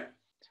to here,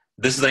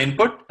 this is the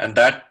input, and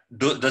that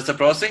does the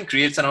processing,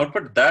 creates an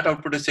output. That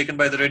output is taken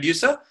by the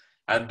reducer,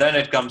 and then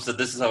it comes to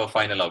this is our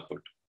final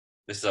output.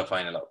 This is our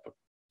final output.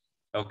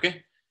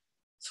 Okay,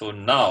 so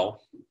now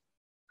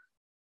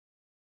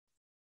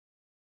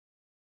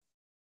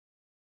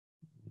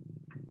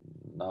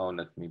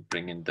let me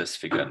bring in this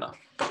figure now.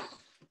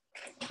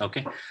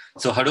 Okay,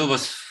 so Hadoop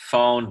was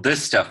found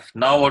this stuff.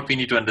 Now what we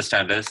need to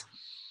understand is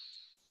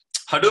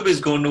Hadoop is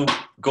going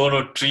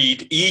to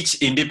treat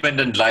each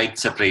independent line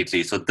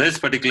separately. So this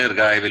particular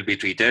guy will be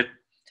treated.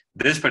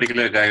 This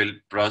particular guy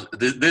will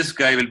this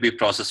guy will be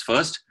processed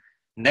first.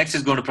 Next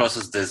is going to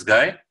process this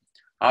guy.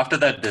 After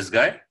that, this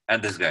guy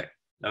and this guy.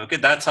 Okay,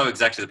 that's how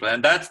exactly the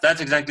and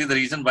that's exactly the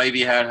reason why we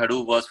had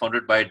Hadoop was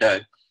founded by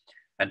Doug.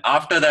 And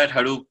after that,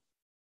 Hadoop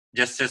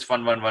just says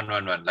 1, 1, 1,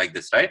 1, 1 like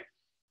this, right?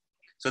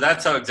 So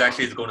that's how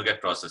exactly it's going to get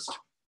processed.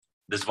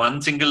 This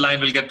one single line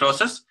will get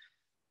processed.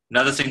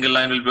 Another single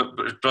line will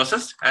be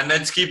processed, and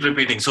let's keep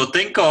repeating. So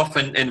think of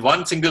in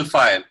one single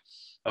file,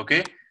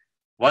 okay?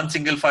 One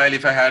single file,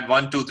 if I had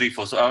 1, 2, 3,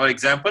 4. So our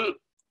example,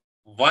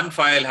 one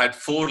file had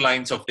 4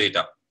 lines of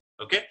data,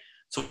 okay?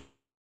 So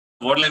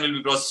what line will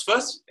be processed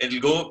first? It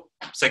will go,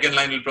 second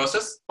line will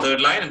process,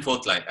 third line and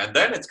fourth line. And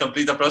then it's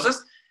complete the process,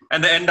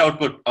 and the end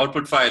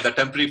output file, the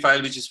temporary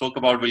file which you spoke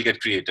about will get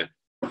created,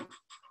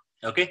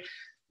 okay?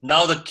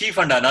 Now the key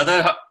funda,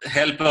 another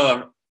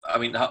helper, I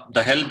mean,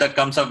 the help that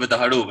comes up with the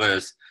Hadoop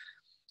is,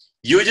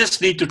 you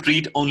just need to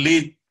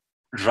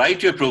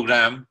write your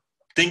program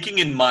thinking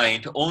in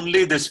mind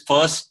only this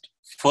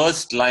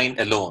first line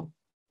alone.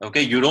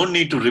 Okay, you don't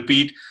need to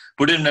repeat,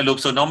 put it in a loop.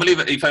 So normally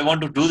if I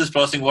want to do this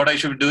processing, what I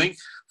should be doing,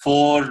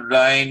 4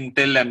 line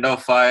till end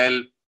of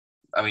file,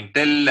 I mean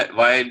till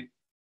while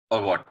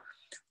or what?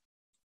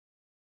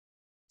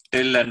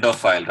 Till end of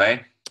file,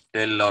 right?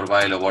 Till or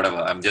while or whatever.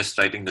 I'm just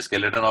writing the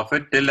skeleton of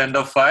it, till end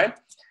of file.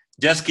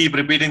 Just keep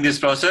repeating this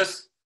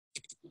process.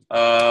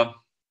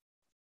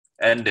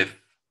 And if.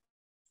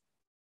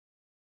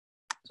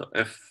 So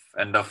if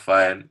end of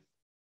file,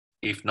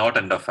 if not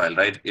end of file,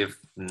 right? If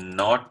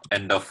not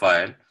end of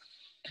file,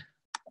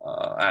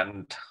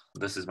 and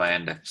this is my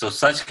end. So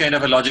such kind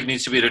of a logic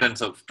needs to be written.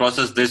 So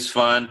process this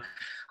one.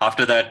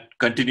 After that,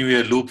 continue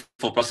your loop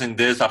for processing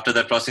this. After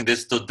that, processing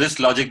this. So this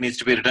logic needs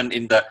to be written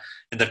in the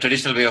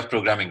traditional way of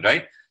programming,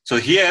 right? So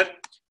here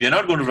we are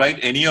not going to write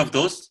any of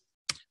those.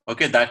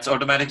 Okay, that's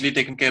automatically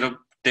take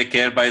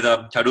care by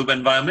the Hadoop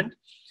environment.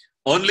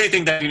 Only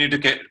thing that you need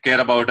to care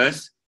about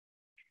is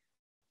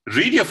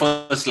read your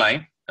first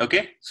line.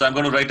 Okay, so I'm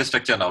going to write the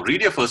structure now.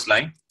 Read your first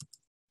line.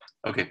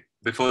 Okay,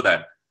 before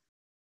that,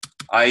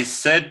 I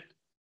said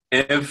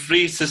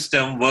every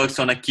system works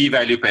on a key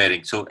value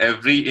pairing. So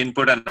every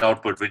input and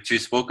output, which we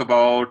spoke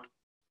about,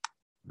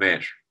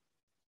 where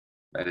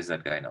is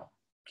that guy now?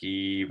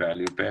 Key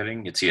value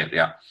pairing, it's here,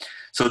 yeah.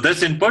 So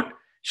this input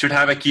should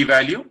have a key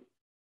value.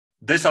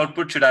 This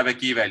output should have a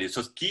key value.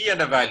 So key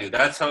and a value,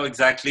 that's how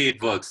exactly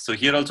it works. So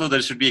here also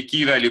there should be a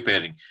key value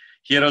pairing.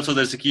 Here also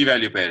there's a key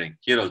value pairing,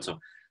 here also.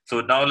 So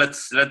now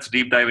let's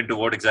deep dive into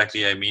what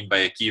exactly I mean by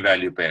a key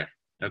value pair,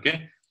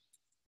 okay?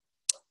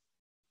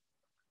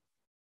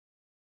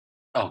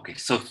 Okay,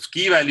 so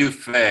key value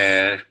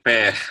pair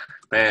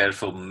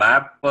for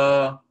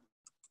mapper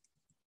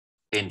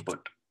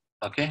input,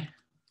 okay?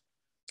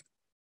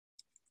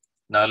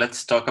 Now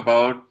let's talk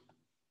about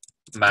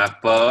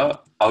mapper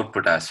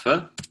output as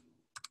well.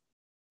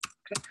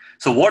 Okay.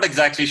 So what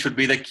exactly should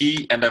be the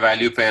key and a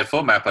value pair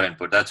for mapper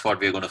input? That's what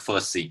we're going to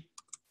first see.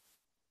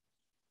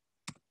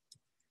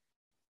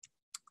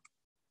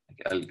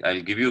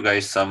 I'll give you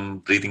guys some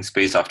breathing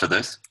space after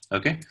this,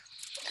 okay?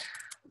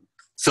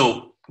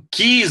 So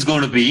key is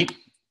going to be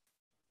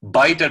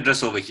byte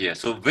address over here.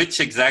 So which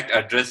exact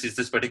address is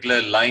this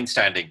particular line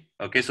standing?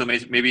 Okay, so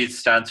maybe it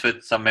stands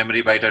with some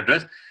memory byte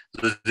address.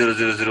 So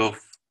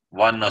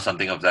 0001 or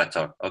something of that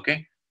sort,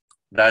 okay?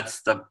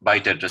 That's the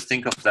byte address.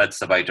 Think of that's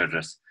the byte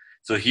address.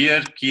 So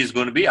here key is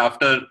going to be,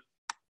 after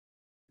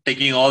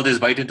taking all this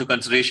byte into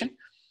consideration,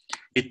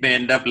 it may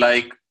end up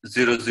like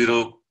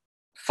 0050.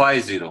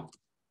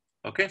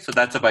 Okay, so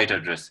that's a byte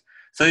address.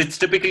 So it's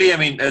typically, I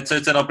mean, it's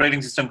an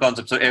operating system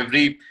concept. So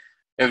every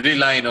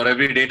line or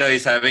every data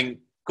is having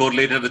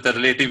correlated with the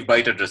relative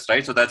byte address,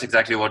 right? So that's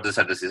exactly what this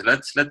address is.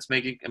 Let's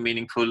make it a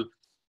meaningful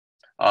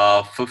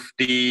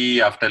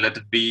 50 after, let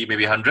it be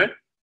maybe 100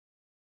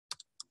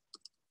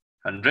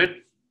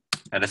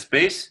 and a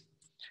space,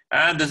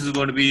 and this is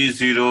going to be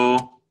 0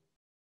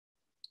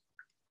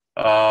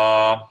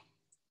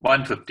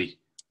 150.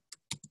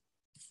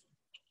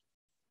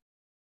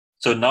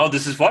 So now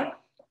this is what?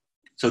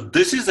 So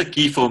this is a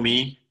key for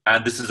me,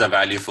 and this is a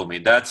value for me.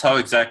 That's how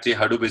exactly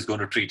Hadoop is going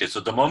to treat it. So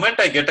the moment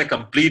I get a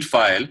complete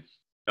file,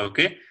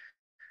 okay,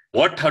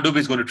 what Hadoop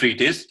is going to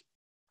treat is,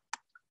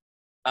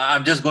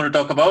 I'm just going to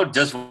talk about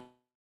just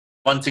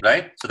one thing,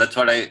 right? So that's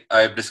what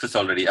I've discussed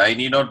already. I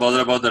need not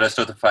bother about the rest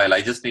of the file.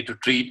 I just need to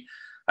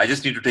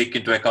take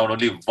into account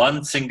only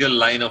one single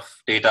line of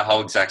data, how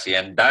exactly,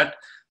 and that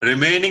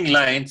remaining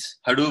lines,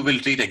 Hadoop will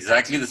treat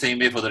exactly the same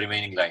way for the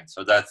remaining lines.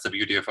 So that's the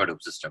beauty of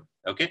Hadoop system,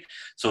 okay?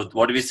 So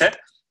what do we said?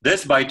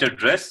 This byte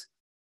address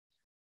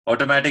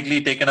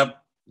automatically taken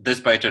up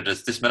this byte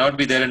address. This may not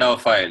be there in our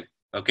file,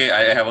 okay?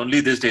 I have only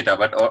this data,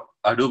 but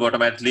Hadoop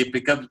automatically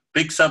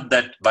picks up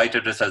that byte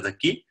address as the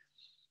key.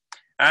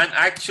 And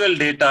actual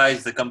data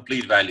is the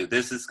complete value.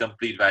 This is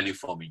complete value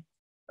for me,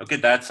 okay?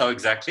 That's how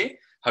exactly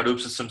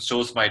Hadoop system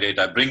stores my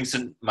data, brings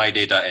in my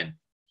data in,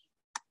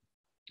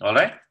 all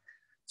right?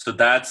 So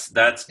that's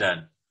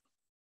done.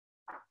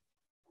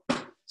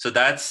 So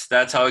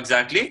that's how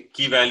exactly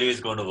key value is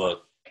going to work.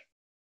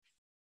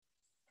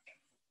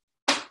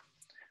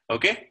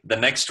 Okay, the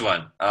next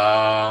one.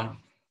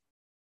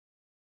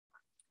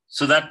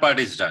 So that part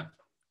is done.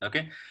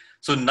 Okay,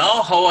 so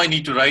now how I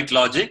need to write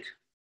logic?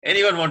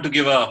 Anyone want to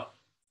give a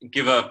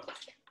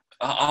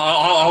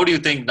how do you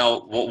think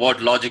now?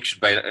 What logic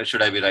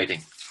should I be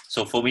writing?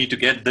 So for me to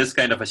get this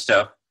kind of a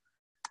stuff,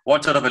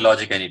 what sort of a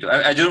logic I need to?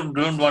 I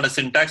don't want a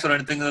syntax or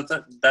anything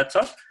that's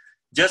all.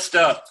 Just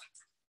a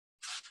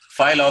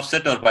file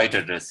offset or byte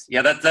address.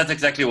 Yeah, that's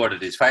exactly what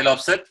it is. File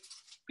offset.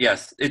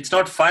 Yes, it's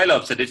not file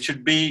offset. It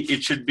should be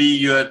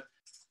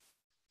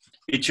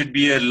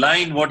a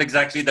line. What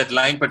exactly that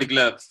line,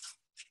 particular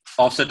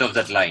offset of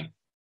that line.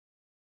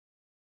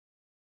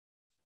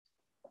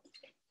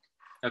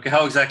 Okay,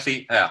 how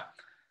exactly? Yeah,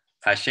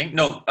 hashing.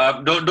 No,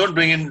 don't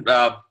bring in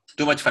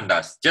too much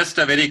fundas. Just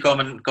a very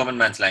common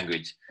man's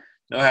language.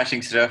 No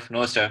hashing stuff,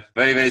 no stuff.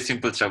 Very, very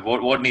simple stuff.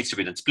 What needs to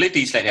be done? Split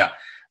each line. Yeah,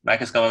 Mac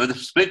has come up with a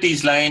split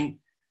each line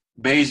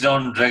based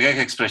on regex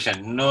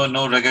expression. No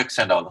regex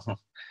and all.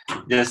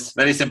 Just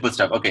very simple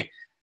stuff. Okay,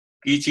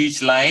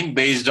 each line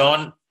based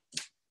on.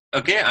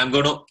 Okay, I'm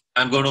going to.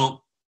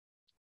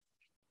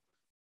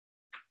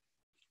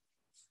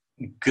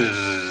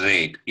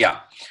 Great. Yeah.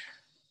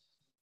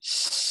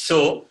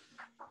 So.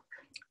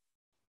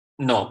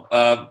 No,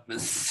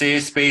 say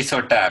space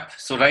or tab.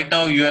 So right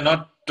now you are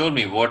not told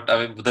me what,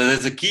 I mean,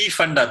 there's a key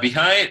funda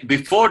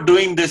before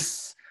doing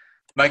this,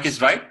 Mike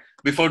is right.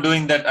 Before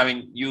doing that, I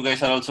mean, you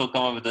guys are also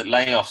come up with the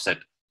line offset.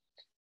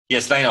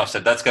 Yes, line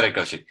offset, that's correct,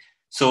 Kaushik.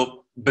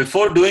 So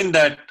before doing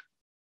that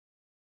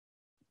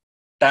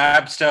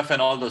tab stuff and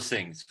all those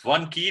things,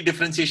 one key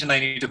differentiation I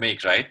need to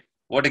make, right?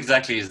 What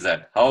exactly is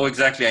that? How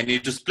exactly I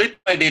need to split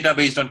my data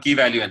based on key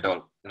value and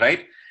all,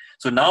 right?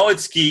 So now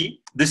it's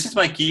key, this is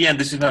my key and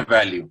this is my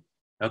value.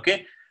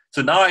 Okay,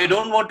 so now I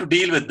don't want to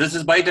deal with this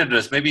is byte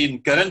address. Maybe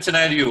in current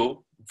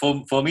scenario,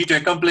 for me to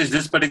accomplish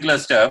this particular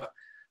step,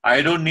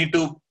 I don't need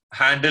to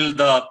handle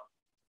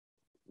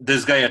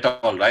this guy at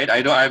all, right?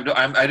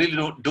 I really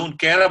don't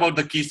care about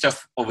the key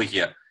stuff over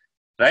here,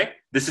 right?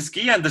 This is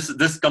key and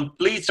this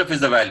complete stuff is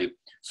the value.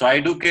 So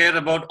I do care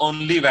about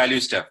only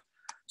value stuff.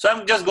 So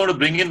I'm just going to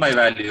bring in my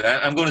value.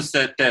 I'm going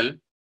to tell.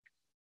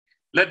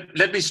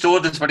 Let me store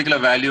this particular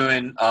value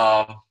in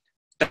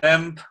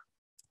temp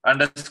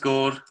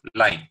underscore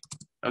line.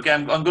 Okay,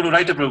 I'm going to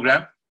write a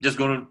program, just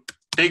going to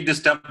take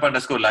this temp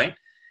underscore line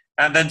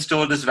and then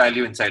store this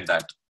value inside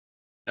that.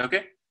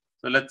 Okay,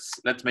 so let's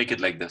make it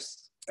like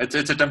this. It's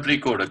a temporary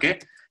code, okay?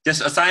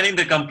 Just assigning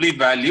the complete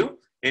value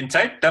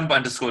inside temp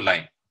underscore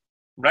line,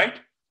 right?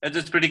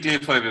 It's pretty clear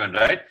for everyone,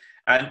 right?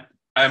 And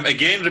I'm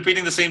again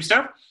repeating the same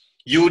stuff.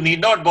 You need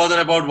not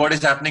bother about what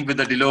is happening with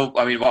the delay,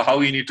 I mean,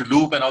 how you need to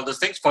loop and all those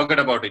things. Forget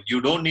about it.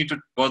 You don't need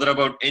to bother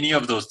about any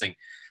of those things.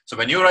 So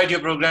when you write your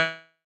program,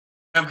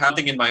 have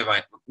something in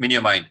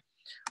your mind.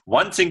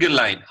 One single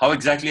line, how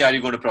exactly are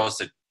you going to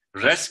process it?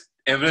 Rest,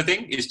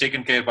 everything is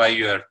taken care by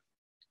your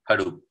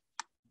Hadoop.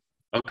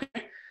 Okay.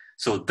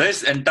 So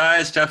this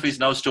entire stuff is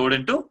now stored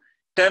into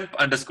temp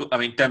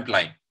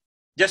line.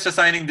 Just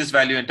assigning this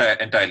value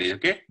entirely.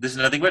 Okay. This is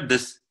nothing but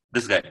this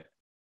guy,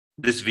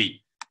 this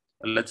V.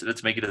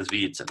 Let's make it as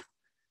V itself.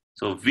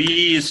 So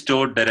V is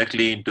stored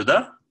directly into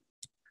the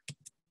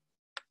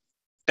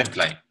temp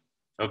line.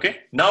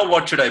 Okay. Now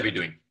what should I be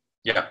doing?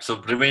 Yeah.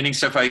 So remaining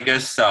stuff, I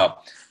guess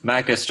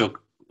Mac has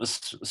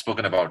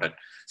spoken about it.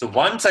 So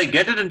once I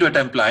get it into a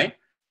temp line,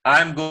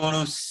 I'm going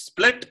to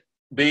split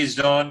based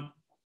on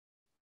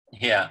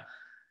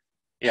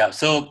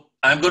So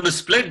I'm going to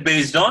split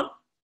based on.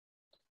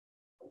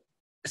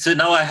 So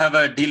now I have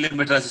a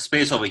delimiter as a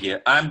space over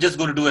here. I'm just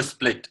going to do a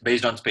split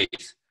based on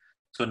space.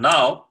 So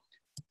now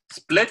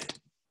split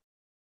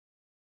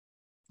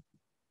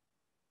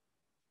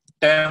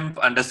temp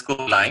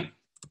underscore line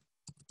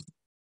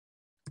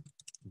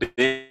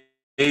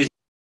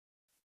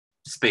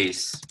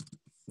space.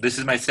 This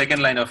is my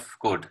second line of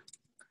code.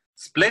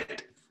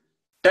 Split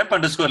temp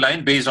underscore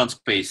line based on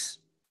space,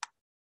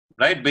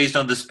 right? Based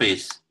on the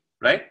space,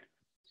 right?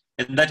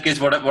 In that case,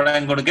 what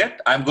I'm going to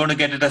get? I'm going to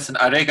get it as an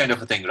array kind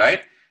of a thing,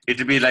 right? It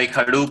will be like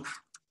Hadoop,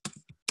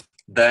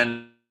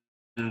 then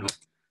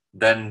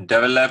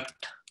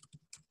developed,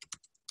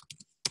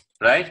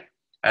 right?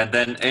 And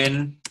then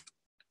in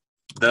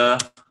the,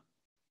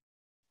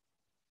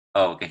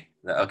 oh,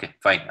 okay,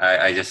 fine.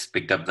 I just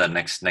picked up the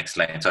next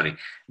line. Sorry,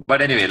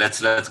 but anyway, let's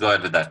go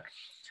ahead with that,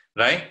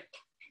 right?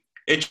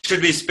 It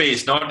should be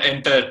space, not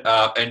enter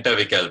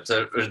Vikalp.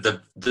 So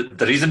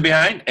the reason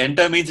behind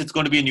enter means it's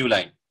going to be a new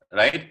line,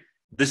 right?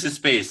 This is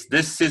space.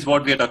 This is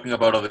what we are talking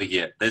about over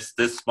here. This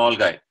small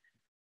guy.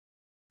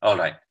 All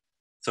right.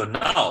 So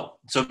now,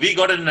 so we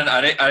got it in an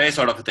array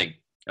sort of a thing.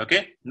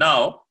 Okay.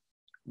 Now,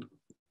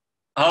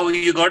 how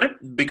you got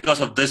it?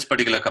 Because of this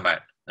particular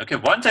command. Okay.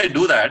 Once I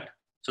do that,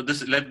 so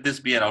let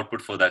this be an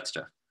output for that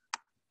stuff.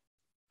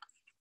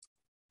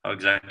 How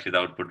exactly the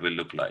output will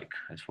look like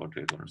is what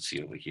we're going to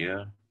see over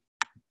here.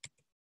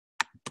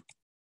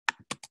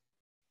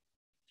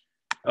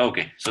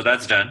 Okay, so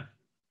that's done.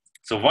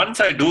 So once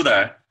I do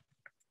that,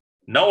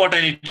 now what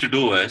I need to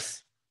do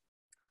is,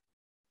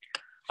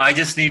 I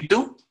just need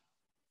to,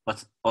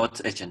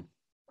 what's HN?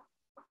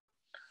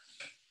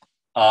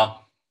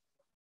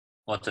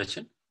 What's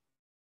HN?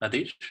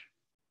 Nadish?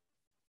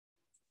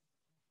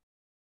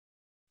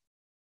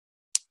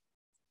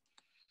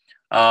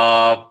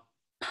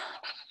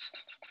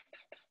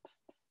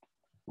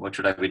 What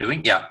should I be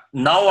doing? Yeah,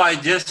 now I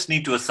just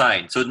need to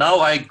assign. So now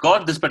I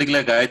got this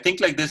particular guy. I think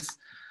like this,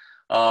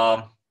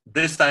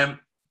 this time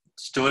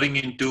storing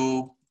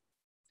into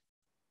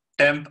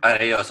temp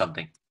array or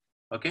something.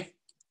 Okay,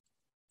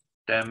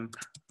 temp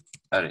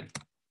array.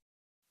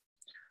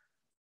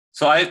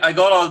 So I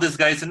got all these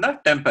guys in the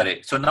temp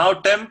array. So now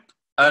temp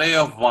array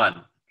of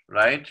 1,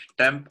 right?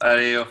 Temp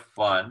array of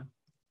 1.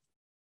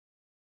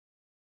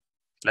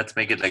 Let's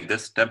make it like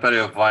this. Temp array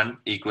of 1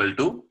 equal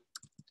to,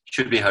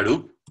 should be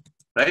Hadoop,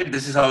 right?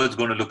 This is how it's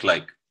going to look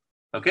like.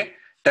 Okay.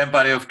 Temp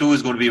array of 2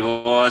 is going to be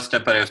was,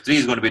 temp array of 3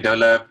 is going to be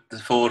developed,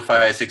 4,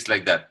 5, 6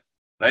 like that,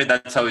 right?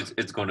 That's how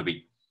it's going to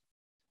be.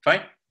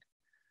 Fine.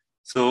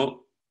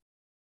 So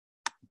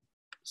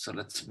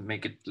let's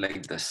make it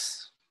like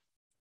this,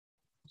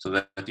 so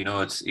that you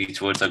know it's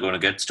each words are going to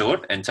get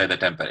stored inside the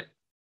temp array,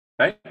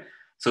 right?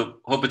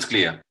 So hope it's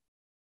clear.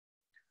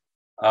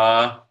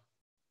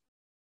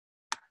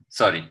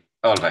 Sorry.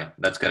 All right,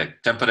 that's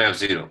correct. Temp array of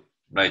 0,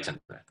 right?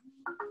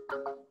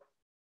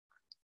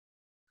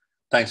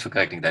 Thanks for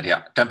correcting that.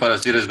 Yeah, temp array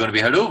of 0 is going to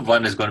be Hadoop,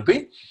 1 is going to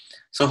be.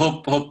 So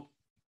hope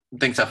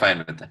things are fine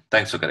with that.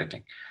 Thanks for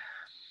correcting.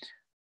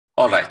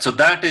 All right, so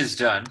that is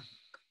done.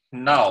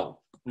 Now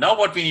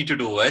what we need to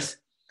do is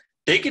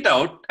take it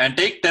out and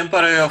take temp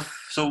array of,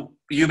 so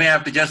you may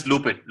have to just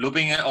loop it,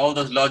 looping all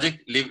this logic,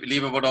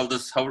 leave about all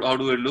this, how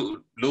do we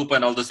loop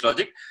and all this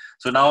logic.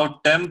 So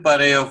now temp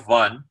array of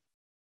 1,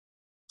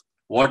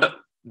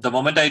 the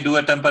moment I do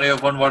a temp array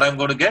of 1, what I'm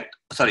going to get?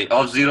 Sorry,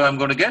 of 0, I'm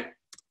going to get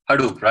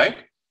Hadoop, right?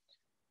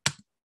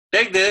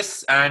 Take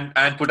this and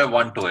put a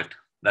 1 to it.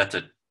 That's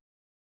it.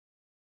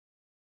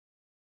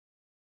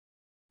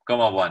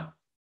 Comma 1.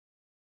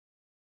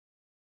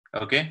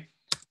 Okay.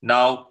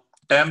 Now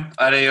temp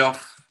array of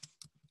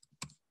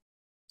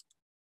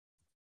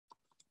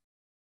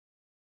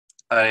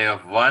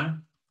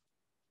 1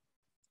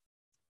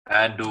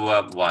 and do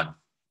a 1.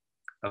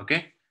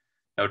 Okay.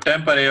 Now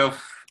temp array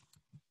of,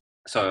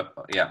 so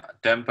yeah,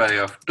 temp array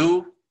of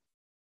 2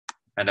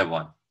 and a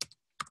 1.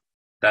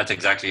 That's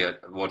exactly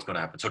what's going to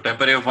happen. So temp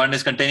array of 1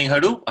 is containing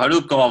Hadoop,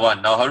 Hadoop comma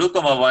 1. Now Hadoop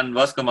comma 1,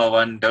 was comma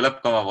 1,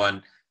 develop comma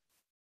 1.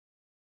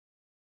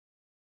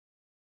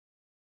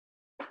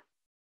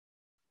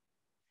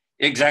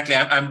 Exactly,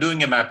 I'm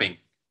doing a mapping.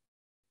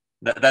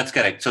 That's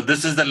correct. So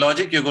this is the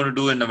logic you're going to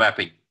do in the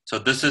mapping. So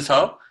this is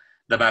how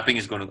the mapping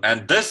is going to,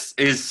 and this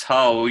is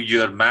how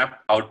your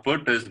map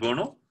output is going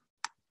to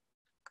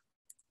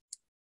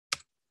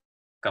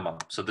come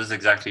up. So this is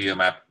exactly your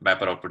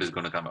mapper output is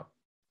going to come up.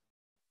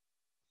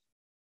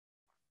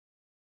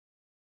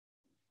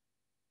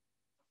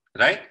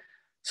 Right?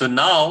 So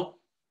now,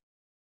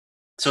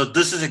 so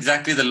this is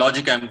exactly the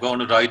logic I'm going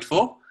to write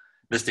for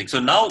this thing.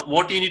 So now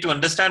what you need to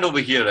understand over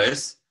here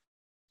is,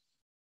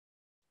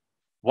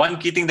 one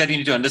key thing that you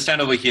need to understand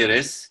over here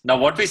is, now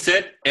what we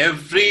said,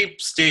 every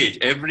stage,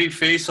 every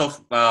phase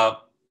of,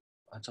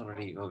 that's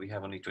already, we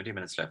have only 20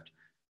 minutes left.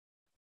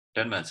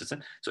 10 minutes, isn't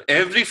it? So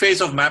every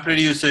phase of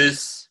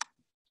MAPREDUCE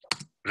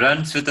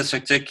runs with a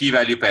structure key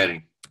value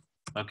pairing.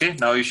 Okay,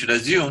 now you should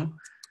assume,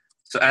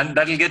 so, and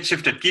that will get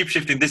shifted, keep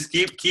shifting. This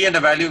key and the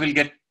value will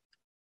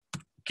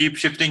keep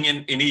shifting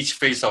in each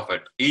phase of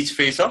it, each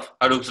phase of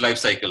Hadoop's life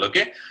cycle.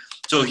 Okay,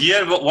 so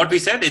here what we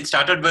said, it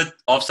started with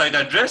offsite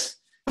address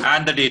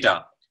and the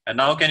data. And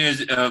now can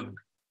you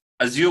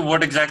assume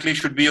what exactly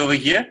should be over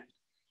here?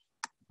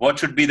 What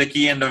should be the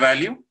key and the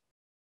value?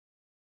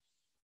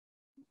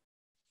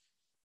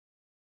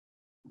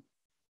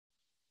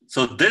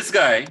 So this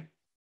guy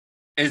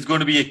is going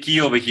to be a key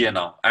over here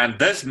now. And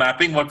this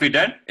mapping, what we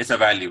done, is a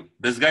value.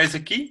 This guy is a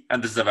key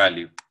and this is a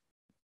value.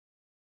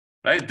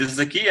 Right? This is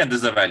a key and this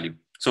is a value.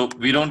 So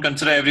we don't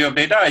consider every of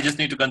data. I just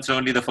need to consider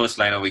only the first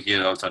line over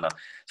here also now.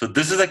 So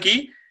this is a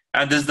key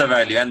and this is the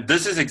value. And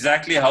this is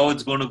exactly how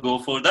it's going to go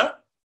for the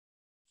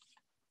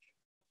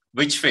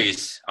which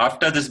phase.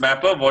 After this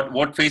mapper,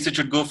 what phase it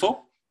should go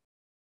for?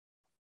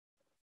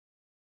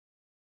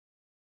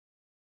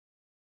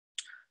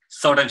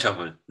 Sort and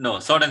shuffle. No,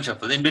 sort and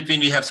shuffle. In between,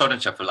 we have sort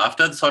and shuffle.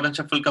 After the sort and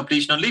shuffle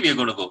completion only, we are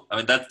going to go. I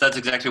mean, that's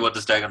exactly what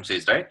this diagram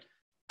says, right?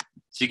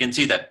 So you can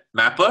see that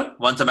mapper,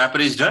 once the mapper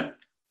is done,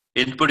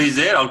 input is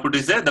there, output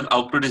is there, the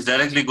output is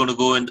directly going to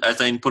go in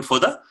as an input for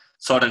the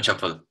sort and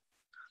shuffle.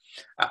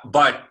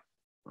 But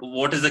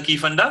what is the key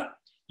funda?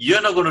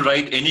 You're not going to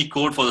write any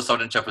code for the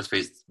sort and shuffle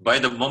phase. By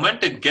the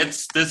moment it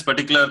gets this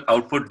particular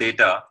output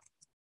data,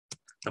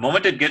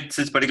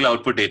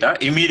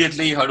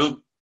 immediately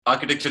Hadoop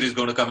architecture is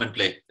going to come and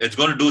play. It's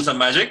going to do some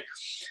magic.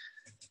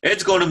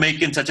 It's going to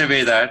make in such a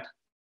way that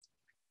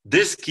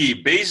this key,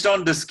 based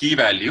on this key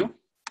value,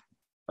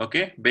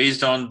 okay,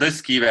 based on this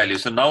key value.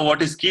 So now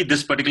what is key?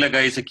 This particular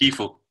guy is a key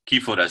for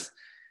us,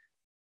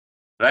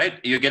 right?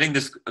 You're getting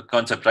this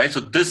concept, right?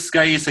 So this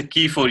guy is a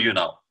key for you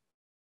now.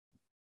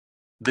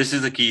 This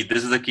is the key,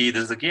 this is the key,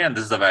 this is the key, and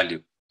this is the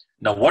value.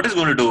 Now what it's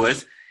going to do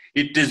is,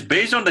 it is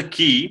based on the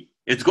key,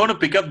 it's going to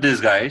pick up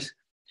these guys,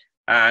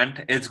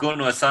 and it's going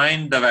to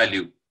assign the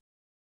value.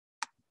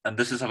 And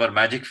this is our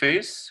magic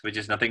phase, which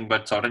is nothing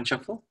but sort and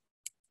shuffle.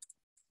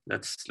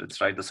 Let's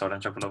write the sort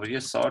and shuffle over here,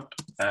 sort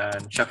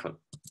and shuffle.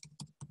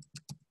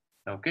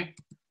 Okay.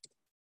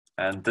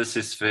 And this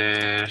is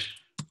where,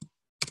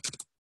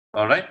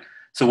 all right.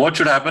 So what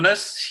should happen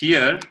is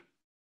here,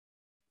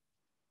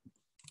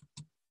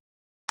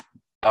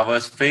 our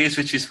phase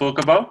which we spoke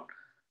about,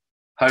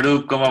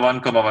 Hadoop,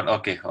 1, 1.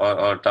 Okay,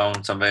 or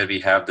down somewhere we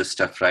have this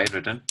stuff, right,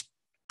 written.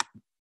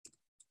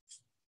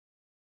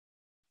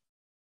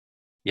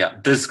 Yeah,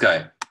 this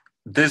guy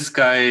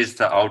is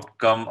the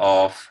outcome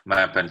of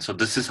map. And so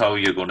this is how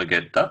you're going to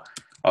get the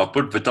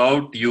output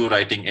without you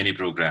writing any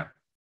program.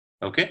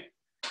 Okay.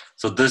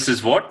 So this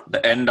is what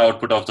the end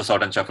output of the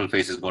sort and shuffle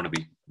phase is going to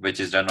be, which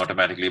is done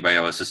automatically by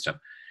our system.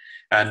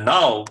 And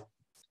now,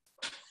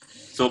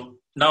 so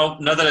now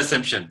another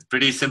assumption,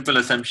 pretty simple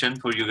assumption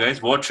for you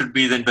guys. What should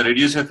be then the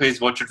reducer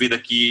phase? What should be the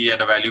key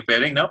and a value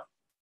pairing now?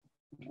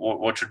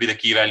 What should be the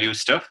key value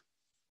stuff?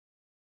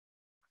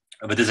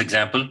 With this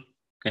example,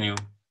 will you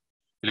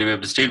be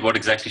able to state what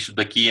exactly should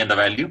the key and the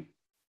value?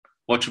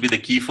 What should be the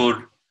key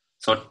for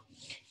sort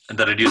in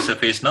the reducer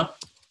phase now?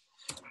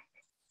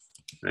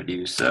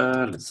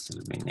 Reducer,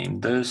 let me name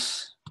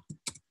this.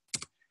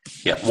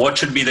 Yeah, what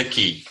should be the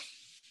key?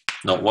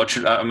 No, what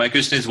should, my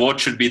question is, what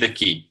should be the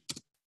key?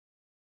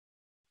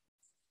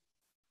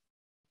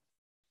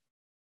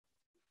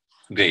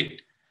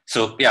 Great.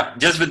 So yeah,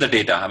 just with the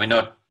data, I mean,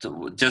 not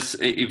just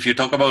if you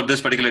talk about this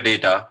particular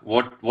data,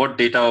 what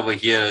data over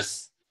here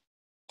is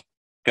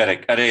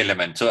correct? Array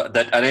element. So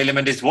that array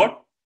element is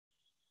what?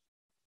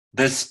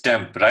 This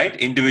temp, right?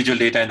 Individual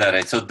data in the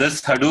array. So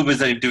this Hadoop is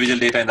the individual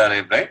data in the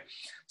array, right?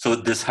 So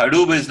this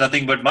Hadoop is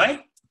nothing but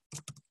my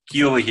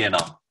key over here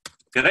now,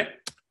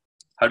 correct?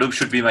 Hadoop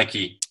should be my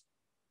key.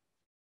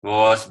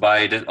 Was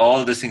by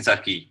all these things are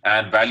key,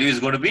 and value is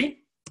going to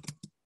be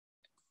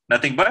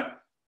nothing but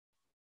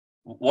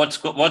what's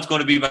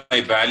going to be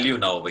my value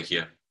now over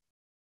here.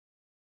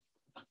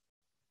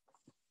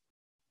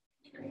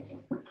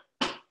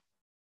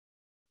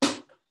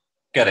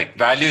 Correct.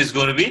 Value is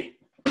going to be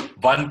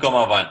 1,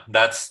 1.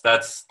 That's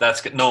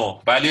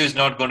no, value is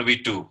not going to be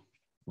 2.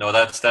 No,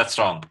 that's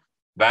wrong.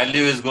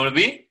 Value is going to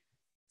be,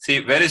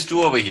 see, where is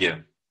 2 over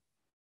here?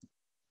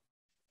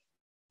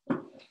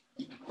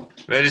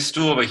 Where is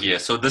 2 over here?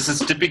 So this is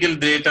typical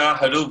data,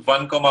 Hadoop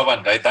 1,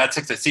 1, right? That's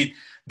it. See,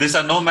 these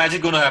are no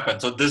magic going to happen.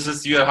 So this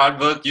is your hard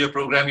work, your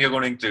program you're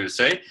going to introduce,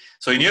 right?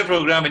 So in your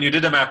program, when you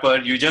did a mapper,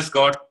 you just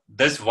got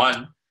this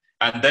 1,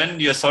 and then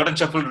your sort and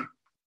shuffle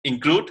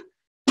include,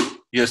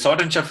 your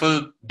sort and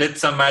shuffle did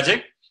some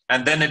magic,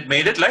 and then it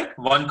made it like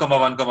 1,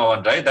 1,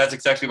 1, right? That's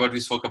exactly what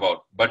we spoke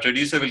about. But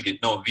reducer will get,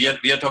 no, we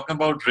are talking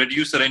about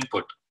reducer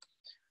input.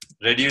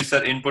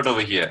 Reducer input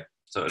over here.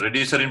 So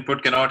reducer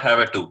input cannot have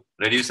a 2.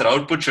 Reducer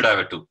output should have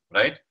a 2,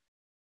 right?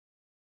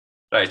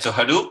 Right, so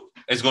Hadoop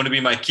is going to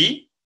be my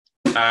key,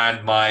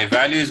 and my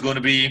value is going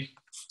to be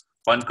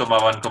 1, 1,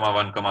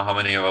 1, how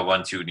many ever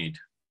ones you need.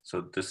 So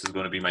this is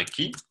going to be my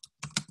key.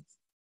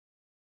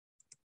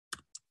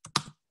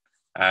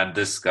 And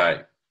this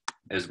guy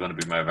is going to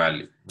be my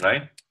value,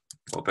 right?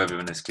 Hope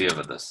everyone is clear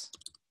with this.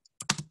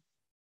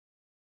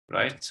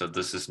 Right? So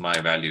this is my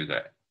value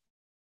guy.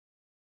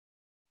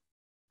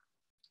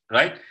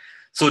 Right?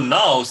 So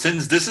now,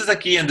 since this is the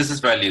key and this is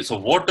value, so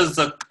what is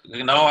the,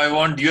 now I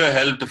want your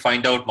help to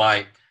find out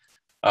my,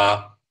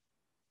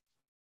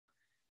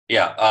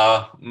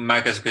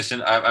 Mac has a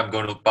question. I'm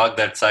going to park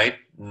that side.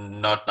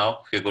 Not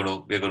now. We're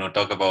going to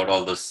talk about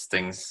all those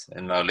things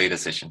in our later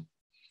session.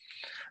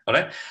 All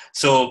right.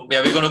 So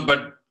yeah, we're going to,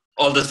 but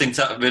all those things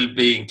will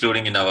be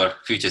including in our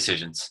future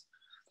sessions.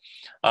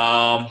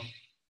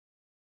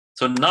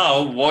 So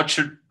now what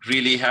should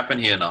really happen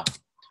here now?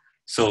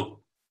 So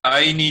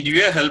I need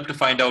your help to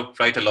find out,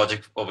 write a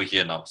logic over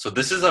here now. So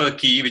this is our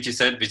key, which is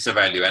said, which is a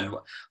value, and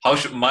how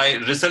should my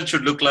result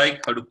should look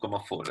like? Hadoop,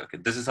 4. Okay,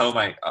 this is how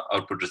my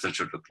output result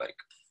should look like.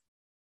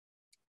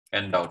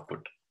 End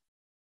output.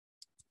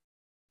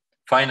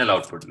 Final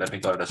output. Let me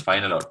call it as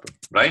final output,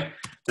 right?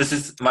 This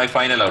is my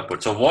final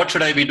output. So what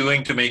should I be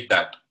doing to make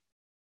that?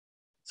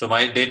 So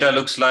my data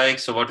looks like,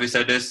 so what we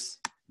said is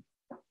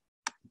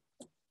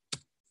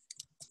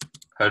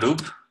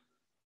Hadoop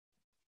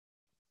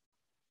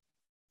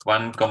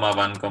 1, 1,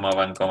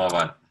 1,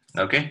 1.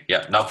 Okay,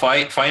 yeah. Now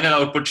final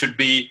output should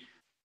be,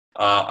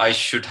 I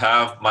should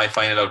have my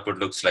final output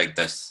looks like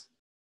this.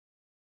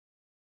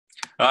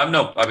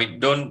 No, I mean,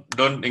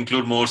 don't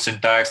include more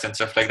syntax and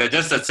stuff like that.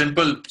 Just a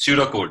simple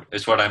pseudocode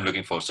is what I'm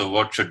looking for. So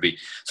what should be?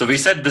 So we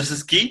said this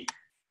is key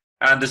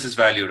and this is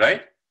value,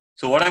 right?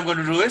 So what I'm going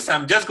to do is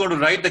I'm just going to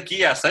write the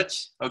key as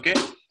such. Okay.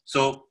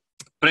 So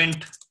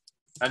print,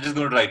 I'm just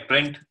going to write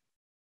print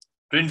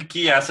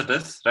key as it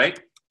is, right?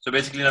 So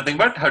basically nothing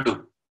but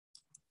Hadoop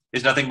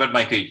is nothing but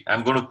my key.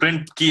 I'm going to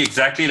print key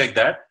exactly like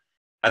that.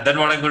 And then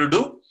what I'm going to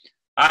do,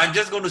 I'm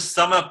just going to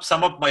sum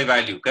up my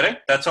value,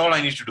 correct? That's all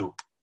I need to do.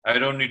 I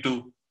don't need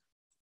to,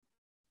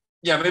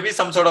 maybe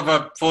some sort of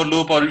a for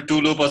loop or to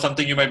loop or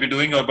something you might be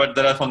doing, but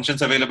there are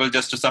functions available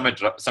just to sum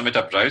it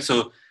up, right?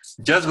 So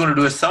just going to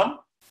do a sum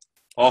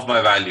of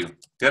my value,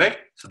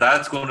 correct? So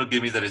that's going to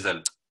give me the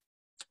result.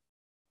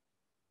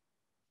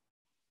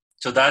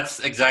 So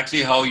that's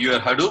exactly how your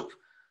Hadoop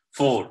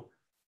 4.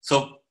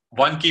 So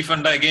one key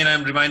funda, again,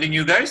 I'm reminding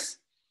you guys,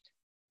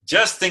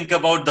 just think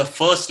about the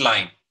first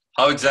line,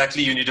 how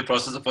exactly you need to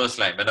process the first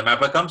line. When the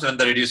mapper comes, when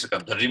the reducer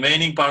comes, the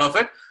remaining part of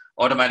it,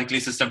 automatically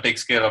system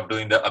takes care of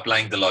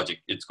applying the logic.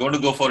 It's going to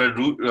go for a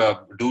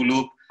do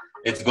loop.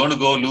 It's going to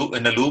go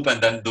in a loop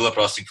and then do a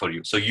processing for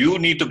you. So you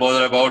need to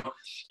bother about,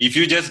 if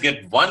you just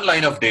get one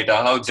line of data,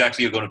 how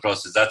exactly you're going to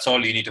process. That's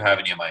all you need to have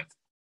in your mind.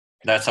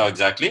 That's how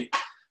exactly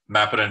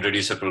mapper and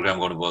reducer program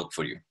going to work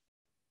for you.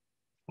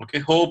 Okay,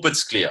 hope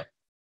it's clear.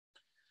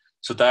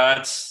 So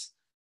that's,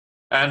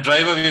 and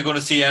driver we're going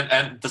to see,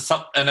 and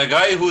a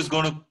guy who's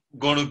going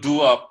to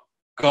do a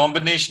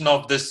combination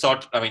of this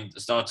sort. I mean,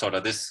 it's not sort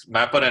of, this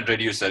mapper and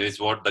reducer is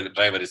what the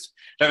driver is.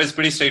 Driver is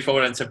pretty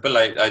straightforward and simple.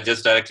 I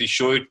just directly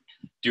show it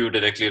to you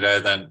directly rather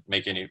than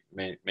making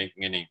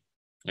any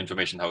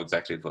information how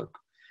exactly it works.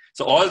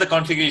 So all the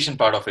configuration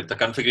part of it, the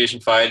configuration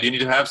file, you need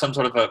to have some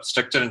sort of a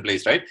structure in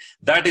place, right?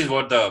 That is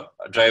what the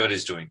driver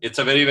is doing. It's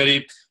a very,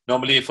 very,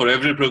 normally for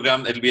every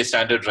program, it'll be a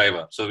standard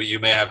driver. So you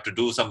may have to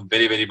do some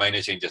very, very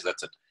minor changes.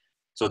 That's it.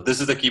 So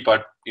this is the key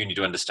part you need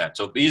to understand.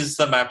 So is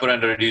the mapper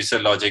and the reducer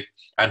logic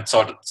and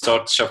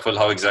sort shuffle,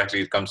 how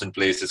exactly it comes in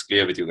place is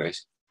clear with you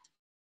guys.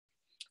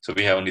 So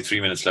we have only 3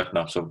 minutes left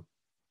now. So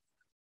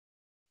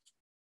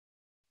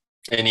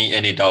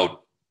any doubt?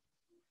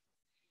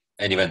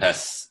 Anyone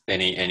has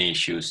any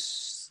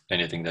issues,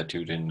 anything that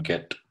you didn't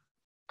get?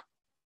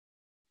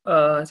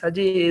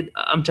 Sajid,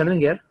 I'm Chandran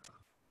here.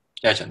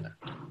 Yeah, Chandran.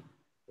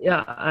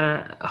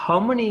 Yeah, how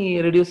many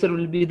reducer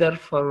will be there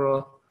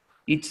for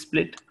each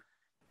split?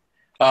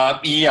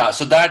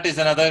 So that is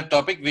another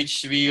topic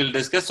which we will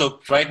discuss. So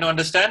right now,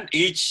 understand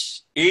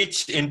each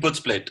input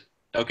split.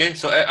 Okay,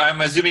 so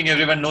I'm assuming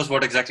everyone knows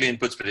what exactly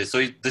input split is.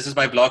 So this is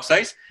my block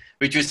size,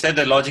 which we said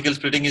the logical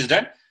splitting is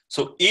done.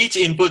 So each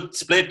input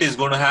split is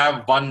going to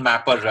have one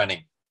mapper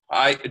running.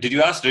 Did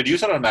you ask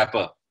reducer or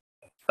mapper?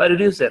 A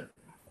reducer.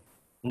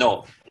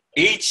 No,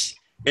 each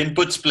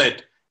input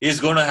split is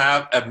going to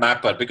have a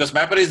mapper, because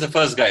mapper is the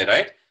first guy,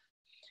 right?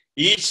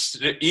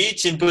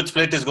 Each input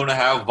split is going to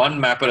have one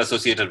mapper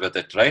associated with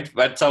it, right?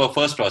 That's our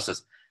first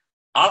process.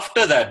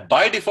 After that,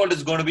 by default,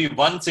 it's going to be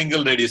one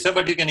single reducer,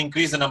 but you can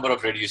increase the number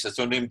of reducers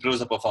to improve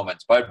the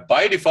performance. But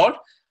by default,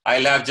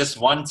 I'll have just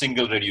one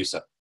single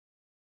reducer.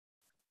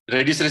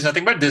 Reducer is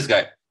nothing but this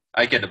guy.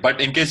 But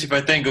in case if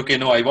I think, okay,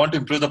 no, I want to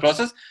improve the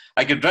process,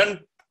 I can run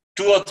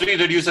 2 or 3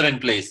 reducer in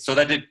place so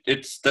that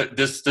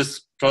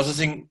this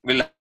processing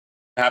will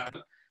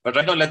happen. But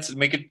right now, let's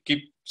make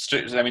it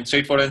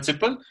straightforward and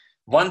simple.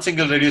 One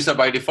single reducer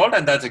by default,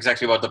 and that's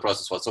exactly what the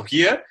process was. So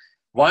here,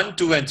 1,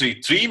 2, and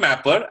 3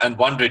 mapper and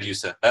 1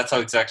 reducer. That's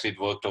how exactly it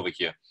worked over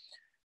here.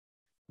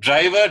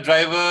 Driver.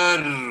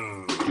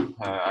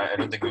 I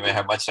don't think we may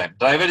have much time.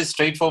 Driver is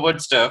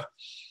straightforward stuff,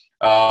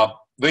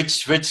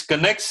 which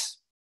connects,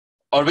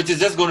 or which is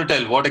just going to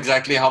tell what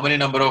exactly, how many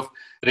number of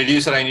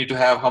reducer I need to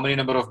have, how many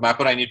number of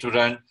mapper I need to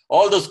run.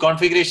 All those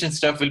configuration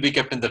stuff will be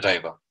kept in the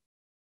driver.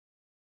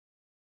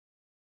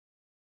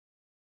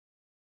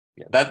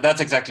 Yeah, that's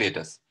exactly it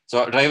is.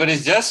 So driver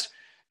is just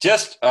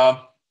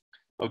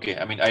okay.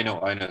 I mean, I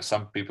know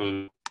some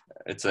people,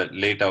 it's a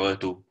late hour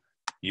too.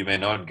 You may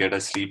not get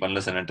a sleep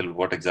unless and until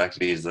what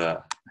exactly is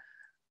the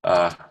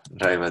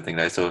driver thing,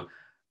 right? So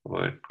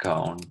word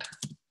count,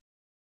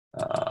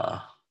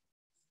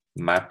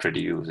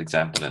 MAPREDUCE,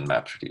 example in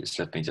MAPREDUCE.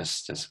 Let me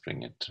just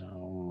bring it.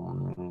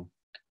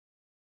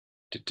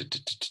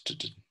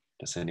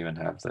 Does anyone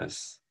have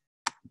this?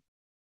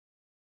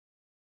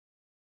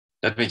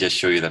 Let me just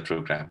show you the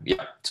program.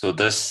 Yeah. So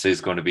this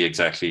is going to be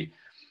exactly.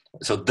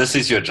 So this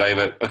is your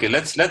driver. Okay.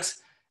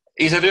 Let's.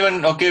 Is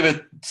everyone okay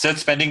with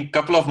spending a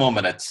couple of more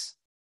minutes?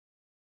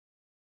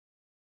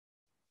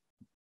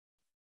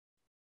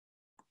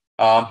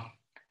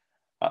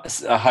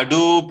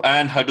 Hadoop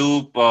and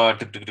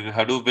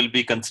Hadoop will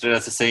be considered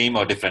as the same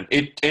or different.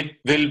 It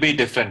will be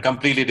different,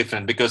 completely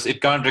different, because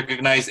it can't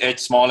recognize H,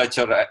 small h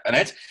or an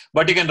H,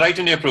 but you can write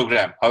in your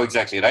program how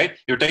exactly, right?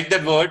 You take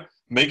that word,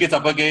 make it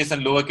uppercase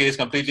and lowercase,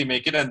 completely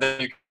make it, and then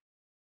you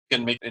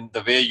can make it in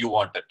the way you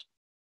want it.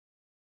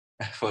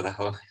 For the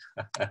whole,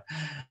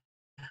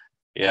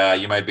 yeah,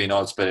 you might be in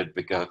all spirit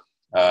because,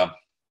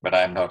 but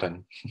I'm not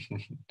in.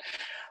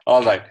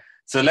 All right.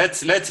 So let's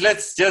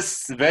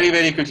just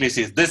very quickly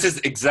see. This is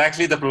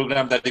exactly the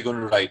program that you're going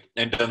to write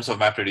in terms of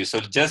MapReduce.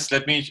 So just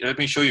let me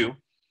show you.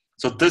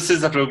 So this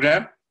is the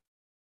program.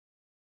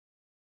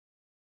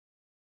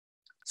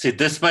 See,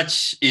 this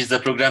much is the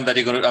program that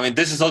you're going to. I mean,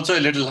 this is also a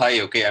little high.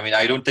 Okay. I mean,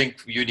 I don't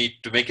think you need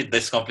to make it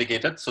this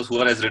complicated. So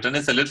whoever has written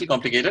it's a little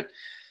complicated.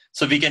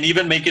 So we can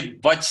even make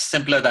it much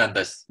simpler than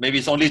this. Maybe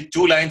it's only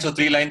 2 lines or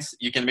 3 lines.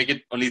 You can make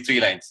it only 3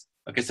 lines.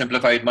 Okay,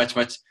 simplify it much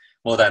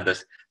more than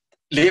this.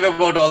 Leave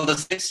about all the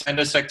things,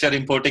 standard structure,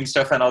 importing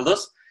stuff and all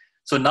those.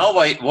 So now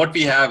what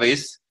we have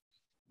is,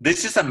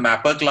 this is a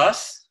mapper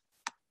class.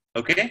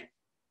 Okay,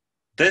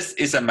 this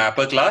is a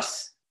mapper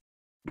class,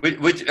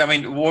 which I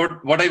mean,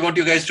 what I want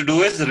you guys to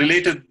do is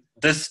relate to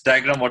this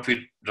diagram what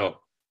we draw.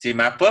 See,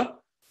 mapper,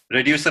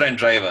 reducer and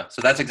driver.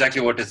 So that's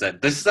exactly what is that.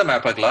 This is a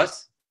mapper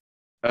class.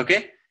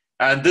 Okay,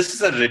 and this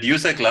is a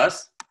reducer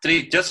class.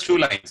 Just 2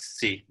 lines.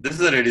 See, this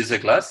is a reducer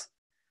class,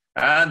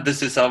 and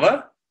this is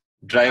our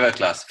driver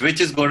class, which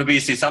is going to be,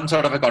 see, some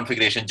sort of a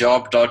configuration,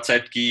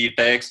 job.set key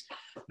text.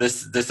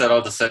 This are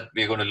all the set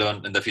we're going to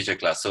learn in the future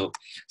class.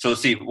 So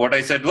see, what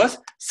I said was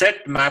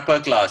set mapper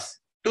class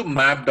to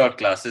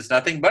map.class is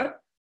nothing but,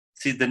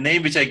 see, the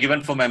name which I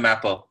given for my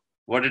mapper.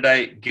 What did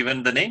I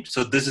given the name?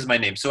 So this is my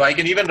name. So I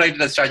can even write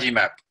it as strategy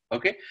map.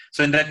 Okay.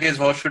 So in that case,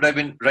 what should I have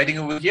been writing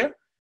over here?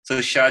 So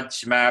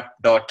Shaj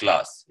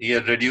map.class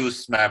here,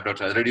 reduce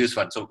map.class, reduce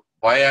one. So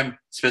why I'm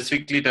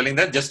specifically telling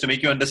that, just to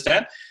make you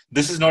understand,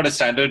 this is not a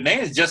standard name.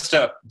 It's just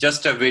a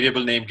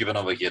variable name given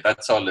over here.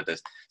 That's all it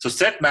is. So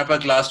set mapper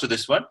class to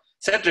this one,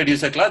 set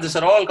reducer class. These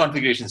are all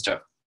configuration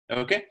stuff.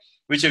 Okay,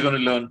 which you're going to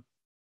learn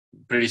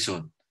pretty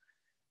soon.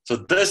 So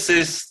this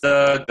is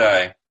the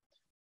guy,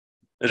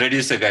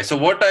 reducer guy. So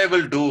what I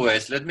will do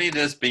is, let me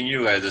just ping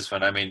you guys this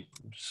one. I mean,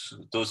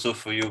 those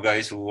of you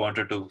guys who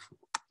wanted to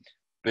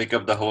wake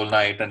up the whole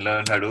night and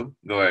learn Hadoop,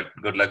 go ahead.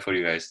 Good luck for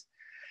you guys.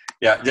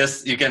 Yeah,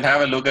 just you can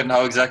have a look at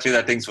how exactly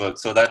that things work.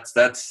 So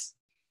that's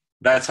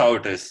how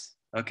it is.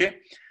 Okay.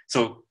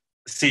 So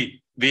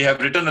see, we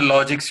have written a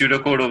logic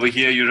pseudocode over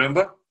here. You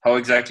remember how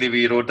exactly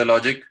we wrote the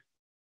logic?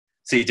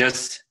 See,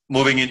 just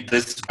moving in,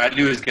 this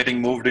value is getting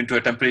moved into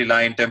a temporary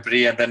line,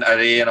 temporary, and then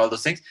array and all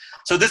those things.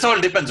 So this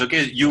all depends.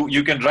 Okay.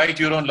 You can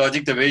write your own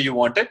logic the way you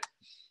want it.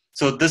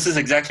 So this is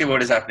exactly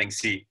what is happening.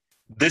 See,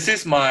 this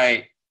is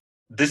my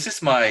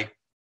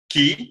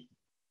key.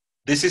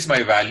 This is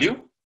my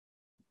value.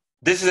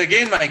 This is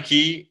again my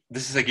key.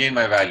 This is again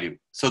my value.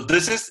 So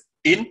this is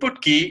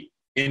input key,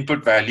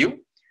 input value.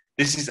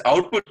 This is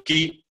output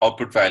key,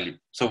 output value.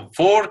 So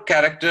 4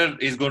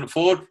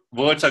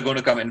 words are going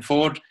to come in.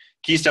 4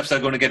 key steps are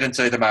going to get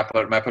inside the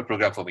mapper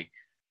program for me.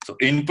 So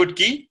input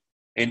key,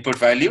 input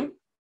value,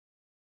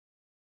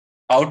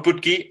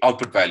 output key,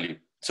 output value.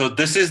 So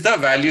this is the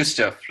value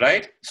stuff,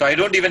 right? So I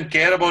don't even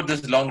care about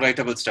this long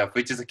writable stuff,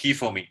 which is a key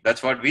for me.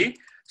 That's what we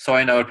saw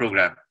in our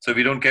program. So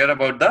we don't care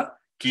about the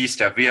key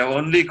stuff. We are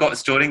only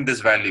storing this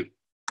value,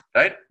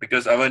 right?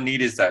 Because our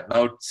need is that.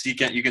 Now see,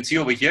 you can see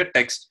over here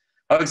text,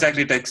 how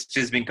exactly text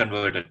is being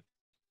converted,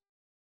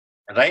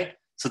 right?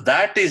 So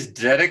that is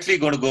directly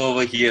going to go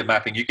over here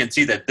mapping. You can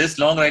see that this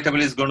long writable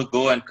is going to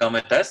go and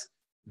comment as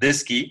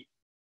this key,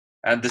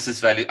 and this is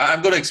value.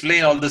 I'm going to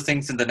explain all these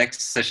things in the next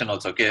session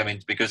also. Okay, I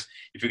mean, because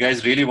if you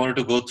guys really wanted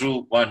to go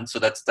through one, so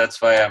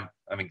that's why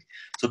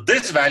so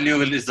this value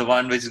is the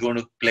one which is going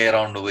to play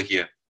around over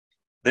here.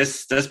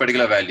 This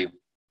particular value.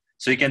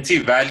 So you can see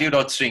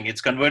value.string.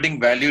 It's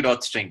converting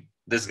value.string,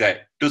 this guy,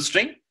 to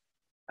string,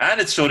 and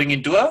it's storing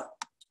into a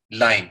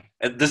line.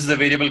 This is a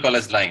variable called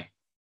as line.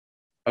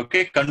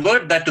 Okay,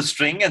 convert that to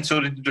string and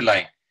store it into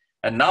line.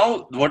 And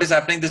now what is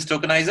happening, this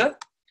tokenizer?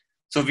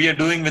 So we are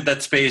doing with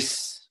that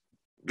space.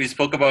 We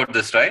spoke about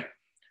this, right?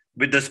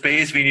 With the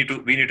space, we need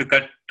to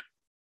cut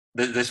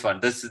this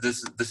one. This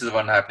is the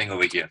one happening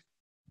over here.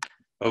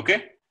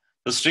 Okay.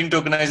 So string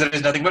tokenizer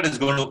is nothing but it's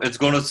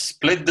going to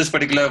split this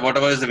particular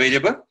whatever is the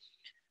variable.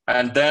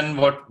 And then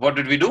what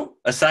did we do?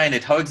 Assign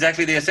it. How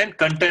exactly they assign?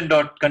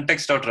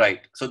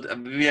 Context.write. So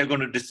we are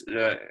going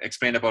to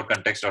explain about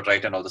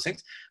context.write and all those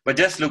things. But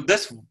just look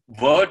this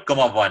word,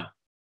 comma 1.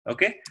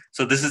 Okay.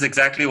 So this is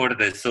exactly what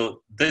it is.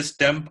 So this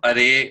temp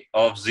array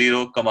of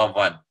 0, comma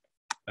 1.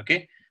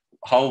 Okay.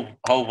 How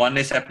 1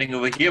 is happening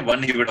over here?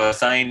 1 he would have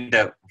assigned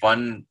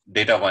 1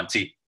 data 1.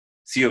 See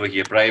over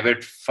here,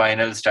 private,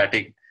 final,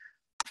 static.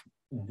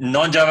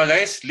 Non-Java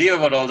guys, leave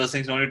about all those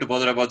things. No need to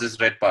bother about this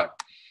red part.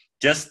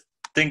 Just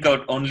think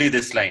out only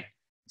this line.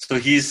 So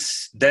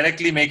he's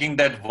directly making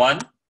that one,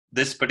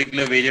 this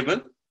particular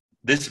variable,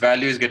 this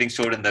value is getting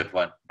stored in that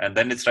one. And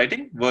then it's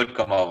writing word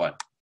comma one.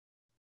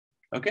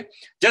 Okay.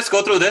 Just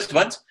go through this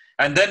once.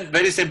 And then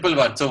very simple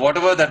one. So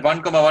whatever that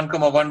 1, 1,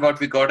 1, what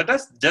we got it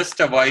as, just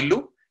a while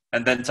loop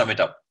and then sum it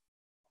up.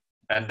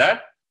 And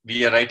that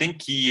we are writing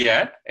key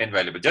and end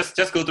variable. Just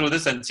go through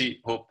this and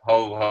see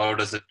how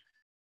does it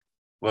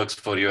works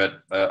for you.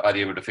 Are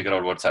you able to figure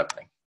out what's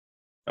happening?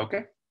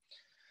 Okay.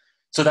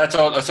 So that's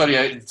all. Sorry,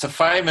 it's a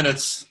 5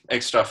 minutes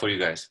extra for you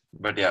guys.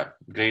 But yeah,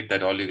 great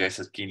that all you guys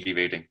are keenly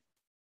waiting.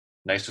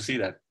 Nice to see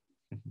that.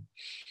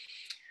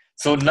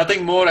 So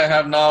nothing more I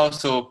have now.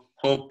 So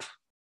hope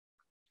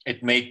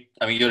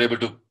you're able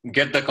to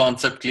get the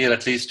concept clear,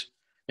 at least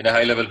in a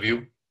high level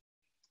view.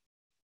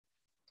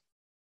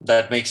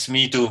 That makes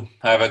me to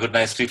have a good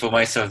night's sleep for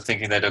myself,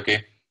 thinking that,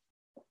 okay.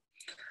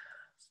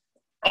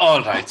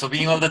 All right. So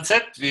being all that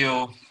said,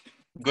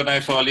 good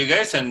night for all you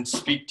guys and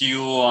speak to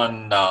you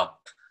on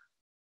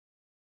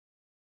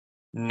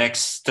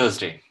next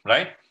Thursday,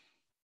 right?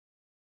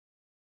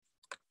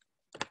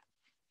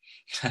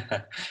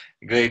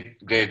 Great,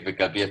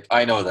 Vikram. Yep,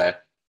 I know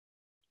that.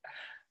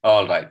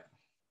 All right.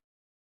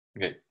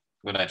 Great.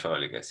 Good night for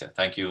all you guys. Yeah,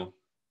 thank you.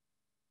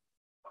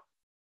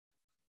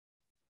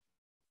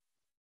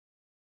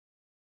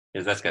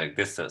 Yes, that's correct.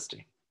 This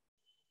Thursday.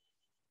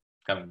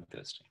 Coming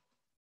Thursday.